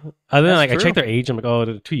 You know, other than like I check their age, I'm like, oh,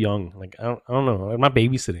 they're too young. Like I don't know. I'm not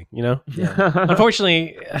babysitting. You know. Yeah.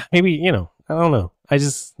 Unfortunately, maybe, you know, I don't know. I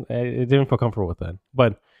didn't feel comfortable with that.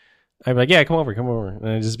 But I'd be like, yeah, come over, and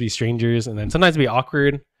it'd just be strangers, and then sometimes it'd be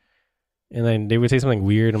awkward, and then they would say something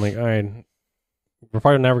weird. I'm like, all right, we're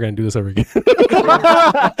probably never gonna do this ever again.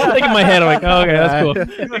 Like in my head, I'm like, oh, okay, that's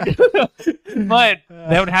cool. But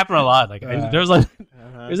that would happen a lot. Like there's gonna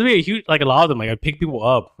be a huge, like a lot of them. Like I'd pick people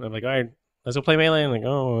up. And I'm like, all right, let's go play Melee. I'm like,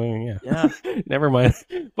 oh yeah, never mind.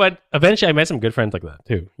 But eventually, I met some good friends like that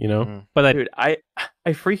too. You know, but dude, I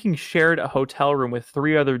freaking shared a hotel room with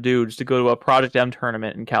 3 other dudes to go to a Project M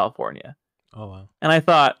tournament in California. Oh wow! And I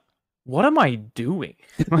thought, what am I doing?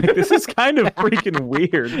 Like, this is kind of freaking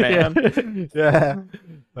weird, man. Yeah.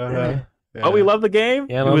 Oh, we love the game.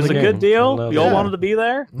 Yeah, it was a good deal. We all wanted to be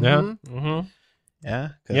there. Yeah.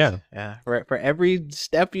 Yeah. For every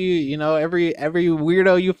step you know, every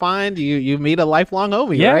weirdo you find, you meet a lifelong homie,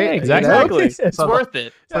 right? Yeah, exactly. It's worth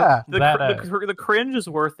it. Yeah. The cringe is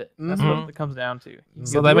worth it. That's what it comes down to.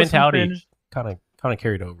 So that mentality kind of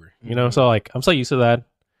carried over, you know. So like I'm so used to that,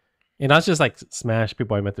 and not just like Smash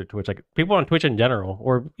people I met through Twitch, like people on Twitch in general,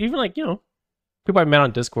 or even like, you know, people I met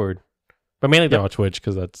on Discord, but mainly they're on Twitch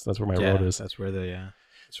because that's where my world is. That's where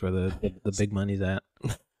the big money's at.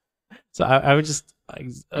 So I would just,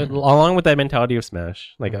 along with that mentality of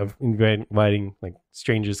Smash, like of inviting like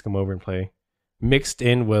strangers to come over and play, mixed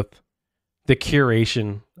in with the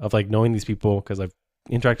curation of like knowing these people because I've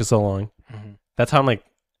interacted so long. That's how I'm like,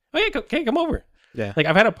 oh yeah, okay, come over. Yeah. Like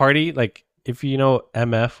I've had a party, like if you know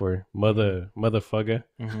MF or Motherfugger,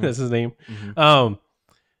 that's his name. I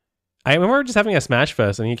remember just having a Smash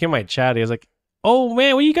Fest and he came to my chat. He was like, oh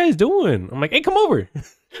man, what are you guys doing? I'm like, hey, come over.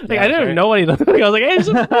 Like I didn't even know what he looked like. I was like, hey,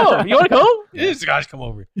 just come. You want to come? Yeah, this guy's come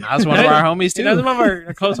over. That's one of our homies too. That's one of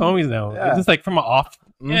our close homies now. It's just like from an off.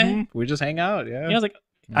 Yeah, we just hang out. Yeah. I was like,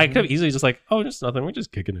 I could have easily just like, oh, just nothing. We're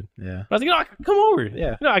just kicking it. Yeah. But I was like, oh, come over.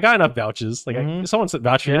 Yeah. You know, I got enough vouchers. Like someone said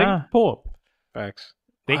voucher. Like, pull up. Facts.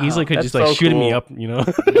 They easily could just like so shoot me up. You know,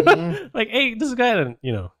 like, hey, this guy. And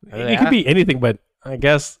you know, it could be anything, but I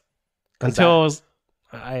guess until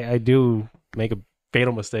I do make a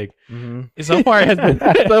fatal mistake. So far, it's been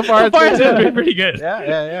pretty good.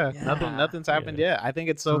 Yeah. Nothing's happened yet. I think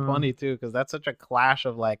it's so funny too because that's such a clash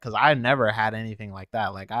of like, because I never had anything like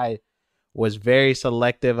that. Like I was very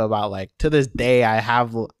selective about, like, to this day I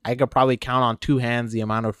could probably count on 2 hands the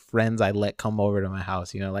amount of friends I let come over to my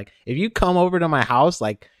house. You know, like if you come over to my house,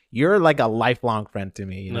 like you're like a lifelong friend to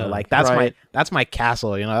me. You know, like that's my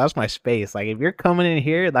castle. You know, that's my space. Like if you're coming in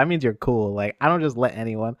here, that means you're cool. Like I don't just let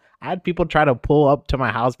anyone. I had people try to pull up to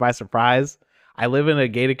my house by surprise. I live in a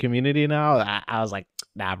gated community now. I was like,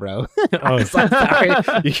 nah, bro. I'm sorry.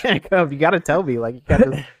 You can't come. You got to tell me. Like you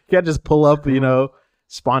can't just pull up, you know,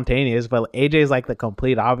 spontaneous. But AJ's like the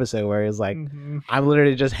complete opposite, where he's like, I'm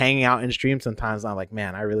literally just hanging out in stream sometimes. And I'm like,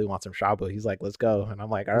 man, I really want some shabu. He's like, let's go. And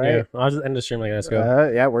I'm like, all right. Yeah, I'll just end the stream like, let's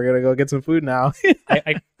go. Yeah, we're going to go get some food now.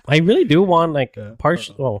 I really do want like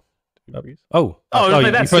partial. You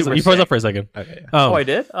froze up for a second. Okay. I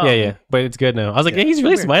did? Yeah. But it's good now. I was like, he's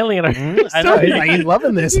really smiling at our I know, he's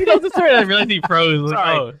loving this. He knows the story. I realized he froze.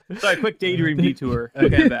 Sorry. Sorry, quick daydream detour.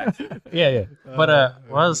 Okay, back. Yeah. But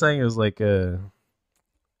what I was saying is like,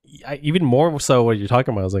 even more so what you're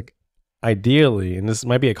talking about is like, ideally, and this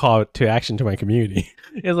might be a call to action to my community,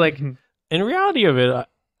 is like, in reality of it,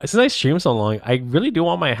 since I stream so long, I really do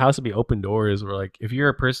want my house to be open doors where like, if you're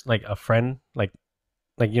a person, like a friend, like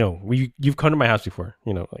like, you know, you've come to my house before,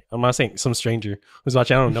 you know, like, I'm not saying some stranger who's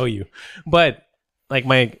watching, I don't know you, but like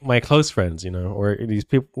my close friends, you know, or these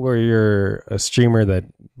people where you're a streamer that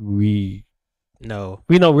we know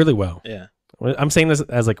really well. Yeah. I'm saying this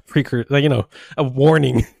as like precursor, like, you know, a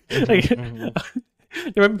warning. Like,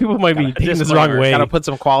 people might be taking this the wrong way. Gotta put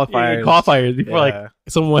some qualifiers. Qualifiers before like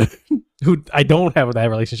someone who I don't have that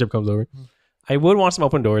relationship comes over. I would want some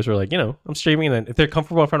open doors where, like, you know, I'm streaming, and then if they're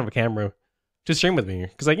comfortable in front of a camera, just stream with me.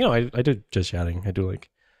 Because, like, you know, I do just chatting. I do like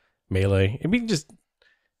Melee. It'd be just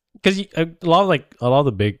because a lot of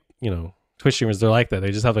the big, you know, Twitch streamers, they're like that.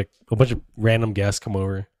 They just have like a bunch of random guests come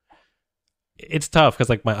over. It's tough because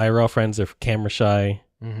like my IRL friends are camera shy.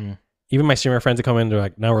 Mm-hmm. Even my streamer friends that come in, they're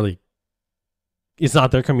like not really. It's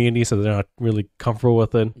not their community, so they're not really comfortable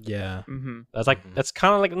with it. Yeah, that's like that's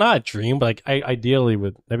kind of like not a dream, but like I ideally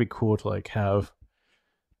that'd be cool to like have.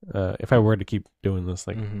 If I were to keep doing this,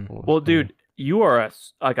 like, well, dude, you are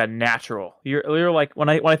a natural. You're like when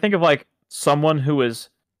I think of like someone who is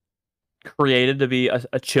created to be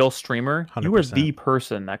a chill streamer, 100%. You are the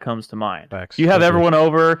person that comes to mind. Facts. You have everyone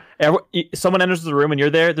over. Someone enters the room and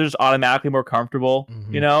you're there. They're just automatically more comfortable,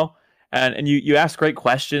 you know. And you ask great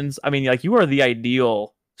questions. I mean, like, you are the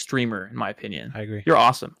ideal streamer, in my opinion. I agree. You're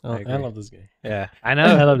awesome. Oh, I love this guy. Yeah, I know.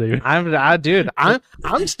 I love David.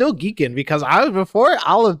 I'm still geeking because before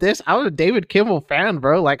all of this, I was a David Kimball fan,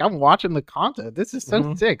 bro. Like, I'm watching the content. This is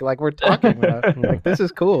so sick. Like, we're talking about. Like, this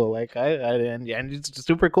is cool. Like, and he's a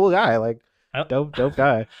super cool guy. Like, dope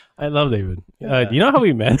guy. I love David. Do you know how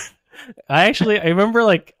we met? I remember,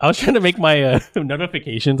 like, I was trying to make my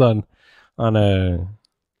notifications on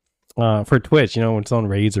for Twitch, you know, when someone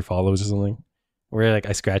raids or follows or something, where like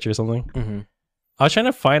I scratch or something. I was trying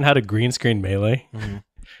to find how to green screen Melee, and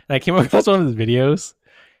I came across one of his videos,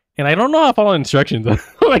 and I don't know how to follow instructions.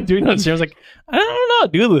 Like doing on stream, I was like, I don't know how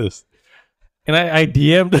to do this, and I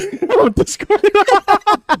DM'd on Discord.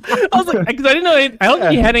 I was like, because I didn't know. I don't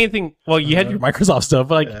think you had anything. Well, you had your Microsoft stuff,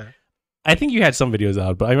 but like, I think you had some videos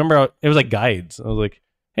out. But I remember it was like guides. I was like,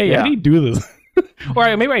 hey, how do you do this?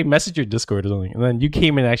 Or maybe I messaged your Discord or something, and then you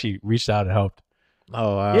came and actually reached out and helped.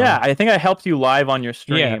 Oh, wow. Yeah, I think I helped you live on your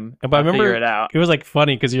stream. Yeah, but I remember it was like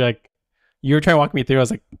funny because you were trying to walk me through. I was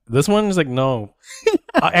like, this one is like, no.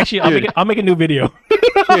 I'll make a new video.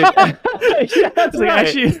 Actually,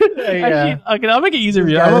 I'll make it easier for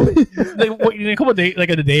you. In a couple of days, like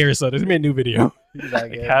in a day or so, there's gonna be a new video.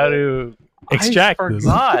 Like how to extract this.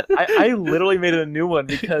 I forgot. I literally made a new one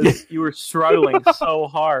because you were struggling so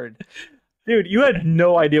hard. Dude, you had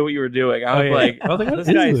no idea what you were doing. I was like, what is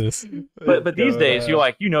this? But these days, you're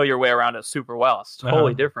like, you know your way around it super well. It's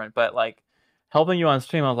totally different. But like, helping you on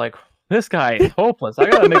stream, I was like, this guy is hopeless. I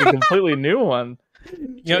gotta make a completely new one.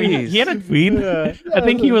 You know, he had a tweet. I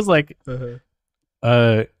think he was like,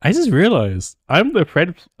 I just realized I'm the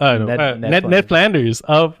Ned Flanders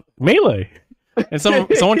of Melee. And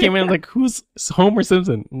someone came in like, who's Homer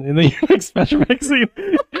Simpson? And then you're like, special vaccine.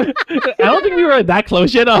 I don't think we were that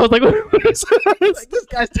close yet. I was like, what is this? Like, this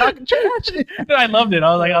guy's talking trash. I loved it.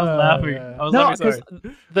 I was laughing. I was laughing.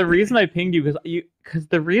 Sorry. The reason I pinged you because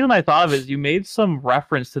the reason I thought of it is you made some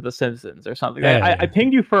reference to The Simpsons or something. I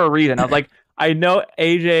pinged you for a reason. I was like, I know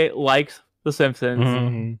AJ likes The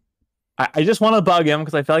Simpsons. I just want to bug him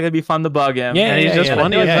because I feel like it'd be fun to bug him. Yeah, and he's just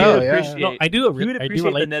funny. I do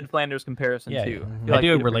appreciate the Ned Flanders comparison too. I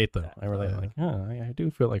do relate though. I relate. Like, I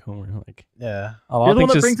do feel like Homer. Like, yeah, you're the one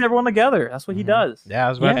that brings everyone together. That's what he does. Yeah, I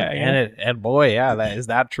was about to, and boy,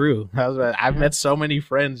 that true. I've met so many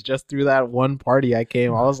friends just through that one party I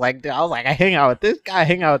came. I was like, I hang out with this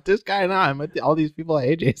guy, Now I'm with all these people at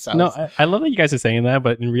AJ's house. No, I love that you guys are saying that,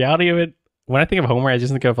 but in reality of it, when I think of Homer, I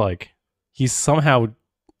just think of like he's somehow.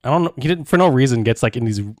 I don't know. He didn't, for no reason, gets like in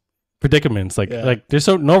these predicaments. Like there's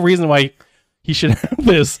no reason why he should have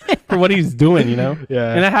this for what he's doing, you know?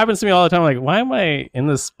 Yeah. And that happens to me all the time. Like, why am I in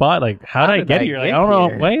this spot? Like, how did I get here? Like, I don't know.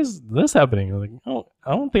 Why is this happening? Like, oh,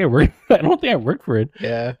 I don't think I worked for it.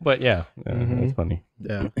 Yeah. But yeah, it's funny.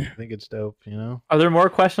 Yeah. I think it's dope, you know? Are there more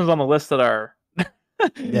questions on the list that are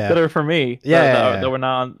that are for me? That we're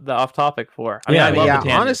not on the off topic for. I mean, I love the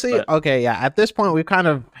tangents, honestly, but... at this point we kind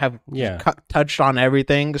of have touched on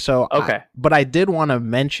everything. So but I did want to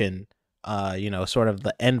mention sort of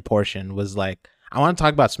the end portion was like I want to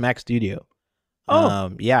talk about Smack Studio.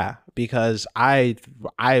 Because I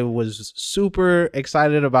was super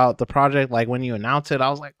excited about the project. Like when you announced it, I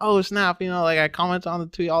was like, oh snap, like I commented on the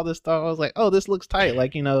tweet, all this stuff. I was like, oh, this looks tight.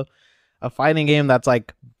 Like, a fighting game that's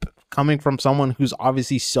like coming from someone who's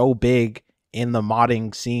obviously so big in the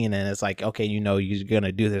modding scene, and it's like, okay, you're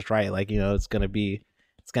gonna do this right, like it's gonna be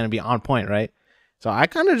on point, right? So I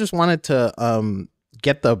kind of just wanted to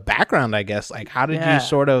get the background, I guess. Like, how did you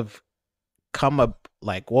sort of come up?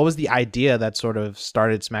 Like, what was the idea that sort of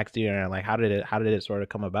started Smack Theater? Like, how did it sort of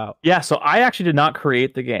come about? Yeah, so I actually did not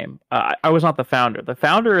create the game. I was not the founder. The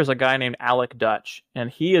founder is a guy named Alec Dutch, and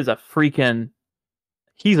he's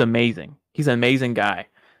amazing. He's an amazing guy.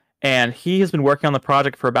 And he has been working on the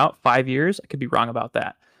project for about 5 years. I could be wrong about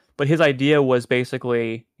that. But his idea was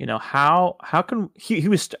basically, how can he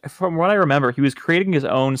was, from what I remember, he was creating his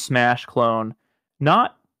own Smash clone,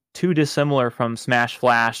 not too dissimilar from Smash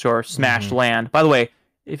Flash or Smash Land. By the way,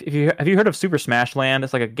 have you heard of Super Smash Land?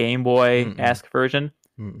 It's like a Game Boy-esque version.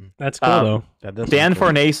 That's cool though. Dan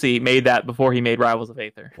Farnese made that before he made Rivals of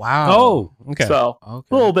Aether. Wow. Oh, okay. So a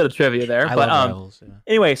little bit of trivia there. I but love Rivals,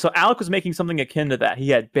 anyway, so Alec was making something akin to that. He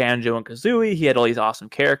had Banjo and Kazooie. He had all these awesome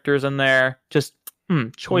characters in there, just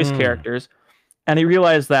choice characters. And he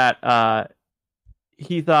realized that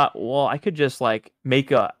he thought, well, I could just like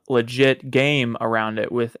make a legit game around it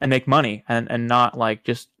and make money and not like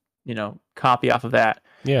just, copy off of that.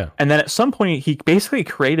 Yeah. And then at some point he basically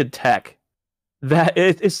created tech that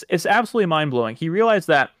it's absolutely mind-blowing. He realized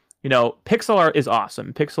that, pixel art is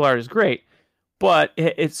awesome. Pixel art is great, but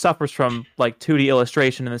it suffers from like 2D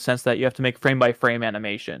illustration in the sense that you have to make frame-by-frame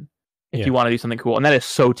animation if you want to do something cool. And that is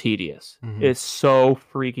so tedious. It's so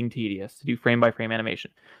freaking tedious to do frame-by-frame animation.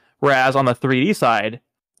 Whereas on the 3D side,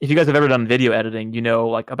 if you guys have ever done video editing,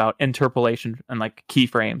 like about interpolation and like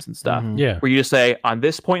keyframes and stuff. Yeah. Where you just say, on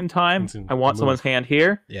this point in time, I want someone's hand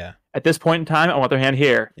here. Yeah. At this point in time, I want their hand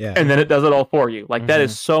here. Yeah. And then it does it all for you. Like, that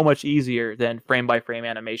is so much easier than frame-by-frame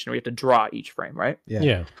animation where you have to draw each frame, right?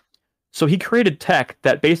 Yeah. So he created tech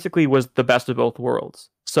that basically was the best of both worlds.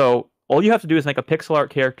 So all you have to do is make a pixel art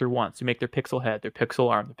character once. You make their pixel head, their pixel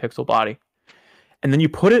arm, their pixel body. And then you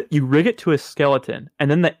rig it to a skeleton. And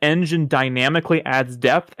then the engine dynamically adds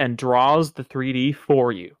depth and draws the 3D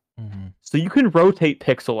for you. So you can rotate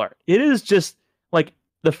pixel art. It is just like,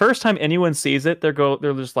 the first time anyone sees it, they're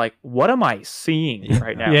just like, what am I seeing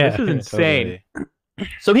right now? This is insane.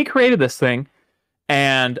 Totally. So he created this thing,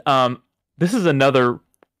 and this is another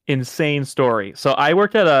insane story. So I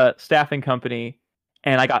worked at a staffing company,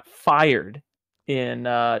 and I got fired in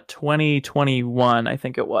 2021, I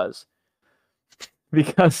think it was,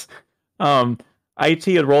 because IT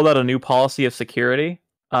had rolled out a new policy of security.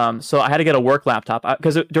 So I had to get a work laptop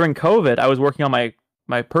because during COVID, I was working on my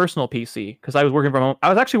personal PC because I was working from home. I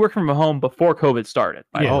was actually working from home before COVID started.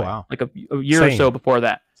 Wow. Like a year or so before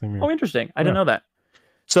that. Same Oh, interesting. I didn't know that.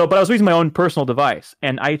 So, but I was using my own personal device,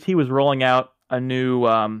 and IT was rolling out a new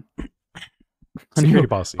security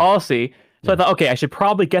policy. So I thought, okay, I should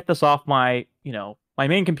probably get this off my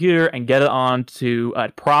main computer and get it onto a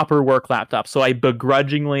proper work laptop. So I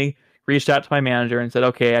begrudgingly reached out to my manager and said,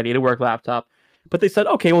 okay, I need a work laptop. But they said,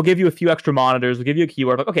 okay, we'll give you a few extra monitors. We'll give you a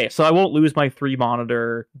keyboard. Like, okay, so I won't lose my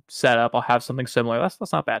 3-monitor setup. I'll have something similar.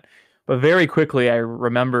 That's not bad. But very quickly, I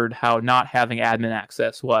remembered how not having admin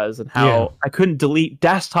access was and how I couldn't delete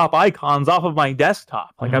desktop icons off of my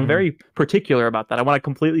desktop. Like, I'm very particular about that. I want a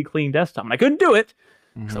completely clean desktop. And I couldn't do it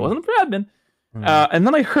because I wasn't for admin. And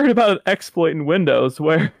then I heard about an exploit in Windows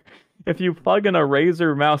where if you plug in a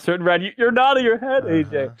Razer mouse, certain red, you're nodding your head,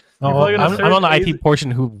 AJ. I'm on the IT portion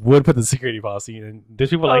who would put the security policy, and there's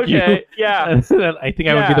people like you. Yeah. I think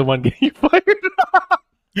I would be the one getting fired.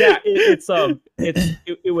 Yeah,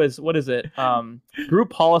 it was, what is it? Group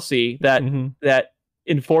policy that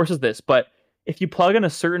enforces this. But if you plug in a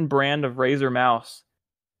certain brand of Razer mouse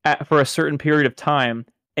for a certain period of time,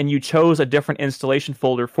 and you chose a different installation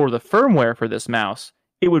folder for the firmware for this mouse,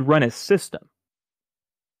 it would run as system.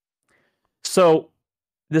 So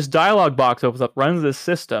this dialog box opens up, runs this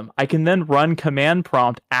system. I can then run command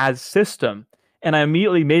prompt as system, and I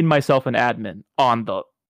immediately made myself an admin on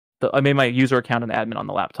I made my user account an admin on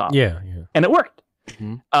the laptop. Yeah. And it worked.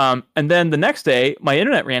 And then the next day, my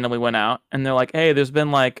internet randomly went out, and they're like, hey, there's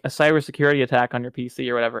been like a cybersecurity attack on your PC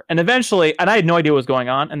or whatever. And eventually, and I had no idea what was going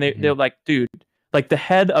on, and they're like, dude, like the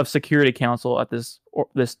head of security council at this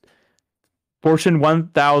Fortune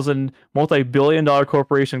 1000 multi-billion-dollar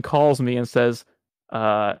corporation calls me and says,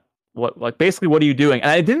 basically, what are you doing?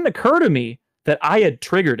 And it didn't occur to me that I had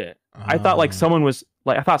triggered it. I thought someone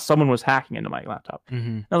was hacking into my laptop.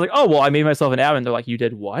 And I was like, oh, well, I made myself an admin. They're like, you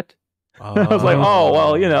did what? I was like, oh,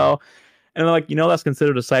 well, and they're like, that's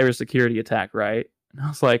considered a cybersecurity attack, right? And I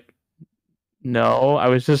was like, no, I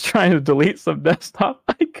was just trying to delete some desktop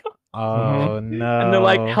icons. Oh, no. And they're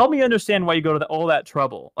like, help me understand why you go to all that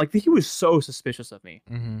trouble. Like, he was so suspicious of me.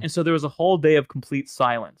 And so there was a whole day of complete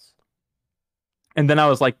silence. And then I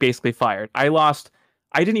was like basically fired. I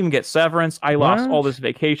didn't even get severance. I lost all this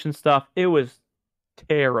vacation stuff. It was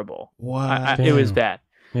terrible. What? It was bad.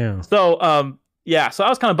 Yeah. So yeah, so I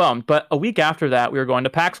was kind of bummed. But a week after that, we were going to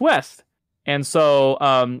PAX West. And so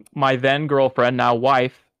my then girlfriend, now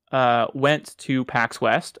wife, went to PAX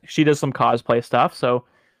West. She does some cosplay stuff, so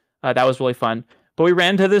that was really fun. But we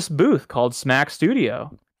ran to this booth called Smack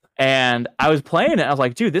Studio. And I was playing it. I was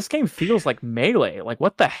like, dude, this game feels like Melee. Like,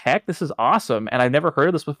 what the heck? This is awesome. And I've never heard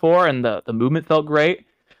of this before. And the movement felt great.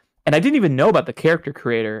 And I didn't even know about the character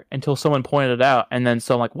creator until someone pointed it out. And then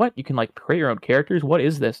so I'm like, what? You can like create your own characters? What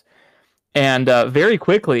is this? And very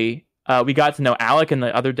quickly, we got to know Alec and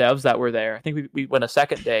the other devs that were there. I think we went a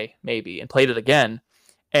second day maybe and played it again.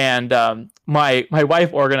 And my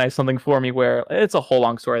wife organized something for me where it's a whole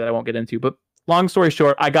long story that I won't get into. But long story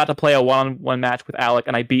short, I got to play a one-on-one match with Alec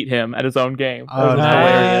and I beat him at his own game. Oh, was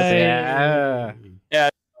nice. hilarious. Yeah.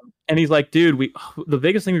 And he's like, dude, the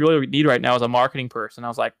biggest thing we really need right now is a marketing person. I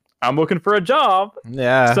was like, I'm looking for a job.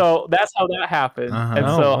 Yeah. So that's how that happened. And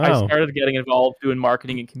so wow. I started getting involved doing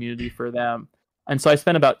marketing and community for them. And so I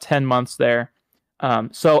spent about 10 months there.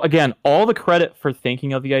 So again, all the credit for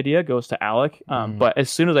thinking of the idea goes to Alec. But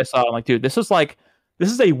as soon as I saw it, I'm like, dude, this is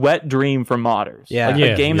a wet dream for modders. Yeah. Like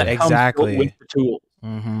a game that exactly. comes with the tools.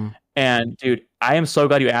 And dude, I am so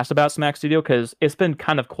glad you asked about Smack Studio because it's been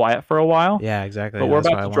kind of quiet for a while. Yeah, exactly. But we're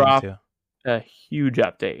That's about why to I drop wanted a huge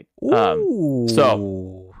update. Ooh.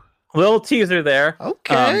 So little teaser there.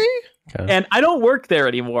 Okay. And I don't work there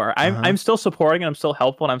anymore. I'm still supporting and I'm still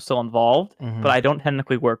helpful and I'm still involved, but I don't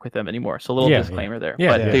technically work with them anymore. So a little disclaimer there.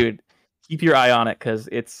 Yeah, but dude, keep your eye on it because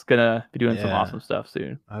it's gonna be doing some awesome stuff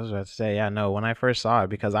soon. I was about to say, yeah, no, when I first saw it,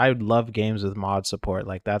 because I love games with mod support.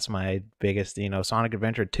 Like that's my biggest, Sonic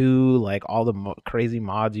Adventure 2, like all the crazy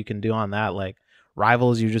mods you can do on that. Like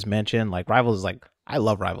Rivals you just mentioned, like Rivals is like, I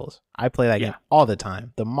love Rivals. I play that game all the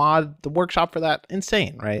time. The workshop for that,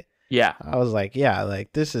 insane, right? Yeah. I was like, yeah,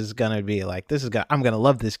 like this is gonna be like I'm gonna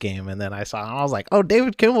love this game. And then I saw it and I was like, oh,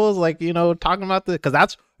 David Kimball is like, talking about this, because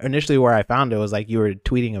that's initially where I found it, was like you were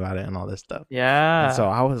tweeting about it and all this stuff. Yeah. And so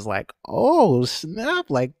I was like, oh snap,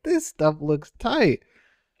 like this stuff looks tight.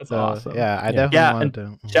 That's awesome. Yeah, I definitely wanted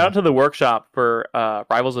to shout out to the workshop for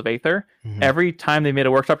Rivals of Aether. Every time they made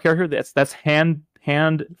a workshop character, that's hand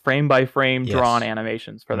frame by frame drawn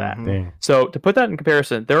animations for that. So to put that in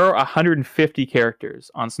comparison, there are 150 characters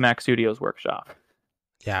on Smack Studios workshop.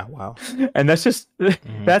 Yeah, wow. And that's just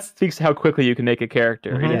that speaks to how quickly you can make a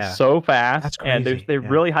character. It is so fast. That's crazy. And they're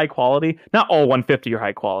really high quality. Not all 150 are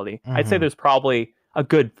high quality. I'd say there's probably a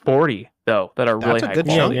good 40 though that are really high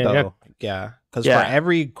quality. Though. Yeah. Because for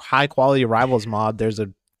every high quality Rivals mod, there's a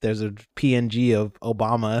PNG of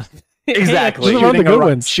Obama. Exactly.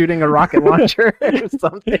 Shooting a rocket launcher or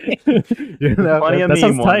something. That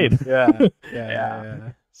sounds tight.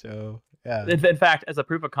 Yeah. So yeah. In fact, as a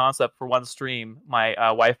proof of concept for one stream,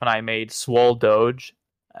 my wife and I made Swole Doge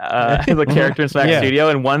as a character in Smack Studio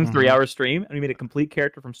in one 3-hour stream, and we made a complete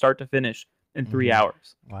character from start to finish in 3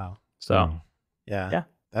 hours. Wow. So yeah.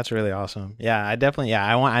 That's really awesome. Yeah, I definitely.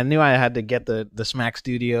 Yeah, I knew I had to get the Smack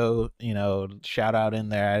Studio, shout out in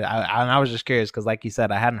there. I was just curious because, like you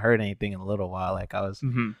said, I hadn't heard anything in a little while. Like I was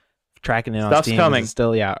tracking it on Stuff's Steam. coming. It's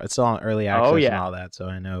still on early access and all that. So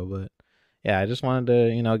I know, but yeah, I just wanted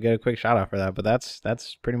to get a quick shout out for that. But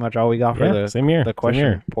that's pretty much all we got for the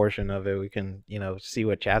question portion of it. We can see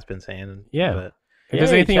what chat's been saying. Yeah. But, if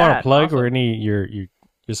there's anything you want to plug or any your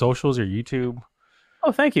socials or YouTube.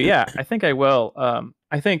 Oh, thank you. Yeah, I think I will.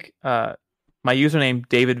 I think my username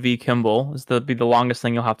David V Kimball is be the longest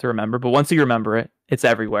thing you'll have to remember, but once you remember it, it's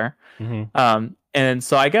everywhere. And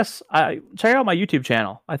so I guess check out my YouTube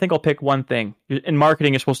channel. I think I'll pick one thing. In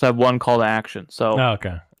marketing, you're supposed to have one call to action. So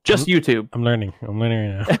just YouTube. I'm learning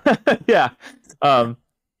right now.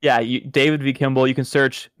 David V Kimball. You can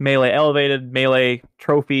search Melee Elevated, Melee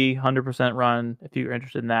Trophy, 100% run if you're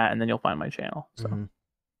interested in that, and then you'll find my channel. So.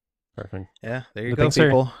 Perfect. Yeah, there you go,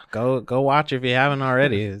 people. Go watch if you haven't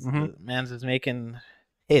already. The man's just making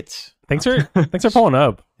hits. Thanks for pulling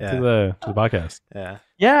up to the podcast.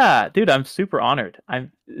 Yeah, dude, I'm super honored.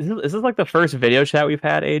 Is this like the first video chat we've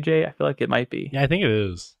had, AJ? I feel like it might be. Yeah, I think it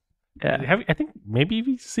is. Yeah, I think maybe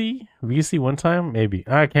VC one time, maybe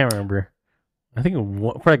I can't remember. I think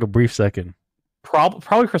for like a brief second.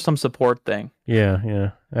 Probably for some support thing.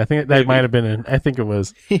 Yeah. I think that might have been. I think it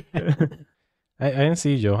was. I didn't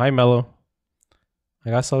see you, Joe. Hi, Mello.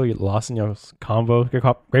 I saw you lost in your convo.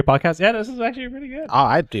 Great podcast. Yeah, this is actually pretty good.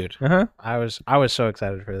 Oh, dude. I was so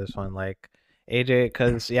excited for this one. Like AJ,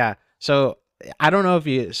 because So I don't know if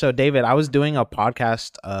you. So David, I was doing a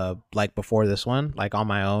podcast like before this one, like on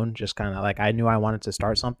my own, just kind of like I knew I wanted to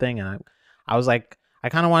start something, and I was like, I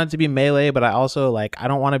kind of wanted to be Melee, but I also like I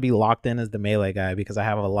don't want to be locked in as the Melee guy because I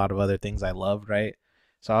have a lot of other things I love, right?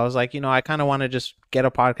 So I was like, I kind of want to just get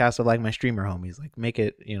a podcast of like my streamer homies, like make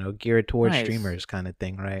it, geared towards Nice. streamers kind of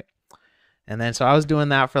thing, right? And then so I was doing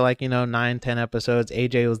that for like, 9-10 episodes.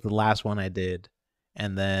 AJ was the last one I did.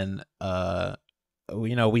 And then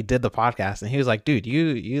we did the podcast, and he was like, dude,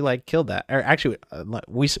 you like killed that. Or actually,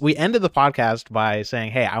 we ended the podcast by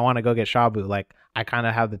saying, hey, I want to go get shabu. Like, I kind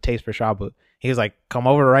of have the taste for shabu. He was like, come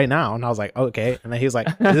over right now. And I was like, okay. And then he was like,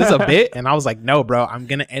 is this a bit? And I was like, no, bro, I'm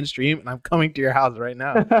going to end stream and I'm coming to your house right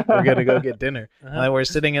now. We're going to go get dinner. And then we're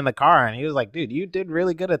sitting in the car, and he was like, dude, you did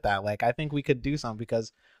really good at that. Like, I think we could do something,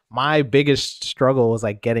 because my biggest struggle was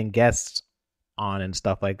like getting guests on and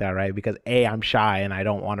stuff like that, right? Because I'm shy and I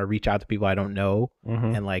don't want to reach out to people I don't know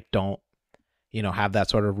and like don't have that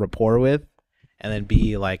sort of rapport with. And then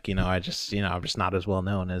B, like, I'm just not as well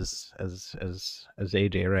known as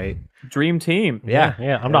AJ, right? Dream team. Yeah.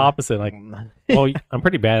 I'm the opposite. Like, well, I'm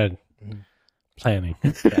pretty bad at planning.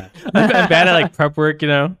 Yeah. I'm bad at like prep work.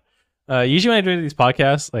 Usually when I do these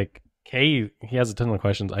podcasts, like Kay, he has a ton of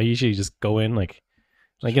questions. I usually just go in like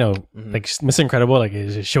like Mr. Incredible, like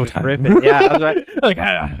it's showtime. Rip it. Yeah, I was like, like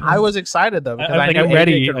I was excited though, because I I'm knew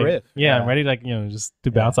ready. AJ could Like, riff. yeah, I'm ready. Like just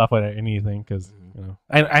to bounce off at anything, because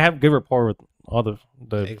I have good rapport with all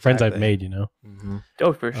the friends I've made.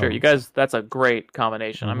 Oh, for sure. You guys, that's a great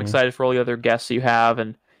combination. I'm excited for all the other guests you have,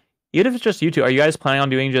 and even if it's just you two, are you guys planning on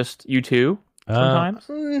doing just you two sometimes?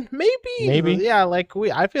 Maybe. Yeah, like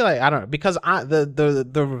I feel like I don't know, because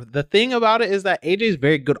the thing about it is that AJ is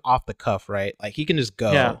very good off the cuff, right? Like he can just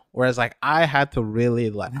go. Yeah. Whereas like I had to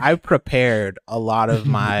really I prepared a lot of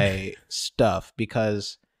my stuff,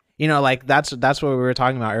 because like that's what we were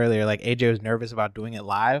talking about earlier. Like AJ was nervous about doing it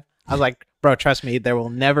live. I was like, bro, trust me, there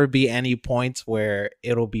will never be any points where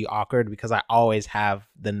it'll be awkward, because I always have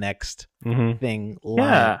the next thing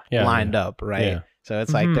lined up, right? Yeah. So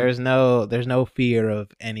it's like there's no fear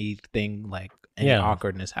of anything, like any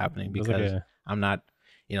awkwardness happening, because I'm not,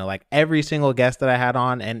 like every single guest that I had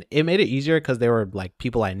on, and it made it easier because they were like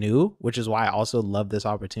people I knew, which is why I also love this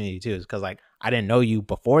opportunity too, is because like I didn't know you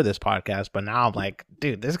before this podcast, but now I'm like,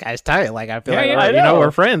 dude, this guy's tight. Like I feel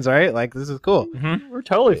we're friends, right? Like this is cool. We're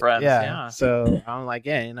totally friends. Yeah. So I'm like,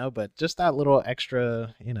 but just that little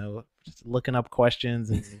extra, just looking up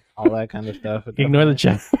questions and all that kind of stuff. Ignore the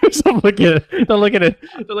chat. Don't look at it. Don't look at it.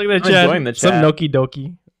 Don't look at the chat. Enjoying the chat. Some Noki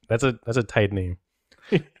Doki. That's a tight name.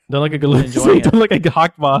 Don't look at Don't look at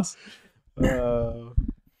Hawk Boss.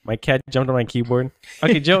 My cat jumped on my keyboard.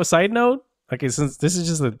 Okay, Joe, side note. Okay, since this is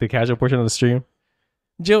just the casual portion of the stream,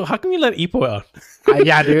 Joe, how come you let Ipo out?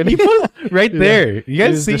 Yeah, dude. Ipo's right there. You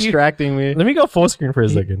guys see? Distracting me. Let me go full screen for a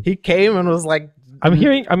second. He came and was like, I'm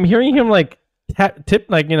hearing him like what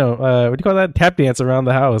do you call that? Tap dance around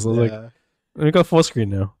the house. I was like, let me go full screen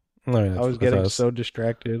now. I was getting so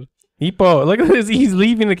distracted. Ipo, look at this. He's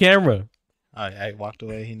leaving the camera. Oh yeah, he walked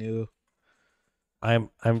away. He knew. This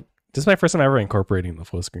is my first time ever incorporating the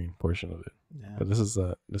full screen portion of it. Yeah. But this is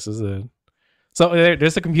so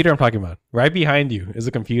there's the computer I'm talking about. Right behind you is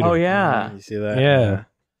a computer. Oh yeah, you see that? Yeah.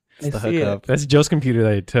 It's the hookup. That's Joe's computer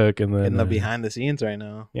that I took, and then in the behind the scenes right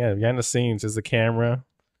now. Yeah, behind the scenes is the camera.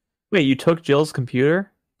 Wait, you took Jill's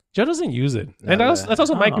computer? Joe doesn't use it, No, and that's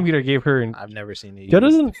also my computer I gave her. And I've never seen it. Joe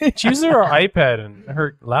doesn't. She uses her iPad and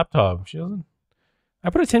her laptop. She doesn't. I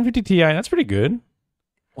put a 1050 Ti. That's pretty good.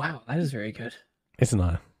 Wow, that is very good. It's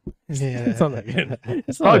not. Yeah, It's not that good.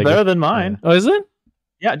 It's not Probably that better good. than mine. Oh, is it?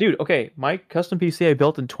 Yeah, dude. Okay, my custom PC I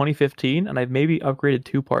built in 2015, and I've maybe upgraded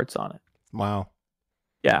 2 parts on it. Wow,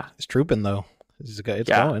 Yeah, it's trooping though. It's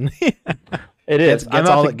Yeah. going. it is.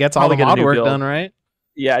 Gets all the mod work done, right?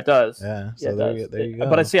 Yeah, it does. Yeah. So Yeah, it there does. you go.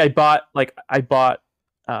 But I see, I bought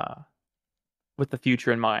with the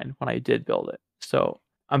future in mind when I did build it. So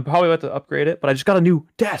I'm probably about to upgrade it, but I just got a new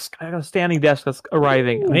desk. I got a standing desk that's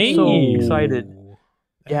arriving. I'm so Hey. excited.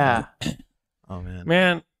 Yeah. Oh man.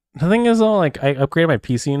 Man, the thing is though, like I upgraded my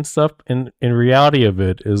PC and stuff, and in reality of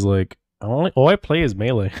it is like all I play is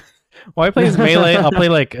Melee. All I play is Melee. I'll play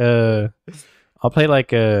like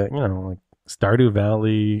like Stardew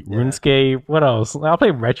Valley, RuneScape. What else? I'll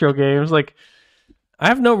play retro games. Like I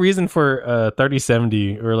have no reason for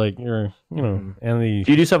 3070 or like and the.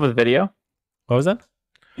 Do you do stuff with video? What was that?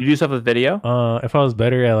 You do stuff with video? If I was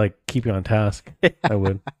better at like keeping on task, I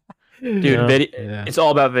would. Dude, Yeah. video. It's all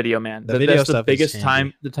about video, man. The video That's stuff the is biggest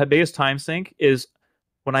handy. biggest time sink is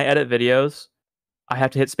when I edit videos. I have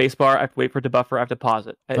to hit spacebar. I have to wait for it to buffer. I have to pause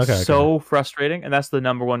it. It's so frustrating, and that's the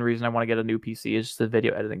number one reason I want to get a new PC is just the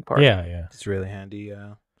video editing part. Yeah. It's really handy.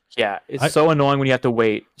 Yeah, it's so annoying when you have to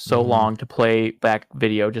wait so Mhm. long to play back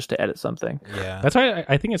video just to edit something. Yeah. That's why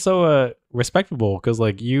I think it's so respectable, because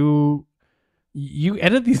like you You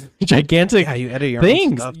edit these gigantic Yeah, you edit your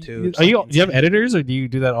things. own stuff too. It's Do you like have insane. editors or do you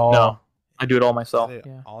do that all? No, I do it all myself. Edit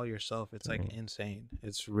Yeah. all yourself. It's like insane.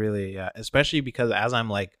 It's really especially because as I'm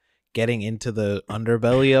like getting into the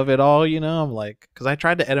underbelly of it all, you know, I'm like, because I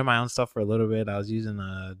tried to edit my own stuff for a little bit. I was using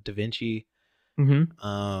DaVinci,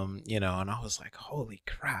 you know, and I was like, holy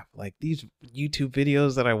crap, like these YouTube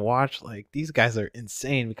videos that I watch, like these guys are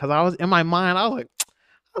insane. Because I was in my mind, I was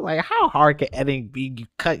like, how hard can editing be?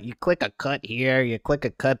 You click a cut here, you click a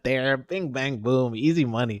cut there, bing bang boom, easy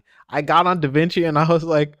money. I got on DaVinci and I was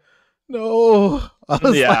like, no. I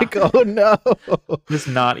was like, oh no. It's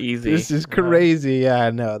not easy. This is crazy. Yeah,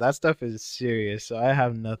 no, that stuff is serious. So I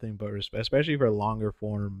have nothing but respect, especially for longer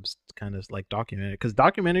forms, kind of like documentary. Because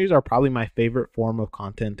documentaries are probably my favorite form of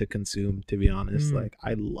content to consume, to be honest. Like,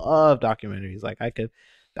 I love documentaries. Like,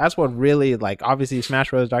 that's what really, like, obviously Smash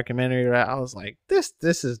Bros. Documentary, right? I was like, this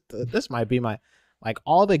might be my, like,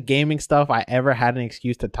 all the gaming stuff I ever had an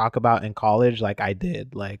excuse to talk about in college, like I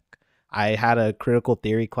did. Like, I had a critical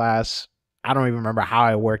theory class. I don't even remember how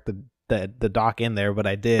I worked the doc in there, but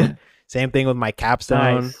I did. Same thing with my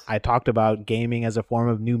capstone. Nice. I talked about gaming as a form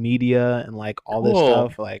of new media and like all this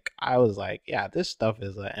stuff. Like, I was like, yeah, this stuff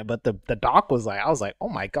is but the doc was like, I was like, oh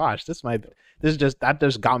my gosh, that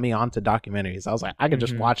just got me onto documentaries. I was like, I could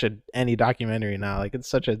just watch any documentary now. Like, it's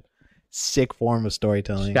such a sick form of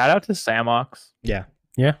storytelling. Shout out to Samox. Yeah,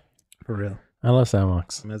 for real. I love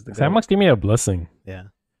Samox. Samox gave me a blessing. Yeah.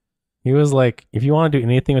 He was like, if you want to do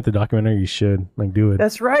anything with the documentary, you should like do it.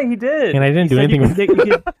 That's right, he did. And I didn't do anything with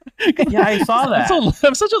it. Yeah, I saw that.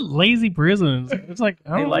 I'm such a lazy person. It's like,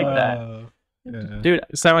 I like that. Yeah. Dude,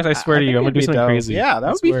 Samox, I swear to you, I'm gonna do something crazy. Yeah,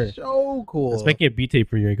 that would be so cool. Let's make it a beat tape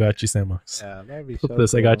for you. I got you, Samox. Yeah, that'd be Flip so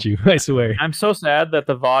this, cool. I got you. I swear. I'm so sad that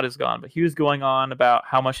the VOD is gone, but he was going on about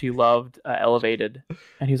how much he loved Elevated,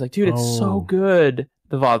 and he was like, "Dude, it's so good."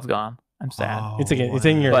 The VOD's gone. I'm sad. Oh, it's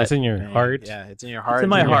in your heart. Yeah, it's in your heart. It's in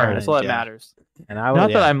my heart. That's all that yeah. matters. And I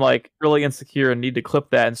Not that I'm like really insecure and need to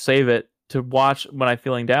clip that and save it to watch when I'm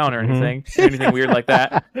feeling down or anything, anything weird like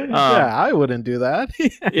that. Yeah, I wouldn't do that.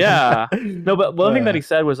 Yeah. No, but one thing that he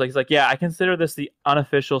said was like, he's like, yeah, I consider this the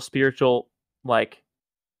unofficial spiritual like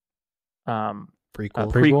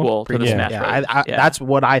prequel to the Smash Bros. That's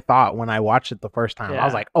what I thought when I watched it the first time. I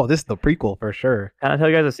was like, oh, this is the prequel for sure. Can I tell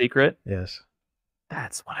you guys a secret? Yes.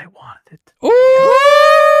 That's what I wanted. Ooh,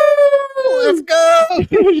 let's go.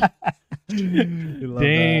 We love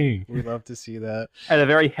Dang. that. We love to see that. At a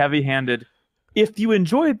very heavy-handed, if you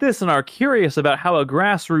enjoyed this and are curious about how a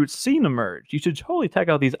grassroots scene emerged, you should totally check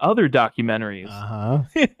out these other documentaries.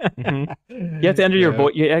 You have to enter your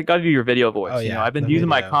voice. You got to do your video voice. Oh, You know, yeah, I've been the using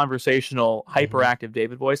my video. conversational, hyperactive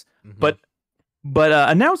David voice, but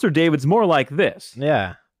announcer David's more like this.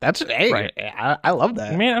 Yeah. That's Right. I love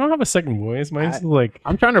that. Man, I don't have a second voice. Mine's like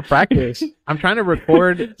I'm trying to practice. I'm trying to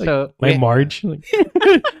record. So my Marge. Like,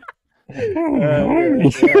 the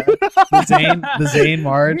Zane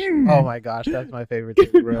Marge. Oh my gosh, that's my favorite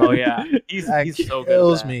thing, bro. Oh yeah, he's so good.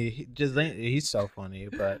 Kills me. He's so funny.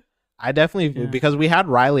 But I definitely because we had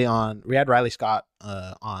Riley Scott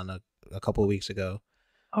on a couple of weeks ago.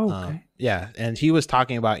 Oh, okay. Yeah, and he was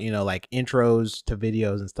talking about, you know, like intros to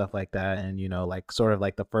videos and stuff like that, and you know, like sort of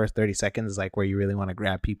like the first 30 seconds is like where you really want to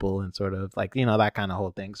grab people and sort of like, you know, that kind of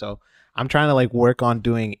whole thing. So I'm trying to like work on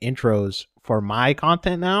doing intros for my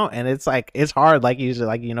content now, and it's like it's hard. Like usually,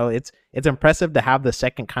 like, you know, it's impressive to have the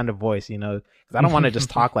second kind of voice, you know, because I don't want to just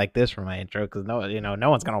talk like this for my intro because no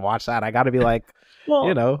one's gonna watch that. I got to be like. Well,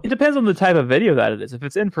 you know, it depends on the type of video that it is. If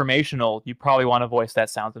it's informational, you probably want a voice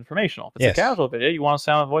that sounds informational. If it's a casual video, you want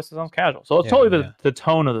a voice that sounds casual. So it's totally the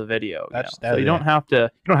tone of the video. So you don't have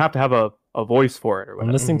to have a voice for it or whatever.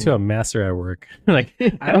 I'm listening to a master at work. Like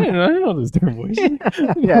I don't know those different voices.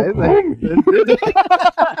 Yeah,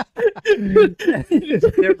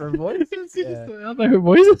 it's different voices. Other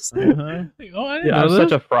voices. Like, I'm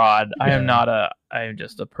such a fraud. I am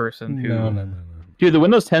just a person who. No. Dude, the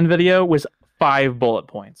Windows 10 video was 5 bullet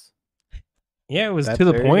points. Yeah, it was to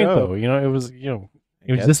the point though. You know, it was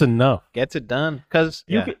just enough. Gets it done because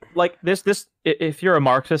you could, like this. If you're a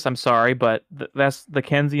Marxist, I'm sorry, but that's the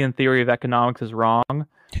Keynesian theory of economics is wrong.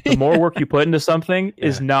 The more work you put into something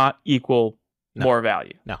is not equal more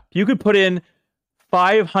value. No, you could put in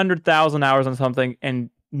 500,000 hours on something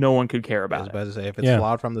and no one could care about it. I was about to say, if it's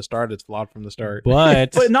flawed from the start, it's flawed from the start.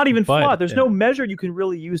 But not even flawed. There's no measure you can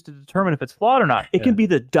really use to determine if it's flawed or not. It can be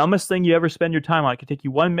the dumbest thing you ever spend your time on. It could take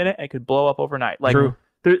you 1 minute and it could blow up overnight. Like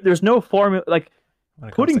there's no formula. Like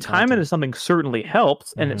putting time into something certainly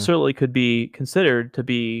helps, and it certainly could be considered to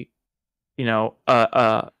be, you know,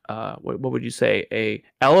 what would you say, a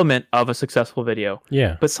element of a successful video.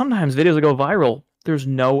 Yeah. But sometimes videos that go viral there's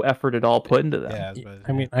no effort at all put into them. Yeah,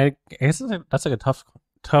 I mean, I guess that's like a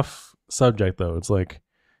tough subject though. It's like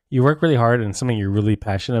you work really hard and something you're really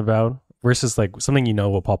passionate about versus like something you know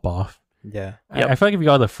will pop off. yeah, Yep. I feel like if you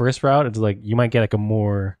go the first route, it's like you might get like a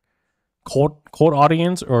more cold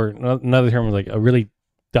audience, or another term is like a really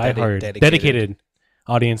diehard, dedicated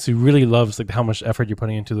audience who really loves like how much effort you're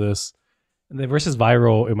putting into this. And then versus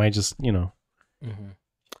viral, it might just like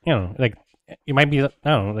it might be I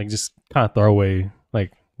don't know, like just kind of throwaway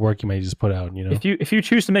like work you might just put out. If you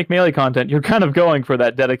choose to make Melee content, you're kind of going for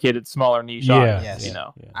that dedicated smaller niche audience. Yes. You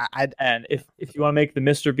know. Yeah. And if you want to make the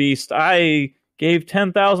Mr. Beast, I gave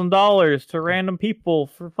 $10,000 to random people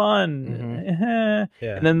for fun.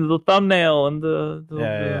 Yeah. And then the thumbnail and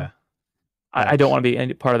the I don't want to be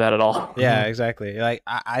any part of that at all. Yeah, exactly. Like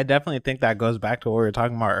I definitely think that goes back to what we were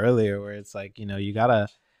talking about earlier, where it's like, you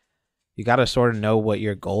gotta sort of know what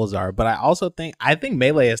your goals are. But I think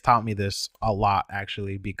Melee has taught me this a lot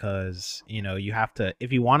actually, because you have to,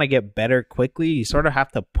 if you want to get better quickly, you sort of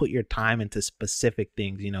have to put your time into specific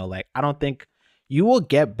things. Like I don't think you will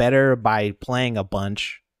get better by playing a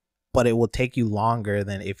bunch, but it will take you longer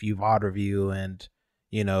than if you VOD review and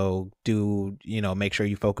do make sure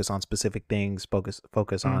you focus on specific things,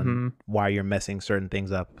 focus on why you're messing certain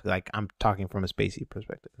things up. Like I'm talking from a spacey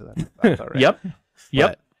perspective. That's all right.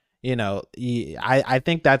 Yep. I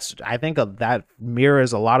think that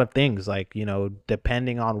mirrors a lot of things. Like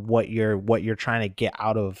depending on what you're trying to get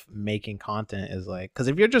out of making content is like, because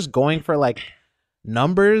if you're just going for like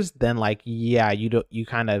numbers, then like you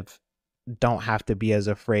kind of don't have to be as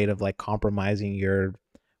afraid of like compromising your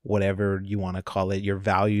whatever you want to call it, your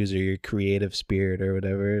values or your creative spirit or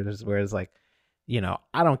whatever. Whereas like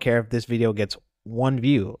I don't care if this video gets 1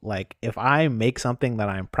 view. Like if I make something that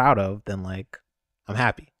I'm proud of, then like I'm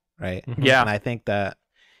happy, right? Yeah. And I think that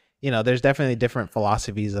there's definitely different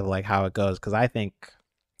philosophies of like how it goes, because I think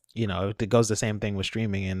it goes the same thing with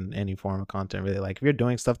streaming and any form of content really. Like if you're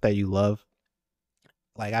doing stuff that you love,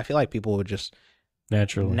 like I feel like people would just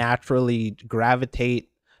naturally gravitate,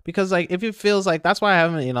 because like if it feels like, that's why I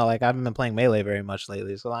haven't been playing Melee very much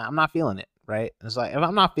lately, so like, I'm not feeling it, right? It's like if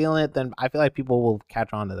I'm not feeling it, then I feel like people will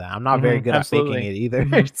catch on to that. I'm not very good at faking it either.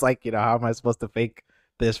 It's like how am I supposed to fake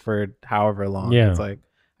this for however long? It's like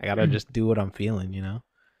I gotta just do what I'm feeling,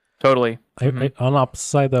 Totally. On the opposite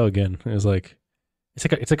side though, again, it's like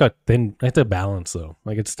it's a balance though.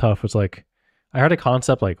 Like it's tough. It's like I heard a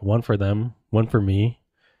concept like one for them, one for me.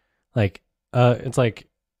 Like it's like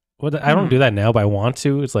I don't do that now, but I want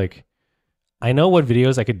to. It's like I know what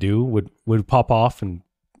videos I could do would pop off and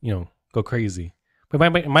go crazy, but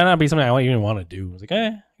it might not be something I even want to do. It's like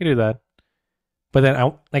I can do that, but then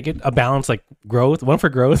I like a balance, like growth. One for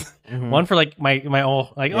growth, one for like my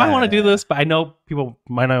all. Like I want to do this, but I know people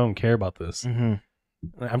might not even care about this.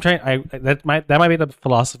 I'm trying. That might be the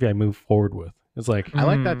philosophy I move forward with. It's like I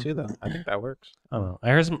like that too, though. I think that works. I don't know.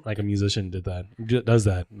 I heard some like a musician does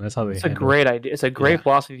that, and that's how they. It's a great idea. It's a great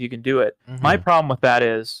philosophy if you can do it. My problem with that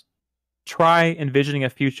is try envisioning a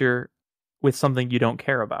future with something you don't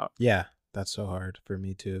care about. Yeah, that's so hard for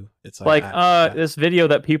me too. It's like this video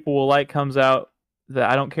that people will like comes out that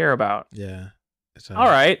I don't care about. Yeah. All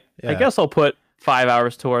right. I guess I'll put 5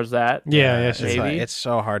 hours towards that. Yeah, maybe. It's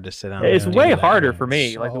so hard to sit down. It's way harder for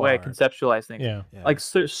me, like the way I conceptualize things. Yeah. Like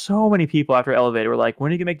so many people after Elevate were like, when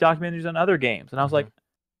are you gonna make documentaries on other games? And I was like,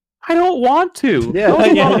 I don't want to. Yeah. That's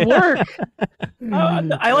a lot of work.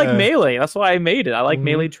 I like Melee. That's why I made it. I like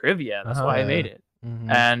Melee trivia. That's why I made it.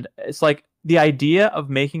 And it's like the idea of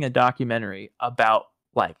making a documentary about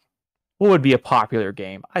like what would be a popular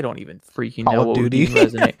game. I don't even freaking know what would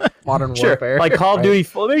resonate. Modern Warfare. Like Call of Duty,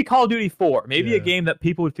 maybe Call of Duty 4. Maybe a game that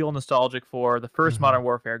people would feel nostalgic for, the first Modern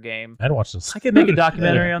Warfare game. I'd watch this. I could make a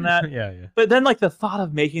documentary on that. Yeah. But then like the thought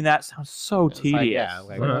of making that sounds so tedious.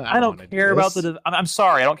 I don't care about I'm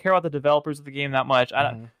sorry, I don't care about the developers of the game that much. I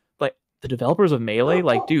don't like the developers of Melee,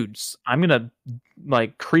 like dudes, I'm gonna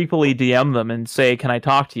like creepily DM them and say, can I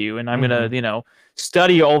talk to you? And I'm gonna,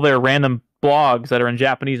 study all their random blogs that are in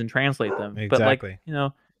Japanese and translate them. Exactly. But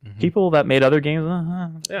like, people that made other games,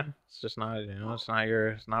 yeah, it's just not,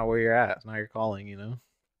 it's not where you're at. It's not your calling,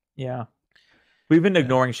 Yeah. We've been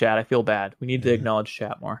ignoring chat. I feel bad. We need to acknowledge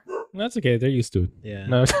chat more. That's okay. They're used to it. Yeah.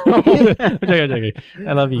 No, okay.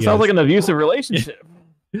 I love you guys. Sounds like an abusive relationship.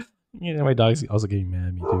 My dog's also getting mad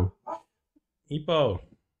at me too. Hippo.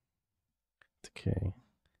 It's okay.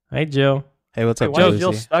 Hi, Joe. Hey, what's up, Joe? Joe?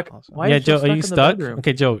 Joe stuck. Why yeah, is Joe, are you stuck? bedroom?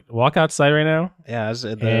 Okay, Joe, walk outside right now. Yeah,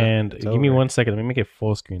 and give me 1 second. Let me make it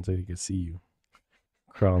full screen so you can see you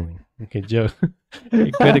crawling. Okay, Joe, you're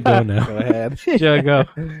good to go now. Go ahead, Joe. Go.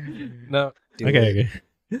 No. Okay.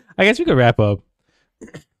 I guess we could wrap up.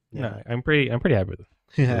 No, I'm pretty happy with it.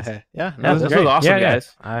 Yeah, Yeah, no, this great. was awesome, Yeah.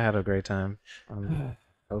 guys. I had a great time.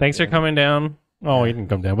 Thanks for coming down. Oh, you didn't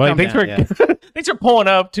come down, but Come thanks down, for thanks for pulling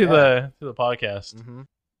up to the podcast. Mm-hmm.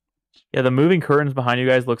 Yeah, the moving curtains behind you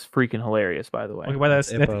guys looks freaking hilarious, by the way. Okay, well,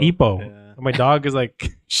 that's Ippo. Ippo. Yeah. My dog is like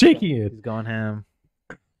shaking it. He's going ham.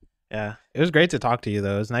 Yeah, it was great to talk to you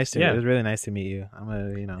though. It was nice to. Yeah. It was really nice to meet you.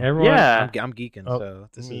 Everyone, Yeah. I'm geeking. Oh,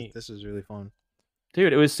 So me. this is really fun.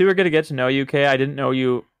 Dude, it was super good to get to know you, Kay. I didn't know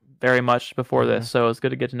you very much before this, so it's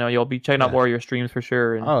good to get to know you. I'll be checking out Yeah. more of your streams for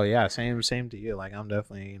sure. And Oh yeah, same to you. Like I'm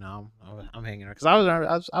definitely, I'm hanging around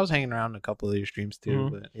because I was hanging around a couple of your streams too.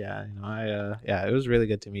 Mhm. But yeah, it was really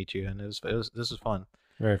good to meet you, and this was fun.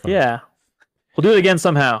 Very fun. yeah, we'll do it again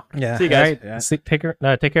somehow. Yeah. See you All guys. right. Yeah. Take care.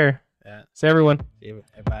 Take care. Yeah. See everyone.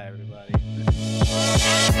 Bye everybody.